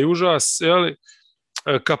 strava i užas, jeli?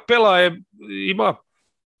 Kapela ima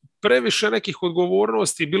previše nekih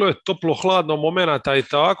odgovornosti, bilo je toplo-hladno momenata i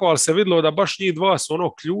tako, ali se vidjelo da baš njih dva su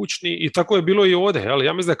ono ključni i tako je bilo i ovdje. Ali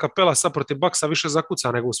ja mislim da je Capela sad protiv Bucksa više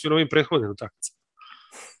zakuca nego u svim ovim prethodnim utakmicama.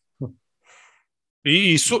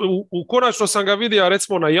 U konačno sam ga vidio,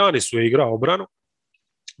 recimo na Janisu je igrao obranu,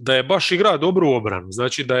 da je baš igrao dobru obranu,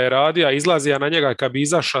 znači da je radija, izlazija na njega kad bi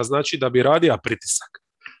izašao, znači da bi radija pritisak.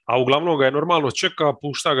 A uglavnom ga je normalno čeka,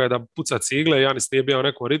 pušta ga je da puca cigle, Janis nije bio u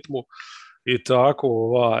nekom ritmu i tako,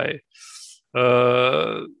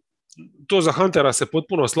 to za Huntera se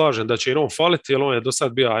potpuno slažem da će i on faliti, jer on je do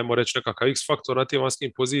sad bio, ajmo reći, nekakav X-faktor na tim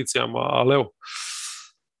vanjskim pozicijama, ali evo,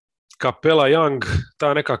 Capela, Young,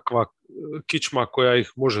 ta nekakva kičma koja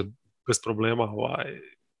ih može bez problema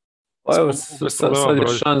pa evo, sad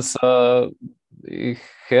je šansa i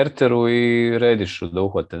Herteru i Redišu da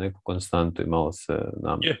uhvate neku konstantu i malo se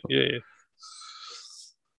nametnu. Je.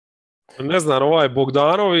 Ne znam,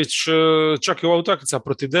 Bogdanović, čak i ova utakmica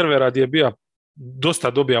protiv Denvera gdje je bio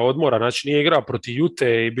dosta dobija odmora, znači nije igrao protiv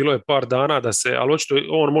Ute i bilo je par dana da se, ali očito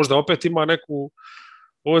on možda opet ima neku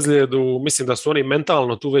ozljedu, mislim da su oni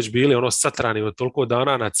mentalno tu već bili satrani od toliko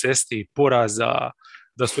dana na cesti, poraza,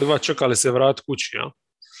 da su jedva čekali se vratiti kući. Ja?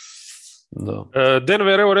 Da.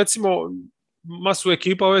 Denver, evo recimo, masu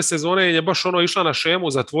ekipa ove sezone je baš išla na šemu,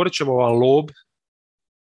 zatvorit ćemo vam lob,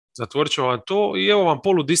 zatvorit ćemo vam to i evo vam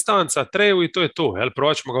polu distanca, treju i to je to.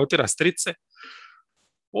 Provat ćemo ga otirati s trice.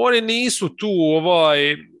 Oni nisu tu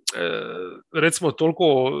recimo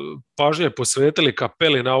toliko pažnje posvetili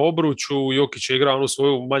Capeli na obruču, Jokić je igrao onu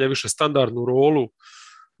svoju manje više standardnu rolu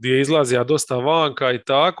gdje je izlazija dosta vanka i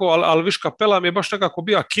tako, ali viš Capela mi je baš nekako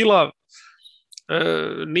bio kilav,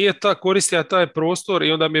 nije koristio taj prostor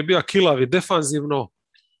i onda mi je bio kilav i defanzivno.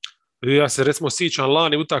 Ja se recimo sjećam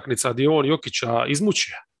lani utakmica gdje on Jokića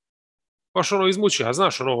izmučio. Baš izmučio,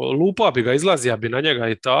 znaš, lupa bi ga, izlazija bi na njega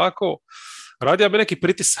i tako, radija bi neki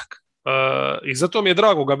pritisak. I zato mi je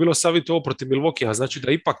drago ga bilo saviti ovo protiv Milwaukeea, znači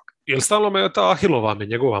da ipak, jer stalno me ta Ahilova me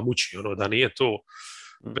njegova muči, da nije to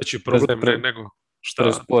veći problem nego šta.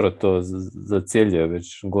 Presporo to zacjeljuje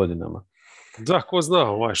već godinama. Da, ko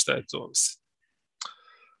zna šta je to, mislim.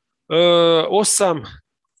 8,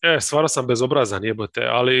 stvarno sam bezobrazan, jebote,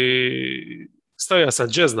 ali stavio sam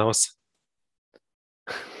Jazz na 8.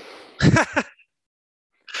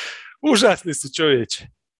 Užasni su čovječe.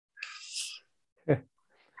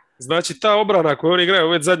 Znači, ta obrana koju oni igraju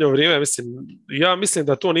već zadnje vrijeme, ja mislim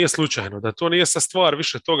da to nije slučajno, da to nije sa stvar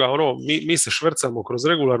više toga, mi se švrcamo kroz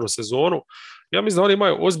regularnu sezonu, ja mislim da oni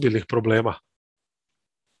imaju ozbiljnih problema.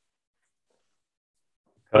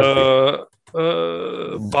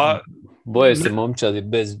 Boje se momčadi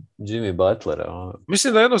bez Jimmy Butlera.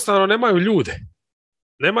 Mislim da jednostavno nemaju ljude.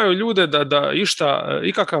 Nemaju ljude da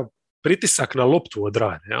ikakav pritisak na loptu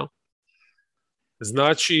odrade, jel?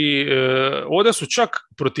 Znači, ovdje su čak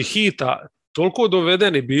protiv Hita toliko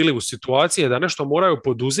dovedeni bili u situacije da nešto moraju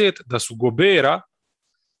poduzeti, da su Gobera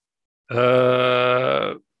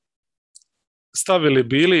stavili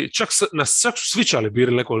bili, čak su svičali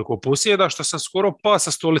bili nekoliko posjeda, što sam skoro pa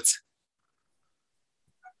sa stolice.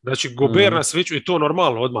 Znači, Gober na sviču, i to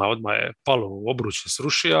normalno, odmah je palo, obruč se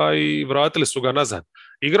srušio i vratili su ga nazad.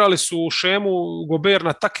 Igrali su u šemu Gober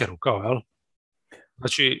na takeru, kao, jel?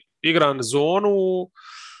 Znači, igran zonu,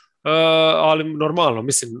 ali normalno,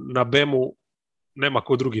 mislim, na Bemu nema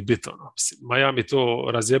ko drugi bit. Miami to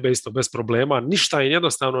razjebe isto bez problema, ništa im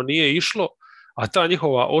jednostavno nije išlo, a ta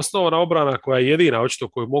njihova osnovna obrana koja je jedina očito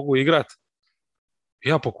koju mogu igrati,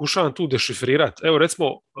 ja pokušavam tu dešifrirati. Evo recimo,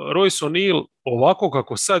 Royce O'Neal ovako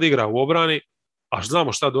kako sad igra u obrani, a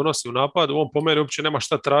znamo šta donosi u napadu, on po meni uopće nema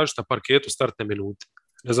šta tražiti na parketu startne minute.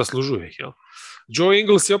 Ne zaslužuje ih. Jel? Joe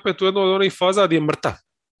Ingles je opet u jednoj od onih faza gdje je mrtav.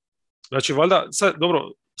 Znači, valjda,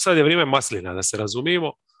 sad je vrijeme maslina, da se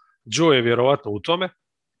razumijemo. Joe je vjerovatno u tome.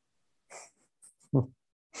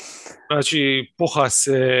 Znači, poha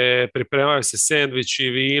se, pripremaju se sendviči,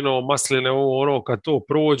 vino, masline, kad to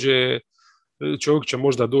prođe, čovjek će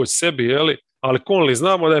možda doći sebi, jeli? Ali Conley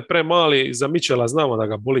znamo da je premali, za Mitchella znamo da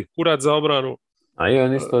ga boli kurac za obranu. A je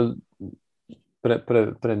on isto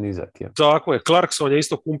prenizak. Je. Tako je, Clarkson je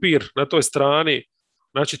isto kumpir na toj strani.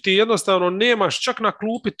 Znači ti jednostavno nemaš čak na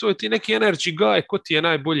klupi, to je ti neki energy guy, ko ti je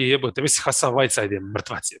najbolji jebote. Mislim, Hasan Whiteside je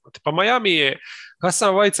mrtvac jebote. Pa Miami je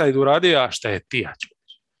Hasan Whiteside uradio, šta je ti, ja ću.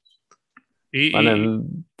 Pa ne,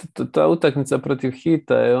 ta utakmica protiv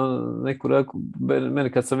Hita je neku reku,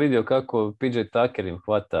 meni kad sam vidio kako PJ Tucker im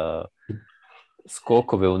hvata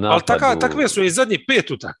skokove u napadu. Ali takve su i zadnji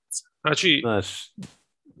 5 utakmica. Znači... Znaš,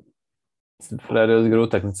 frajer je odigrao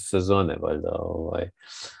utakmicu sezone, valjda,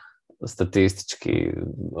 statistički.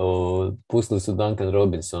 Pustili su Duncan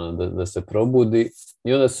Robinsona da se probudi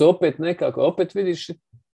i onda se opet nekako, opet vidiš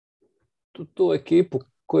tu ekipu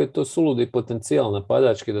koji je to suludi potencijal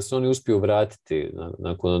napadački da se oni uspiju vratiti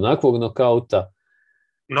nakon onakvog nokauta.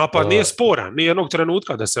 Napad nije sporan, ni jednog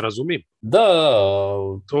trenutka, da se razumijem. Da.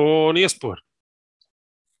 To nije spor.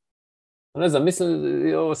 Ne znam, mislim,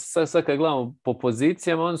 ovo sad kad gledamo po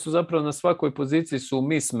pozicijama, oni su zapravo na svakoj poziciji su u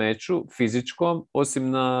mismatchu fizičkom, osim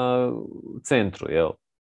na centru, jel?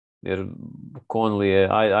 Jer Conley je,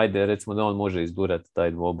 ajde, recimo da on može izdurati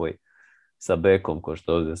taj dvoboj sa bekom, ko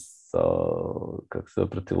što ovdje kako se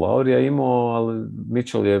protiv Laurija imao, ali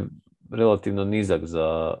Mitchell je relativno nizak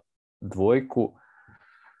za dvojku.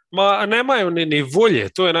 Ma nemaju ni volje,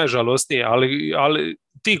 to je najžalosnije, ali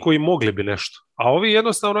ti koji mogli bi nešto. A ovi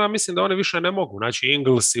jednostavno, ja mislim da oni više ne mogu. Znači,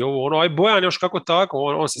 Ingles i ovo, aj Bojan još kako tako,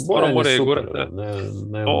 on se stvarno mora igurati.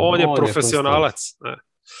 On je profesionalac.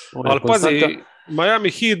 Ali pazi, Miami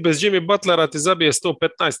Heat bez Jimmy Butlera ti zabije 115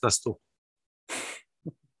 na 100.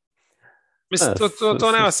 Mislim,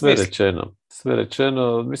 to nema smisla. Sve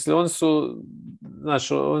rečeno. Mislim,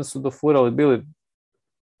 oni su dofurali bili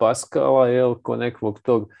Paskala, ko nekog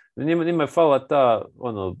tog. Njima je fala ta,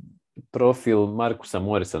 profil Markusa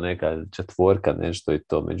Morisa, neka četvorka, nešto i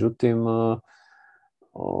to. Međutim,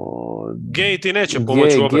 Gay ti neće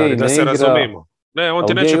pomoći u obrani, da se razumijemo. Ne, on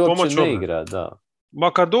ti neće pomoći u obrani.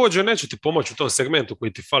 Ma kad dođe, neće ti pomoći u tom segmentu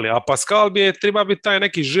koji ti fali. A Pascal treba biti taj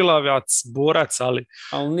neki žilavac, borac, ali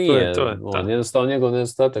nije. Jednostavno njegov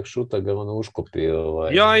nedostatak šuta ga uškopi.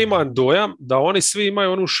 Ja imam dojam da oni svi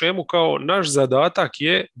imaju onu šemu kao naš zadatak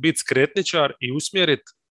je biti skretničar i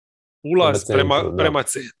usmjeriti ulaz prema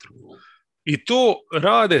centru. I to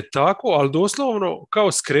rade tako, ali doslovno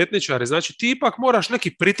kao skretničari. Znači ti ipak moraš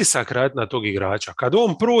neki pritisak raditi na tog igrača. Kad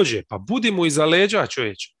on prođe, pa budi mu iza leđa,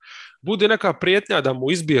 čovječe. Bude neka prijetnja da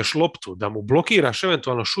mu izbiješ loptu, da mu blokiraš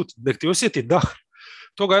eventualno šut, nek ti osjeti dah.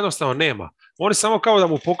 Toga jednostavno nema. Oni samo kao da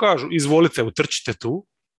mu pokažu, izvolite, utrčite tu.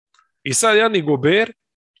 I sad jadni Gober,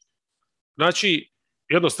 znači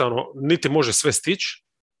jednostavno niti može sve stići,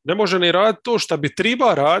 ne može ni raditi to što bi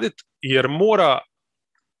treba raditi, jer mora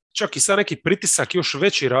čak i sad neki pritisak još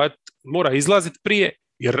veći raditi, mora izlaziti prije,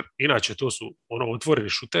 jer inače to su otvoreni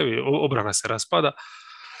šutevi, obrana se raspada.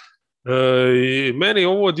 I meni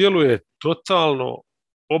ovo djeluje totalno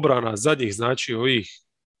obrana zadnjih, znači ovih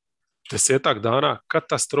 10 dana,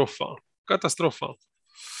 katastrofalno.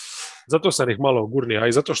 Zato sam ih malo gurnio, a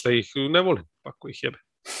i zato što ih ne volim, ako ih jebe.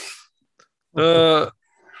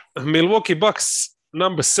 Milwaukee Bucks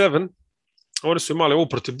number 7, oni su imali ovo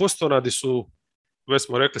protiv Bostona, gdje su, već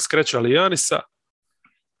smo rekli, skrećali Janisa,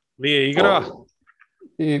 nije igra.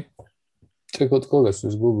 I čekaj, od koga su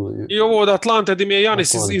izgubili? I ovo od Atlante gdje mi je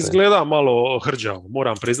Janis izgleda malo hrđavo,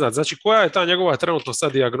 moram priznati. Znači, koja je ta njegova trenutno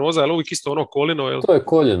sad dijagnoza? Je li uvijek isto koljeno? Jel? To je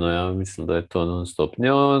koljeno, ja mislim da je to non stop.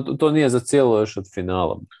 To nije za cijelo još od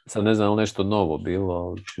finala. Sad ne znam li nešto novo bilo,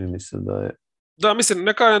 ali čini mi se da je... Da, mislim,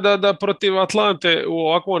 ne kažem da protiv Atlante u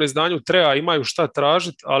ovakvom izdanju treba imaju šta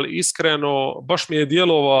tražiti, ali iskreno, baš mi je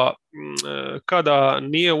dijelova kada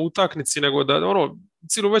nije u utakmici, nego da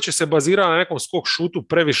cijelu večer se bazira na nekom skok šutu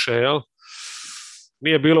previše, jel?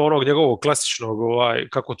 Nije bilo onog njegovog klasičnog,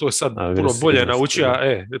 kako to je sad puno bolje naučio,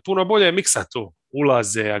 puno bolje je miksa to,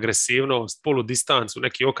 ulaze, agresivnost, poludistancu,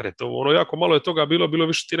 neki okret, jako malo je toga bilo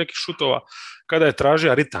više ti nekih šutova kada je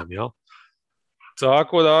tražio ritam, jel?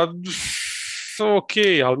 Tako da, ok,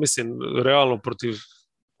 ali mislim, realno protiv,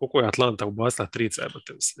 koliko je Atlanta ubacila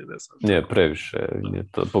 3, mislim, ne znam. Nije previše,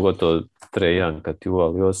 pogotovo Trae Young kad ti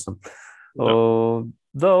uvali 8.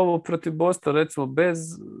 Da, ovo protiv Bostona, recimo,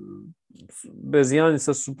 bez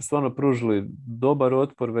Janisa su stvarno pružili dobar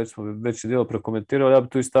otpor, već smo veći dio prekomentirali. Ja bi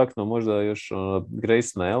tu istaknuo možda još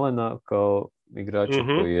Graysona Allena kao igrača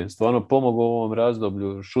koji je stvarno pomogao u ovom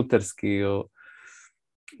razdoblju, šuterski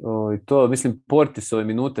i to, mislim, Portisove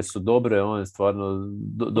minute su dobre, on je stvarno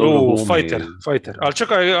dobro glumi. Fighter. Ali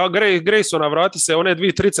čekaj, Graysona vrati se, one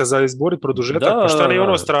 2 trice za izboriti produžetak, pa šta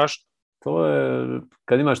nije strašno? To je,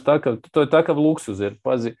 kad imaš takav, to je takav luksuz, jer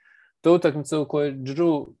pazi, to je utakmica u kojoj je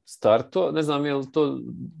Drew starto, ne znam je li to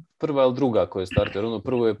prva ili druga koja je starto, jer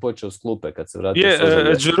prvo je počeo s klupe kad se vratio.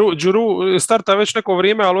 Drew starta već neko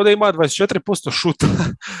vrijeme, ali ovdje ima 24% šuta.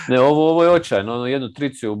 Ne, ovo je očajno, jednu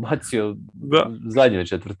tricu je ubacio zadnjoj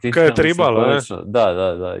četvrtini. Kad je tribalo, ne?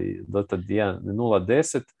 Da, i dotad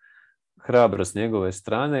 0-10, hrabro s njegove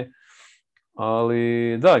strane.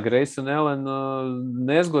 Ali da, Grayson Allen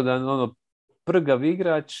nezgodan, prgav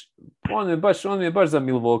igrač, on je baš za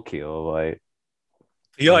Milwaukee.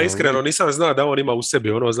 Ja iskreno nisam znao da on ima u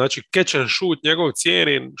sebi, znači catch and shoot, njegov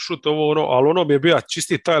cijenin, šut ali bi je bio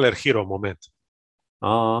čisti Tyler Hero moment.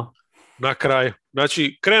 Na kraju.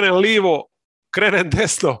 Znači, krenem livo, krenem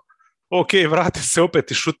desno, ok, vrati se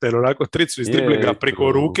opet i šutne, onako tricu iz driblinga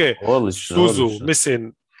preko ruke, odlično, suzu, odlično.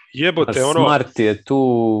 mislim, jebote, Smart je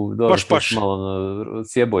tu, baš dobro, malo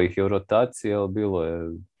sjebo ih je u rotaciji, ali bilo je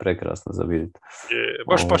prekrasno za vidjeti.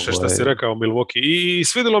 Baš paše što si rekao Milwaukee. I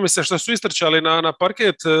svidjelo mi se što su istrčali na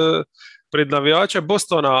parket pred navijače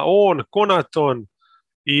Bostona, on, Conaton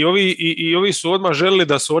i ovi su odmah želili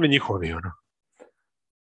da su oni njihovi, ono.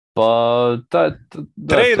 Pa,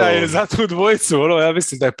 Trejda je za tu dvojicu, ono, ja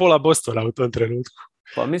mislim da je pola Bostona u tom trenutku.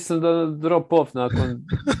 Pa mislim da drop off nakon,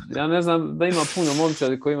 ja ne znam da ima puno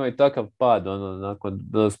momčadi koji imaju takav pad, ono, nakon,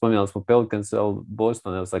 spominjali smo Pelicans, ali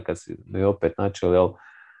Boston, evo sad kad si mi opet načeli, ali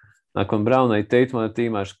nakon Browna i Tatumana ti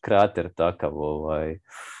imaš krater takav,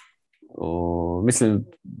 mislim,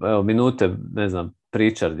 evo, minute, ne znam,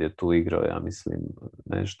 Pritchard je tu igrao, ja mislim,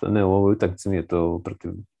 nešto, ne, u ovoj utakmici nije to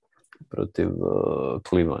protiv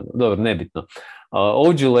Clevelanda. Dobro, nebitno.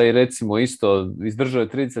 Ogilvy recimo isto izdržao je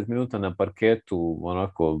 30 minuta na parketu,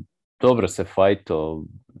 onako dobro se fajto,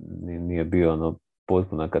 nije bio ono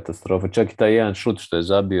potpuna katastrofa. Čak i taj jedan šut što je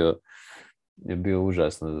zabio je bio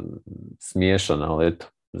užasno smiješan, ali eto,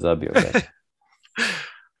 zabio ga.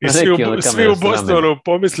 I svi u Bostonu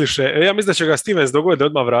pomisliše, ja mislim da će ga Stevens dogoditi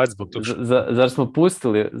odmah vrati zbog toga. Zar smo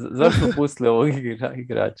pustili ovog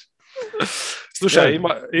igrača? Slušaj,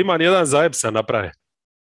 imam jedan zajeb sam napravio.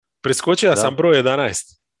 Preskočio sam broj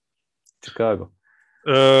 11. Chicago.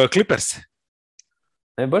 Clippers.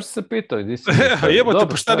 Baš se pitao. Jebote,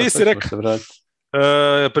 pa šta nisi rekao?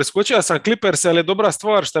 Preskočio sam Clippers, ali je dobra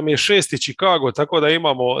stvar što mi je 6. Chicago, tako da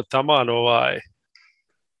imamo taman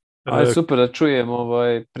Aj, super da čujem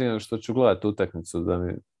prije nego što ću gledati utakmicu, da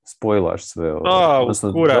mi spojlaš sve.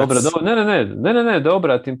 Ne, da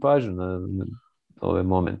obratim pažnju na ove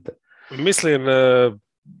momente. Mislim,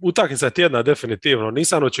 utakmica tjedna definitivno.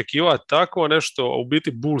 Nisam očekivao tako nešto, u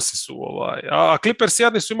biti Bullsi su A Clippers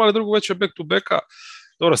jadni su imali drugu veću back to backa.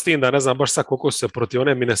 Dobro, s tim da ne znam baš sad koliko su se protiv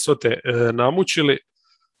one Minnesota namučili.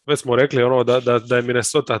 Već smo rekli da je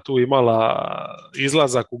Minnesota tu imala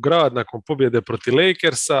izlazak u grad nakon pobjede protiv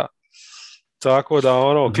Lakersa. Tako da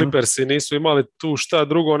Clippersi nisu imali tu šta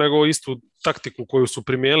drugo nego istu taktiku koju su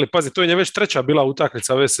primijenili. Pazi, to je već treća bila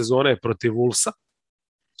utakmica ove sezone protiv Wolvesa.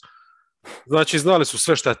 Znači, znali su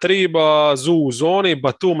sve šta triba, Zu u zoni,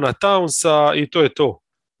 Batum na Townsa i to je to.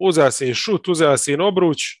 Uzeo si im šut, uzeo si im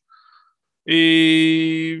obruč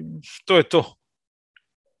i to je to.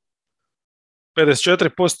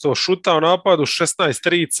 54% šuta u napadu, 16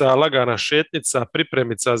 trica, lagana šetnica,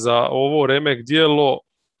 pripremica za ovo remek dijelo,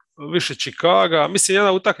 više Chicaga. Mislim,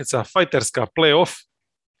 jedna utakmica, fajterska, play-off.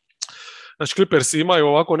 Znači, Clippersi imaju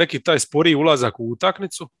ovako neki taj sporiji ulazak u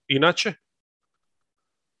utakmicu, inače.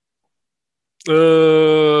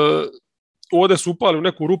 Ovdje su upali u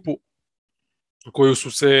neku rupu koju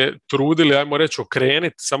su se trudili, ajmo reći,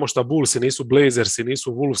 okreniti, samo što Bullsi nisu Blazersi,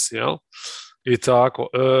 nisu Wolvesi, jel? I tako.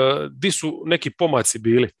 Di su neki pomaci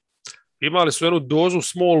bili? Imali su jednu dozu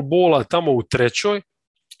small balla tamo u trećoj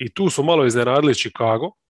i tu su malo iznenadili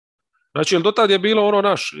Chicago. Znači, do tad je bilo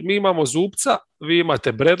mi imamo Zubca, vi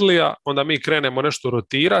imate Bradleya, onda mi krenemo nešto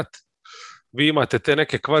rotirati, vi imate te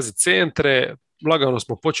neke kvazi centre, lagano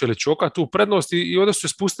smo počeli čokati tu prednost i ovdje su se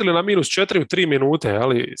spustili na -4 u 3 minute,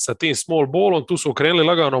 ali sa tim small ballom, tu su okrenuli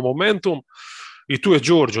lagano momentum i tu je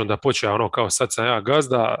George onda počeo kao sad sam ja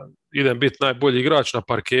gazda, idem biti najbolji igrač na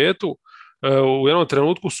parketu. U jednom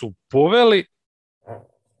trenutku su poveli.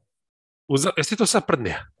 Jesi to sad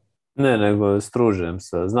prdnija? Ne, nego stružujem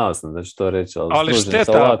se. Znao sam da ću to reći, ali stružujem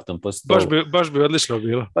sa laktom po stolu. Baš bi odlično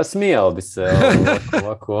bilo. Pa smijao bi se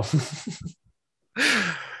ovako.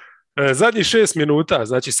 Zadnjih 6 minuta,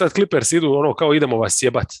 znači sad Clippers idu kao idemo vas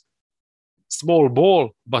jebat. Small ball,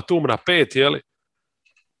 Batum na 5, jeli?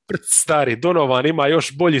 Stari, Donovan ima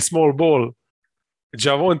još bolji small ball,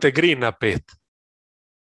 Javonte Green na 5.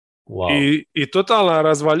 Wow. I totalna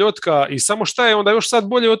razvaljotka i samo šta je onda još sad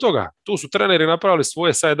bolje od toga? Tu su treneri napravili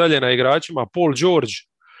svoje, sad je dalje na igračima. Paul George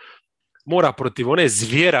mora protiv one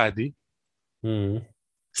zvjeradi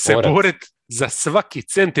se boriti za svaki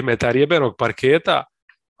centimetar jebenog parketa,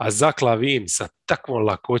 a Zach LaVine sa takvom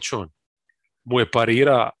lakoćom mu je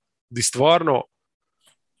parira di stvarno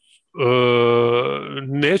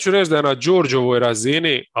neću reći da je na Georgeovoj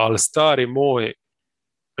razini, ali stari moj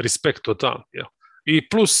respekt totalno. Ja. I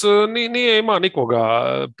plus nije ima nikoga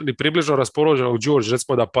ni približno raspoloženog George,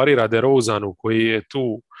 recimo da parira DeRozanu koji je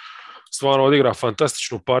tu stvarno odigra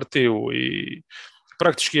fantastičnu partiju i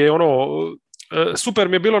praktički je super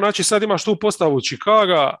mi je bilo, znači sad imaš tu postavu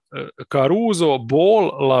Chicaga, Caruso,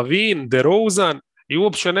 Ball, LaVine, DeRozan i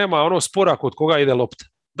uopće nema spora kod koga ide lopta.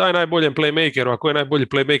 Daj najboljem playmakeru, a ko je najbolji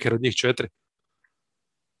playmaker od njih 4?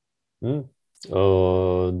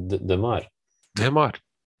 Demar. Demar.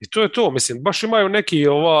 I to je to, mislim, baš imaju neki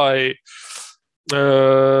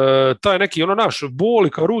taj neki ono naš Bol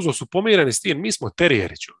i Caruso su pomireni s tim, mi smo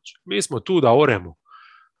terijeri, čovječe. Mi smo tu da oremo.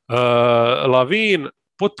 Lavin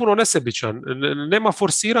potpuno nesebičan, nema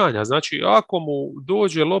forsiranja, znači ako mu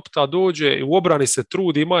dođe lopta, dođe i u obrani se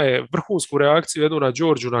trudi, ima je vrhunsku reakciju jednu na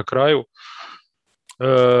Đorđu na kraju.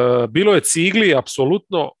 Bilo je cigli,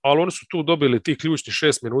 apsolutno, ali oni su tu dobili ti ključni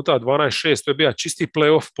 6 minuta, 12-6, to je bio čisti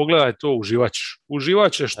playoff, pogledaj to,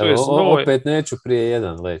 uživač je što je znoj. Opet neću prije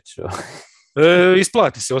jedan leći.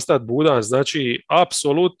 Isplati se ostati budan, znači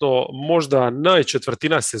apsolutno možda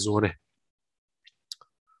najčetvrtina sezone.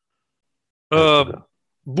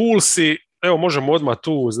 Bullsi, evo možemo odmah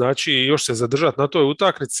tu, znači još se zadržati na toj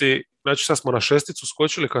utakmici, znači sad smo na šesticu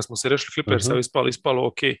skočili kad smo se rešili Clippersa, ispalo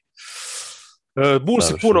ok.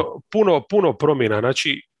 Bullsi puno promjena,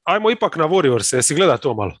 znači ajmo ipak na Warriors, jesi gleda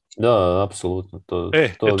to malo? Da, apsolutno.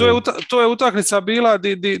 To je utakmica bila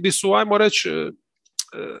di su, ajmo reći,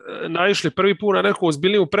 naišli prvi put na neku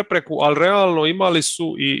ozbiljniju prepreku, ali realno imali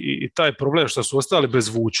su i taj problem što su ostali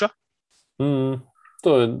bez vuča.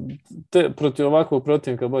 To je protiv ovakvog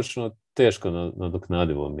protivnika baš teško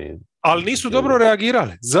nadoknadivo mi. Ali nisu dobro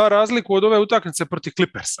reagirali, za razliku od ove utakmice protiv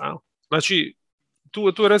Clippersa. Znači,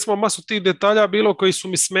 tu je recimo masu tih detalja bilo koji su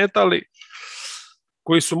mi smetali,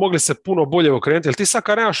 koji su mogli se puno bolje okrenuti. Jer ti sad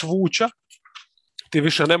kad nemaš vuča, ti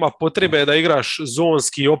više nema potrebe da igraš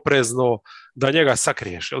zonski, oprezno, da njega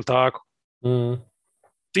sakriješ, jel tako?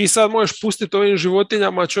 Ti sad možeš pustiti ovim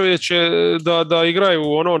životinjama, čovječe, da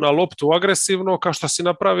igraju ono na loptu agresivno, kao što si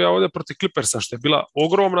napravio ovdje protiv Clippersa, što je bila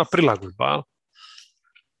ogromna prilagodba.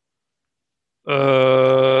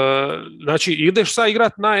 Znači, ideš sad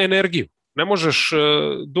igrat na energiju. Ne možeš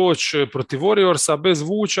doći protiv Warriorsa bez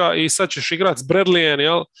vuča i sad ćeš igrat s Bradleyem,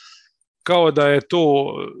 jel? Kao da je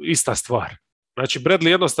to ista stvar. Znači, Bradley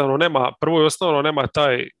jednostavno nema, prvo i osnovno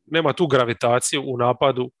nema tu gravitaciju u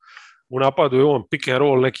napadu. U napadu je on pick and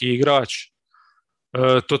roll neki igrač.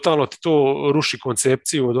 Totalno ti to ruši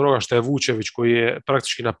koncepciju od onoga što je Vučević koji je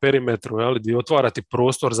praktički na perimetru, jel, gdje otvara ti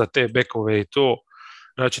prostor za te bekove i to.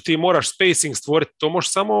 Znači, ti moraš spacing stvoriti, to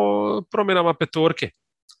možeš samo promjenama petorke.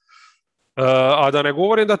 A da ne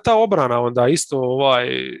govorim da ta obrana onda isto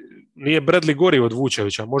nije Bradley gori od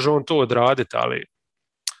Vučevića, može on to odraditi, ali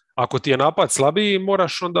ako ti je napad slabiji,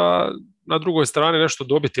 moraš onda na drugoj strani nešto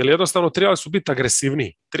dobiti, jer jednostavno trebali su biti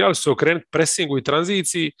agresivniji, trebali su okrenuti presingu i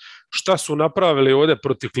tranziciji, šta su napravili ovdje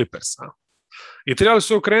protiv Clippersa. I trebali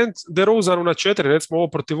su okrenuti DeRozanu na 4, recimo ovo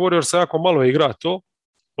protiv Warriorsa jako malo je igra to,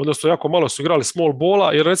 odnosno jako malo su igrali small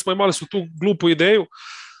balla, jer recimo imali su tu glupu ideju,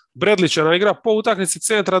 Bradley će nam igra po utakmici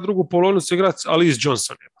centra, drugu polovicu igrati Alice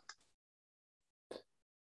Johnson.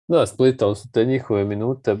 Da, splitali su te njihove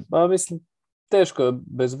minute, mislim, teško je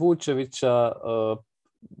bez Vučevića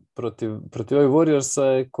protiv ovih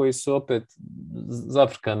Warriorsa koji su opet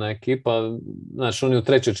zafrkana ekipa. Znaš, oni u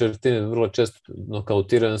trećoj četvrtini vrlo često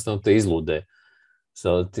nokautiraju, jednostavno te izlude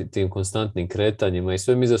sa tim konstantnim kretanjima i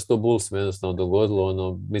sve mi za 100 Bulls me jednostavno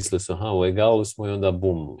dogodilo, mislili su, u egalu smo i onda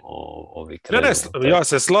bum, ovi krenu. Ne, ja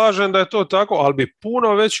se slažem da je to tako, ali bi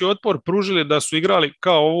puno veći otpor pružili da su igrali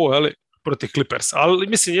kao ovo, protiv Clippers. Ali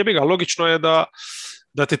mislim, jebi ga, logično je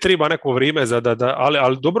da ti treba neko vrijeme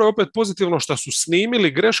ali dobro je opet pozitivno što su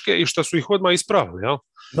snimili greške i što su ih odmah ispravili, jel?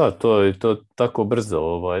 Da, to je tako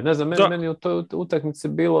brzo. Ne znam, meni u toj utakmici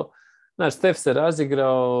bilo, znaš, Steph se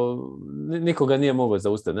razigrao, nikoga nije mogao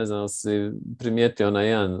zaustaviti. Ne znam, si primijetio onaj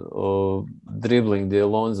jedan dribling gdje je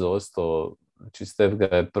Lonzo ostao, znači Steph ga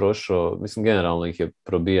je prošao, mislim, generalno ih je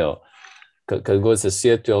probijao. Kad god se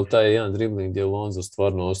sjetio, ali taj jedan dribling gdje je Lonzo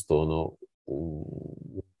stvarno ostao,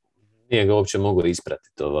 nije ga uopće mogao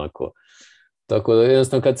ispratiti ovako. Tako da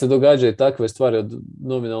jednostavno kad se događaju takve stvari od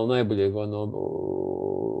nominalno najboljeg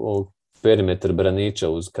ovog perimetar braniča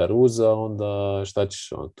uz Caruza, onda šta ćeš,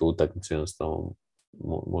 tu utakmicu jednostavno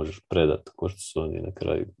možeš predati, ko što su oni na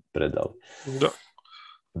kraju predali. Da.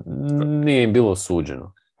 Nije im bilo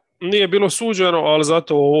suđeno. Nije bilo suđeno, ali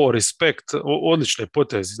zato ovo respekt, odlične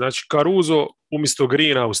potezi. Znači Caruso umjesto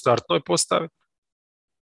Greena u startnoj postavi.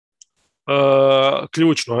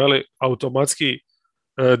 Ključno, automatski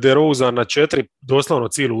DeRozan na 4, doslovno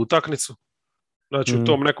cijelu utakmicu. Znači u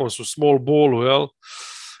tom nekom su small ballu,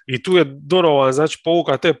 i tu je Donovan, znači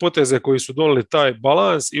povuka te poteze koji su donijeli taj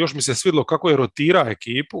balans i još mi se svidlo kako je rotira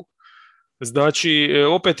ekipu. Znači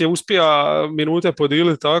opet je uspija minute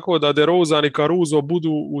podijeliti tako da DeRozan i Caruso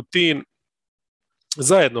budu u tim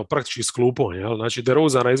zajedno praktički s klupom. Znači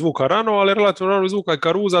DeRozana izvuka rano, ali relativno rano izvuka i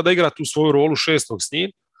Carusa da igra tu svoju rolu 6. s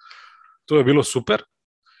njim. To je bilo super.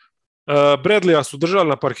 Bradleya su držali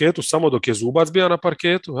na parketu samo dok je Zubac bio na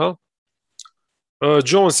parketu.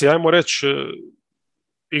 Jones je, ajmo reći,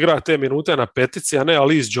 igra te minute na petici, a ne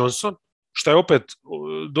Alice Johnson, što je opet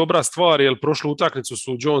dobra stvar, jer prošlu utakmicu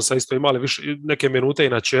su Jonesa isto imali neke minute i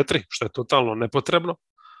na 4, što je totalno nepotrebno.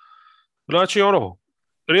 Znači,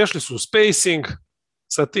 riješili su spacing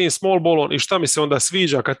sa tim small ballom i šta mi se onda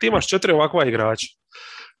sviđa, kad ti imaš 4 ovakva igrača,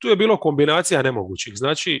 tu je bilo kombinacija nemogućih.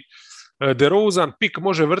 Znači, DeRozan pik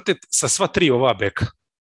može vrtiti sa sva 3 ova beka.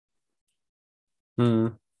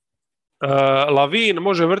 Lavin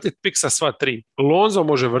može vrtiti pik sa sva 3. Lonzo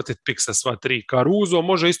može vrtiti pik sa sva 3. Caruso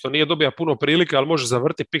može isto, nije dobija puno prilike, ali može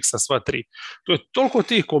zavrtiti pik sa sva 3. To je toliko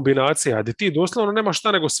tih kombinacija gdje ti doslovno nema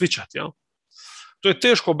šta nego svičati. Ja? To je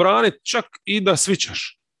teško braniti čak i da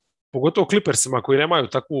svičaš. Pogotovo Clippersima koji nemaju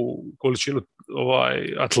takvu količinu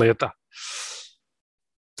atleta.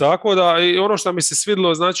 Tako da, i ono što mi se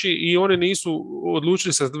svidilo, znači i oni nisu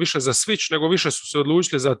odlučili se više za switch, nego više su se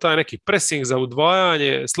odlučili za taj neki pressing, za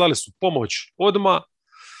udvajanje, slali su pomoć odmah,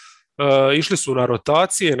 išli su na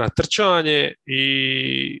rotacije, na trčanje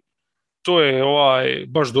i to je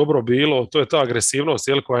baš dobro bilo, to je ta agresivnost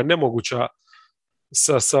koja je nemoguća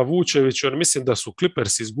sa Vučevićem. Mislim da su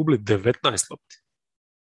Clippers izgubili 19 lopti.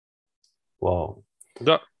 Wow.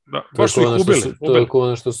 Da, baš su ih ubili. To je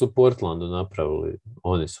ono što su Portlandu napravili,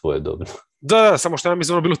 oni svoje dobro. Da, samo što ja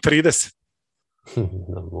mislim bilo 30.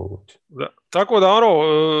 Da, moguće. Da. Tako da,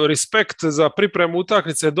 respekt za pripremu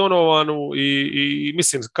utakmice Donovanu i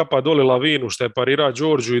mislim kapa doli Lavinu što je parira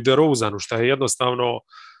Đorđu i DeRozanu što je jednostavno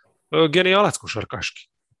genijalac košarkaški.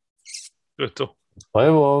 To je to. Pa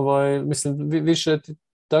evo, mislim, više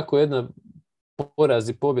tako jedna poraz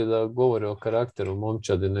i pobjeda govore o karakteru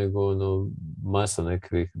momčadi nego masa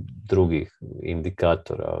nekih drugih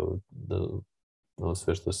indikatora,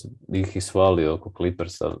 sve što se ih isvalio oko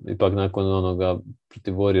Clippersa. Ipak nakon onoga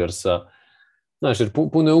protiv Warriorsa, znaš, jer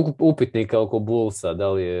puno je upitnika oko Bullsa,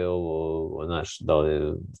 da li je ovo, znaš, da li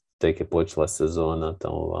je tek je počela sezona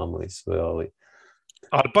tamo vamo i sve, ali...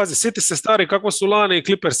 Ali pazi, sjeti se stari kako su lani i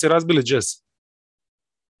Clippersi razbili Jazz.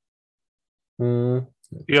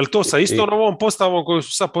 Je li to sa isto novom postavom koju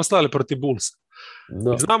su sad poslali protiv Bullsa?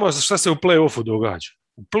 Znamo šta se u play-offu događa.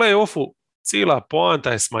 U play-offu cijela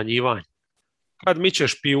poanta je smanjivanje. Kad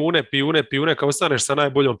mičeš pijune, kao ostaneš sa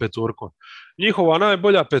najboljom petorkom. Njihova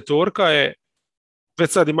najbolja petorka je,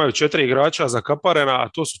 već sad imaju 4 igrača zakaparena, a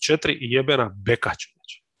to su 4 jebena bekača.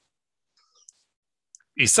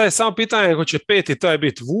 I sad je samo pitanje ako će 5. taj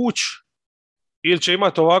biti Vuč, ili će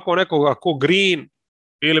imati ovako nekoga ko Green,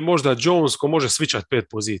 ili možda Jones ko može svičati 5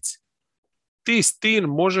 pozicija. Ti s tim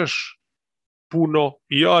možeš puno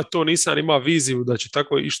i ja to nisam imao viziju da će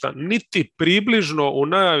tako išta niti približno u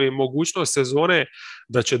najavi mogućnost sezone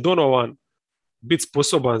da će Donovan biti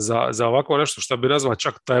sposoban za ovako nešto što bi nazvao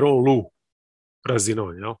čak Tyronn Lue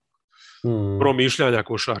razinom, jel? Promišljanja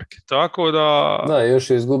košarke. Tako da... Da, još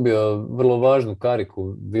je izgubio vrlo važnu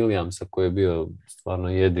kariku Williamsa koji je bio stvarno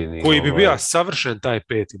jedini. Koji bi bio savršen taj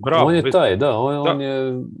 5. Bravo. On je taj, da. On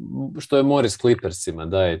je što je Morris Clippersima,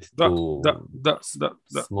 daje ti tu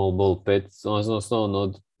small ball 5, odnosno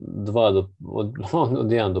od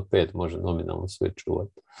 1 do 5 može nominalno sve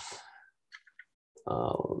čuvati.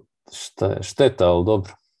 Šteta, ali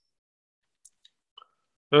dobro.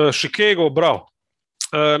 Chicago, bravo.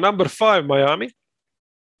 Number 5 Miami.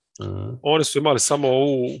 Oni su imali samo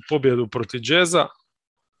ovu pobjedu protiv Jazza.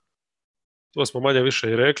 To smo manje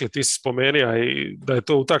više i rekli. Ti si spomenija i da je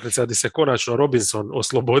to utakmica gdje se konačno Robinson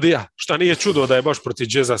oslobodija. Šta nije čudo da je baš protiv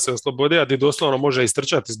Jazza se oslobodija, gdje doslovno može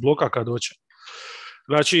istrčati iz bloka kad hoće.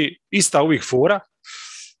 Znači, ista uvijek fora.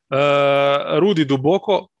 Rudy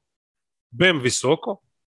duboko, Bam visoko,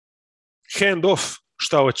 hand off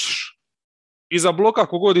šta hoćeš. Iza bloka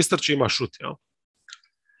kogod istrči ima šut, jel?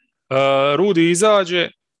 Rudy izađe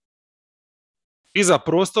iza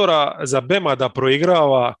prostora za Bema da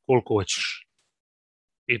proigrava koliko hoćeš.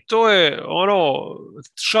 I to je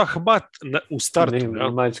šah-mat u startu.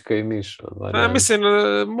 Ne, mačka i miš. Mislim,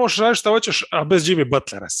 možeš raditi šta hoćeš, a bez Jimmy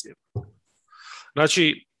Butlera si.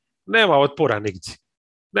 Znači, nema otpora nigdje.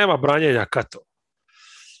 Nema branjenja katova.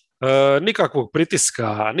 Nikakvog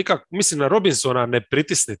pritiska, mislim na Robinsona ne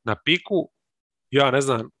pritisniti na piku, ja ne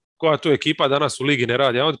znam koja tu ekipa danas u ligi ne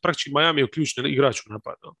radi. Ja od praktički Miami je ključni igrač u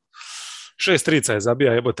napadu. 6 trica je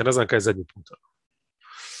zabija, jebote, ne znam kaj je zadnji put.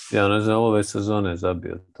 Ja ne znam, ove sezone je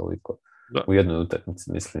zabio toliko. Da. U jednoj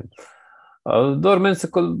utakmici, mislim. Ali dobro, meni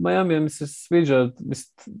se kod Miami mi se sviđa,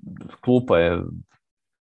 mislim, klupa je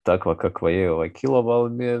takva kakva je kilova, ali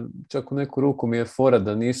mi je čak u neku ruku mi je fora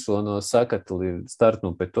da nisu sakatili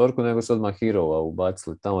startnu petorku, nego su odmah Hirova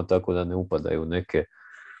ubacili tamo tako da ne upadaju neke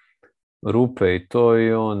rupe i to,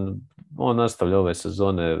 i on nastavlja ove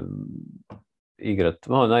sezone igrati,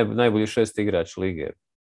 najbolji 6. igrač lige.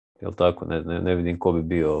 Jel tako? Ne vidim ko bi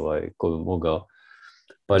bio, ko bi mogao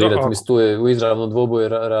parirati. Mislim, tu je u izravnom dvoboju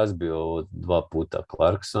razbio 2 puta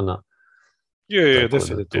Clarksona. Je,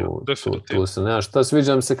 definitivno. Tu se nema šta.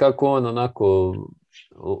 Sviđam se kako on onako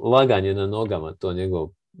laganje na nogama, to njegov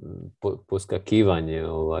poskakivanje,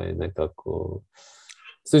 nekako.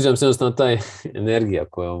 Sviđam se jednostavno taj energija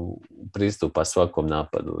koja pristupa svakom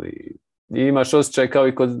napadu i imaš osjećaj kao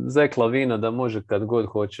i kod Zekla Vina da može kad god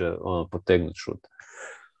hoće potegnuti šut.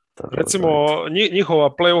 Recimo, njihova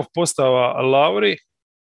playoff postava Lowry,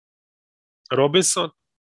 Robinson,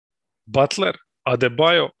 Butler,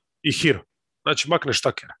 Adebayo i Hero. Znači, makneš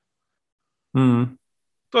Takera.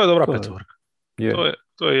 To je dobra petvorka.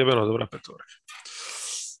 To je jebeno dobra petvorka.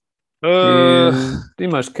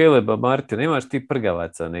 Imaš Caleba Martina, imaš ti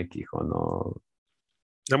prgavaca nekih,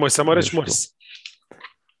 Nemoj samo reći Morris.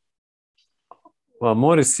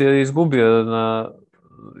 Morris je izgubio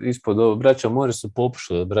ispod ovo. Braća Morris su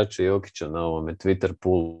popušli od braća Jokića na ovome Twitter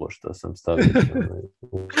poolu što sam stavio.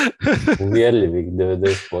 Uvjerljivih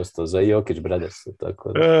 90% za Jokić Brothers.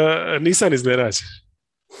 Tako da. Nisam iznenađen.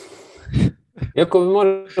 Iako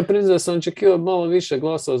moram priznati da sam očekivao malo više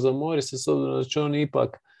glasova za Morisa, s obzirom da će oni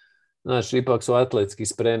ipak su atletski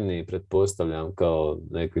spremni, pretpostavljam, kao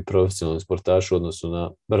neki profesionalni sportaši u odnosu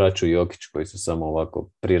na braću Jokić, koji su samo ovako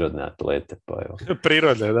prirodne atlete. Pa evo.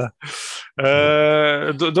 Prirodne, da.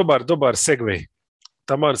 Dobar segway.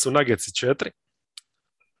 Taman su Nuggetsi 4.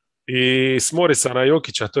 I s Morisa na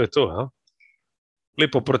Jokića, to je to. Ha?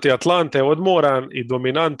 Lipo proti Atlante, odmoran i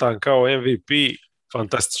dominantan kao MVP.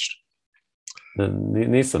 Fantastično.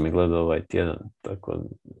 Nisam mi gledao ovaj tjedan. Tako...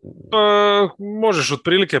 možeš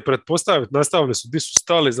otprilike pretpostaviti, nastavili su di su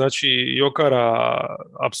stali, znači Jokara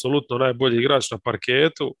apsolutno najbolji igrač na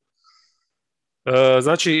parketu.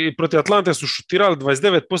 Znači protiv Atlante su šutirali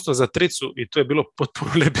 29% za tricu i to je bilo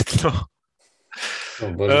potpuno nebitno.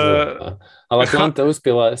 Ali Atlanta je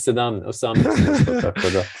uspjela 18%, tako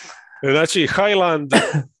da. Znači Highland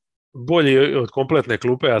bolji od kompletne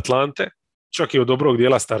klupe Atlante, čak i od dobrog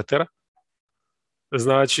dijela startera.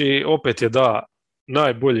 Znači, opet je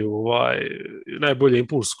najbolji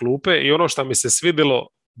impuls klupe i ono što mi se svidjelo,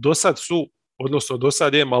 do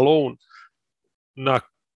sad je Malone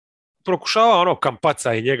prokušava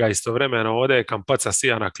Kampaca i njega istovremeno, ovdje je Kampaca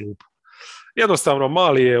sija na klupu. Jednostavno,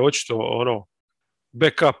 mali je očito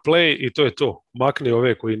backup play i to je to. Makni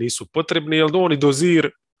ove koji nisu potrebni, jer on i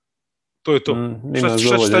dozir, to je to. Imaš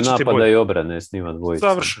dovoljno napada i obrane s njima dvojica.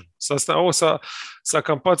 Savršen. Ovo sa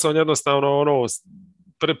Kampacom jednostavno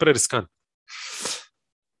preriskant.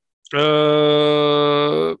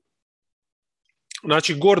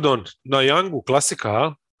 Znači Gordon na Youngu,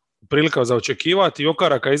 klasika, prilika za očekivati.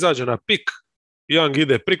 Jokara kad izađe na pik, Young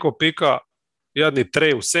ide priko pika, jadni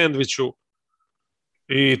trej u sendviču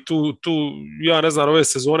i tu ja ne znam ove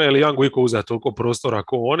sezone je li Youngu iko uzeti toliko prostora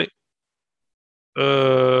kao oni.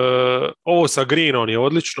 Ovo sa Greenom je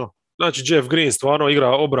odlično. Znači Jeff Green stvarno igra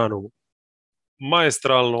obranu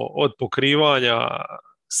maestralno od pokrivanja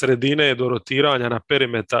sredine do rotiranja na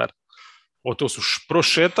perimetar. To su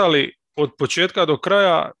prošetali od početka do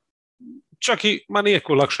kraja, čak i, nije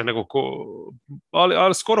ko lakše nego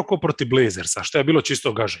ali skoro ko protiv Blazersa, što je bilo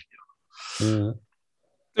čisto gaženje.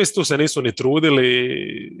 Tu se nisu ni trudili,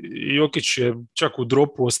 Jokić je čak u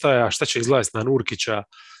dropu ostaja, šta će izlaziti na Nurkića,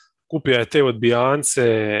 kupio je te odbijance,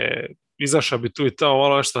 izašao bi tu i tamo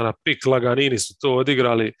malo nešto na pik, laganini su to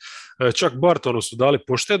odigrali, čak Bartonu su dali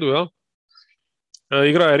poštedu, jel?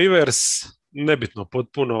 Igra je Rivers, nebitno,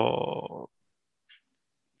 potpuno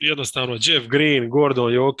jednostavno Jeff Green,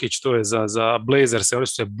 Gordon, Jokić, to je za Blazers, oni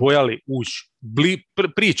su se bojali ući,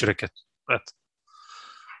 prići reket. Eto.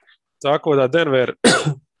 Tako da Denver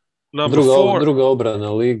druga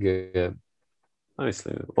obrana lige je,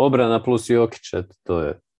 mislim, obrana plus Jokić, to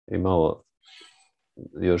je i malo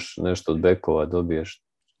još nešto od bekova dobiješ.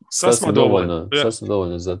 Sasvim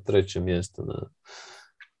dovoljno za 3. mjesto na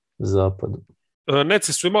zapadu.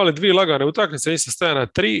 Neci su imali 2 lagane utakmice, njih se staje na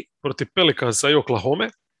 3 protiv Pelicansa i Oklahoma.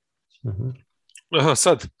 Aha,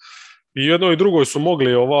 sad, i jedno i drugo su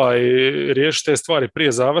mogli riješiti te stvari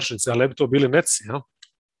prije završnice, ali ne bi to bili Neci, ja?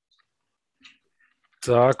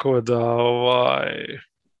 Tako da,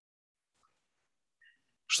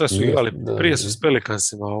 šta su igrali? Prije su s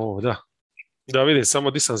Pelicansima, da. Da vidim,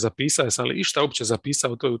 samo di sam zapisao, jesam li išta uopće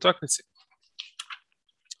zapisao u toj utakmici.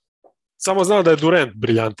 Samo znam da je Durant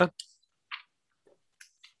briljantan.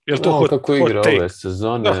 Je li to kako igra ove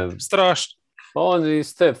sezone? Da, strašno. Pa on i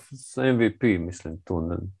Steph MVP, mislim, tu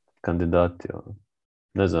kandidati.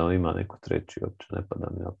 Ne znam, ima neko treći uopće, ne pada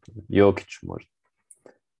mi. Jokić možda.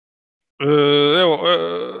 Evo,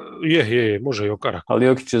 može Jokarak. Ali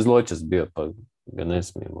Jokić je zločest bio, pa ga ne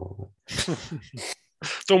smijemo.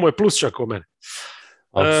 To mu je plus čak o meni.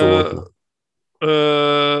 Apsolutno.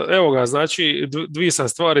 Evo ga, znači, dvije sam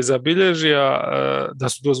stvari zabilježija, da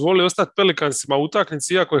su dozvolili ostati Pelikansima u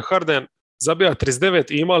utakmici, iako je Harden zabija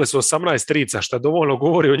 39 i imali su 18 trica, što dovoljno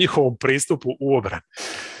govori o njihovom pristupu u obrani.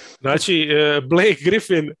 Znači, Blake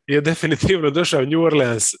Griffin je definitivno došao u New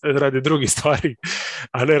Orleans radi drugih stvari,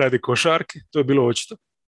 a ne radi košarke, to je bilo očito.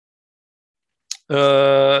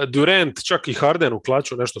 Durant, čak i Harden u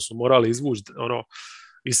klaču, nešto su morali izvući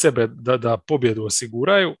iz sebe da pobjedu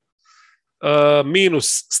osiguraju. Minus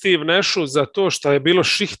Steve Nashu za to što je bilo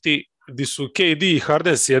šihti gdje su KD i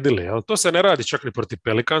Harden sjedili. Ali to se ne radi čak ni protiv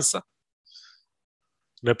Pelikansa.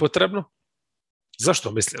 Nepotrebno.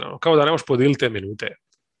 Zašto mislim? Kao da ne možeš podijeliti te minute.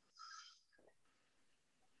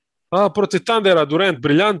 A protiv Thundera Durant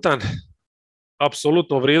briljantan.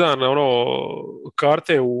 Apsolutno vrijedan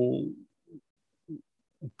karte u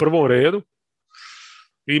prvom redu.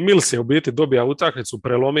 I Mills je u biti dobija utakmicu,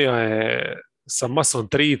 prelomija je sa masom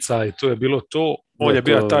trica i to je bilo to. On je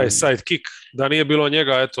bio taj sidekick. Da nije bilo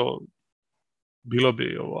njega, eto, bilo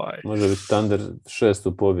bi Može biti Thunder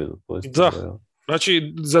 6. pobjedu. Da.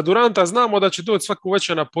 Znači, za Duranta znamo da će doći svaku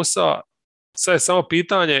večer na posao. Sad je samo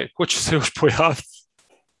pitanje ko će se još pojaviti.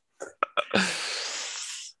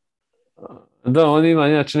 Da, on ima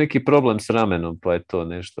inače neki problem s ramenom, pa je to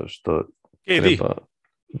nešto što treba...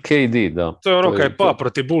 KD, da. To je ono kaj je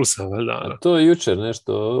protiv Bullsa, valjda. To je jučer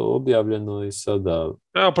nešto objavljeno i sada...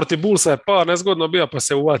 Evo, protiv Bullsa je nezgodno bio, pa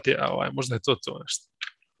se uvati, možda je to nešto.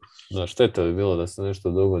 Da, šteta bi bilo da se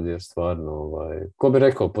nešto dogodi, jer stvarno, ko bi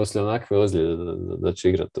rekao poslije onakve ozljede da će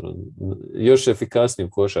igrati još efikasniju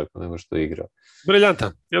košarku nego što igra.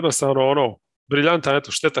 Briljantan, jednostavno briljantan,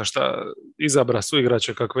 eto, šteta šta izabra su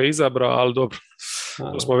igrače kakve izabra, ali dobro,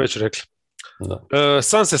 to smo već rekli.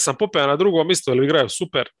 Sanse sam popeo na drugom isto, jer igraju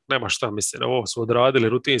super, nema šta, mislim, ovo su odradili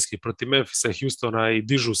rutinski protiv Memphisa i Houstona i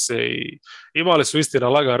dižu se i imali su istina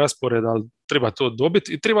lagan raspored, ali treba to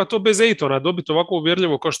dobiti i treba to bez Aytona dobiti ovako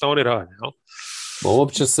uvjerljivo kao što oni rade. No?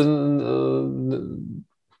 Uopće se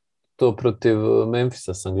to protiv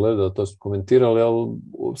Memphisa sam gledao, to su komentirali, ali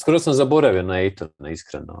skoro sam zaboravio na Aytona,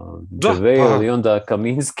 iskreno. JaVale i onda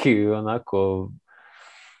Kaminski, onako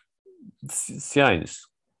sjajni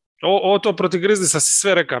su. To protiv Grizzliesa si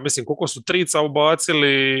sve reka, mislim, koliko su trica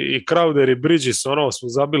ubacili i Crowder i Bridges, su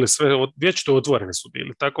zabili sve, vječito otvoreni su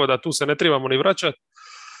bili, tako da tu se ne trebamo ni vraćati.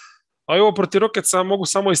 A ovo protiv Rocketsa mogu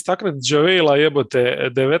samo istaknuti JaVale-a, jebote,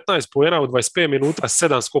 19 poena u 25 minuta,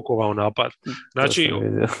 7 skokova u napad. Znači,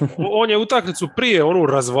 on je utakmicu prije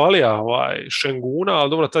razvalija Šenguna, ali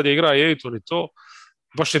dobro, tad je igra Ayton i to,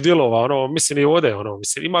 baš je djelova, mislim i ovdje,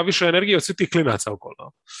 mislim, ima više energije od svih tih klinaca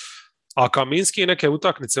okolo. A Kaminski neke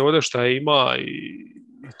utakmice ovdje šta ima i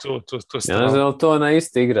to je strano. Ja ne znam, to ona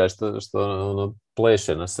isti igra što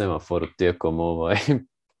pleše na semaforu tijekom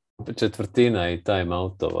četvrtina i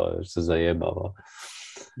time-outova, što se zajebava.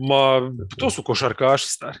 Ma, to su košarkaši,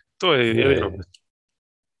 stari. To je jedino.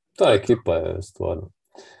 Ta ekipa je stvarno.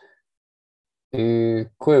 I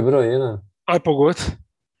ko je broj 1? Aj pogod.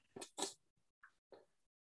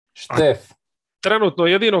 Štef. Trenutno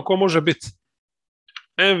jedino ko može biti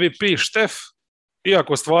MVP Štef,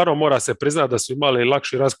 iako stvarno mora se priznati da su imali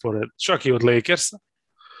lakši raspored, čak i od Lakersa.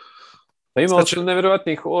 Pa imali su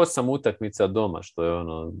nevjerojatnih 8 utakmica doma, što je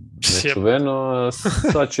nečuveno,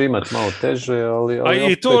 sad će imati malo teže, ali opet...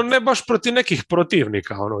 I to ne baš protiv nekih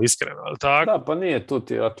protivnika, iskreno, ali tako? Da, pa nije, tu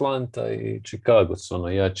ti Atlanta i Chicago su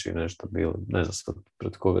jači nešto bili, ne znam sad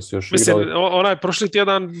protiv koga su još igrali. Mislim, onaj prošli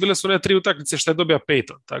tjedan bile su 3 utakmice što je dobija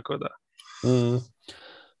Peyton, tako da...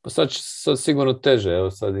 Pa sad sigurno teže,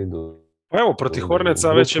 evo sad idu... Pa evo, protiv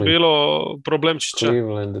Horneca već je bilo problemčića.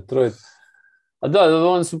 Cleveland, Detroit. A da,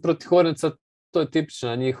 oni su protiv Horneca, to je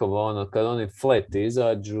tipično njihovo, kad oni flat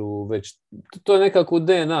izađu, već, to je nekako u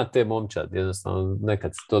DNA te momčad, jednostavno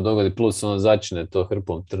nekad se to dogodi, plus začine to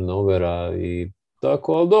hrpom turnovera i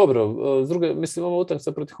tako, ali dobro, s druge, mislim, ova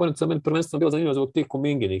utakmica protiv Horneca meni prvenstveno bila zanimljiva zbog tih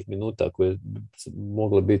Kuminginih minuta koje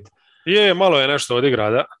mogle biti. Malo je nešto odigra,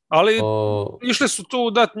 da. Ali išli su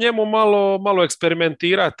tu dati njemu malo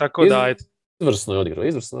eksperimentirati, tako da...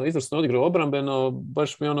 Izvrsno je odigrao obrambeno,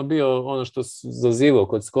 baš mi bio ono što zazivao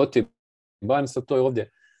kod Scottie Barnesa, to je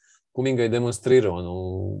ovdje Kuminga i demonstrirao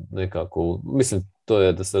nekako, mislim, to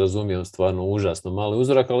je da se razumije stvarno užasno mali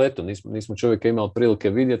uzorak, ali eto, nismo čovjeka imali prilike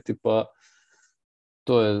vidjeti, pa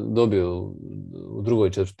to je dobio, u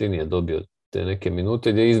drugoj četvrtini je dobio te neke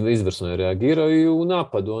minute gdje izvrsno je reagirao i u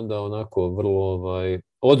napadu onda onako vrlo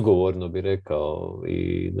odgovorno bi rekao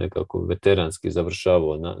i nekako veteranski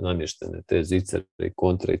završavao namještene te zicere i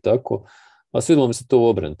kontre i tako. A svidilo mi se to u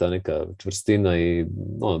obran, ta neka čvrstina i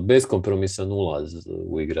beskompromisan ulaz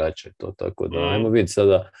u igrače. To, tako da, ajmo vidjeti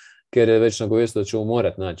sada, Ker je već nagovijestio da ćemo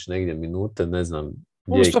morat naći negdje minute, ne znam gdje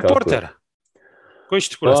i Umjesto kako. Portera. Koji će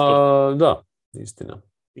ti punati Porter? Pa, da, istina.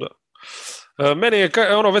 Da. Meni je,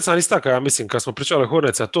 već sam istakao, ja mislim, kad smo pričali o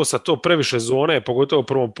Hornetsa, to sa to previše zone, pogotovo u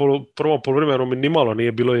prvom poluvremenu mi nimalo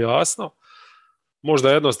nije bilo jasno.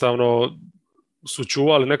 Možda jednostavno su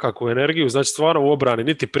čuvali nekakvu energiju, znači stvarno u obrani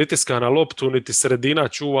niti pritiska na loptu, niti sredina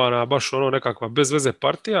čuvana, baš nekakva bez veze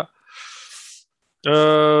partija.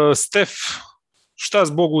 Stef, šta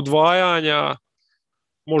zbog udvajanja,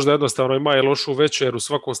 možda jednostavno ima i lošu večer u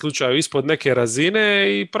svakom slučaju ispod neke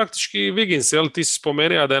razine i praktički Wiggins, jel, ti si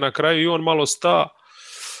spomenuo da je na kraju i on malo sta,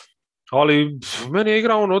 ali meni je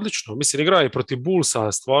igrao on odlično, mislim igra i protiv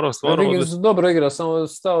Bullsa, stvarno Wiggins odlično. dobro igra, samo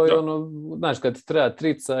stao je znaš, kad ti treba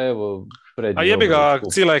trica, evo, prednji. A jebi ga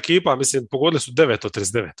cijela ekipa, mislim, pogodili su 9 od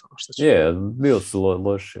 39. Je, bili su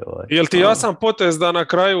loši. Jel ti jasan potez da na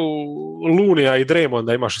kraju Lunija i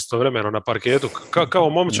Draymonda imaš istovremeno na parketu, kao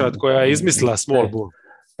momčad koja je izmislila small ball?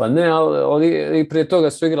 Pa ne, ali i prije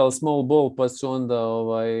toga su igrali small ball, pa su onda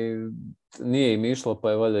nije im išlo,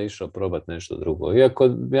 pa je valjda išao probati nešto drugo. Iako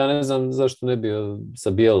ja ne znam zašto ne bi sa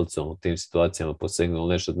Bjelicom u tim situacijama posegnuo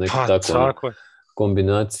nešto, neku takvu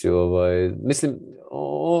kombinaciju. Mislim,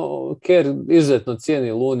 Ker izuzetno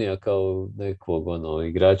cijeni Lunija kao nekog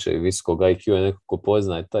igrača i visokog IQ-a, nekog ko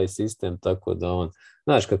poznaje taj sistem, tako da on,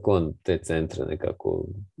 znaš kako on te centre nekako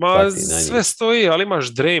pati na njih. Sve stoji, ali imaš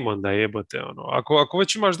Draymonda, jebote. Ako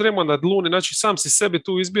već imaš Draymonda, Luni, znači sam si sebi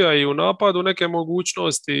tu izbija i u napadu neke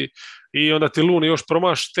mogućnosti i onda ti Luni još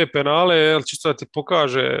promaši te penale, jer čisto da ti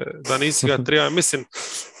pokaže da nisi ga treba. Mislim,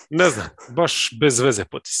 ne znam, baš bez veze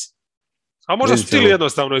potisi. A možda su htjeli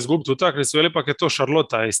jednostavno izgubiti utakmicu, jer ipak je to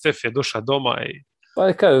Charlotta i Stef je došla doma i...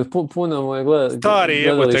 Pa kaj, puno mu je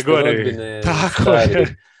gledalište rodbine. Tako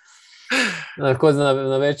je. Ko zna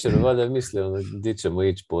na večeru, valjda mislio gdje ćemo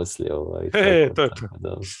ići poslije. To je to.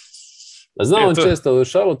 A znao on često u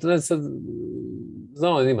Charlotte,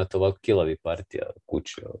 znao on imati ovako kilavi partija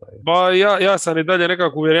kući. Ba ja sam i dalje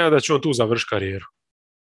nekako uvjeren da će on tu završiti karijeru.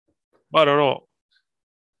 Bar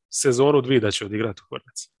sezonu 2 da će odigrati u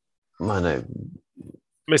Hornets. Ma ne,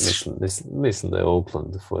 mislim da je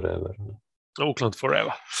Oakland forever. Oakland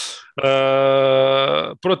forever.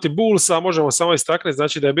 Protiv Bullsa možemo samo istaknuti,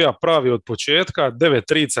 znači da je bio pravi od početka, 9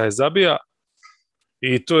 trica je zabija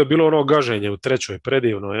i to je bilo gaženje u trećoj,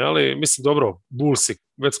 predivno, ali mislim dobro, Bullsi,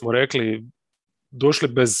 već smo rekli, došli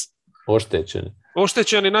bez...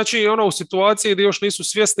 Oštećeni, znači u situaciji gdje još nisu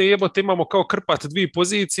svjesni, jebote, imamo kao krpat 2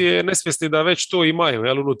 pozicije, nesvjesni da već to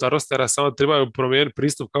imaju, unutar rostera samo trebaju promijeniti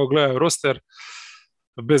pristup kao gledaju roster,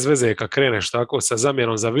 bez veze kad kreneš tako sa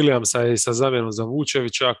zamjenom za Williamsa i sa zamjenom za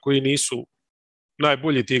Vučevića, koji nisu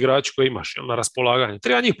najbolji ti igrači koji imaš na raspolaganju.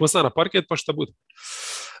 Treba njih poslati na parket pa šta bude.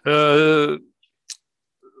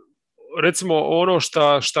 Recimo ono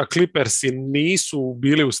šta Clippersi nisu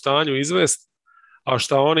bili u stanju izvesti, a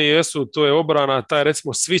šta oni jesu, to je obrana, taj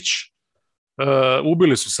recimo switch,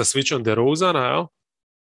 ubili su sa switchom DeRozana, jel?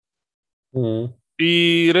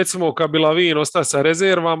 I recimo kad bi Lavin ostao sa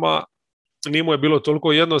rezervama, nije mu je bilo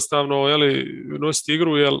toliko jednostavno nositi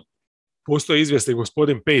igru, jer postoji izvjesni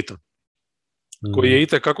gospodin Peyton, koji je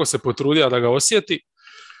itekako se potrudio da ga osjeti.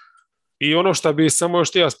 I ono što bi samo još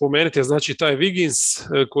htio spomenuti je znači taj Wiggins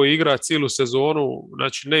koji igra cijelu sezonu,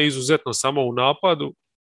 znači ne izuzetno samo u napadu,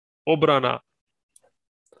 obrana.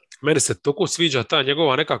 Meni se toliko sviđa ta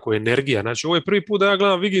njegova nekako energija. Znači ovo je prvi put da ja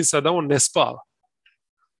gledam Wigginsa da on ne spava.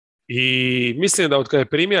 I mislim da od kada je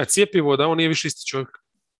primio cjepivo da on nije više isti čovjek.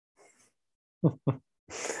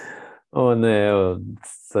 O ne, evo,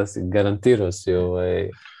 sasvim garantirao si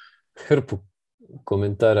hrpu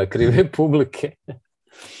komentara krive publike.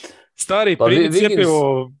 Stari, primi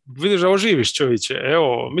cjepivo, vidiš da oživiš čovječe.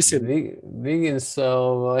 Evo, mislim...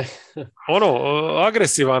 Wigginsa,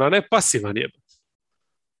 agresivan, a ne pasivan je.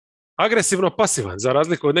 Agresivno pasivan, za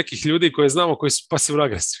razliku od nekih ljudi koje znamo koji su pasivno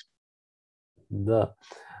agresivni. Da.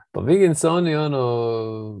 Pa Wigginsa oni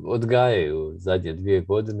odgajaju zadnje 2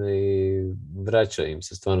 godine i vraćaju im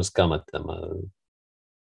se stvarno s kamatama.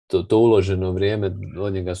 To uloženo vrijeme,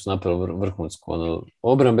 od njega su napravili vrhunsku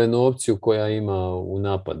obrambenu opciju koja ima u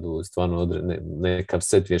napadu stvarno nekav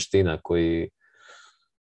set vještina koji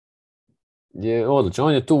je odličan.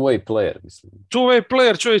 On je two-way player, mislim. Two-way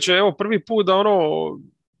player, čovječe, evo prvi put da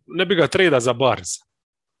ne bi ga treda za Barnesa.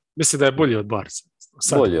 Mislim da je bolji od Barnesa.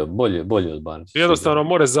 Bolji od Barnesa. Jednostavno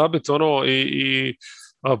more zabiti i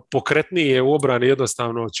pokretniji je u obrani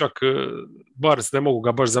jednostavno, čak Barnes ne mogu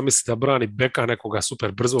ga baš zamisliti da brani beka nekoga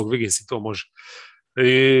super brzog, Wiggins i to može.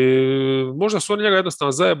 I možda su oni njega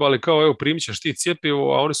jednostavno zajebali kao evo primit ćeš ti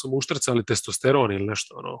cjepivo, a oni su mu uštrcali testosteron ili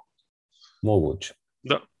nešto ono. Moguće.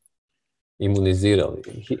 Da. Imunizirali.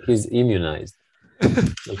 He's immunized.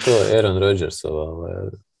 To je Aaron Rodgersova.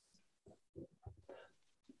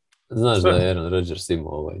 Znaš da je Aaron Rodgers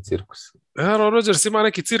imao ovaj cirkus? Aaron Rodgers ima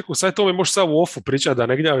neki cirkus, aj to mi može sad u offu pričati da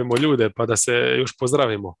ne gnjavimo ljude pa da se još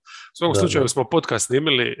pozdravimo. U svakom slučaju smo podcast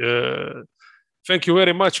snimili. Thank you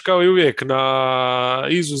very much kao i uvijek na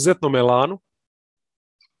izuzetnom elanu.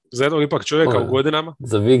 Za jednog ipak čovjeka u godinama.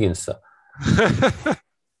 Za Wigginsa.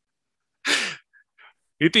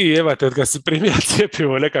 I ti jebate od kad si primija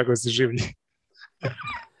cjepivo, nekako si življi.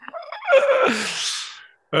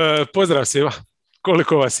 Pozdrav svima.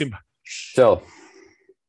 Koliko vas ima? Ćao.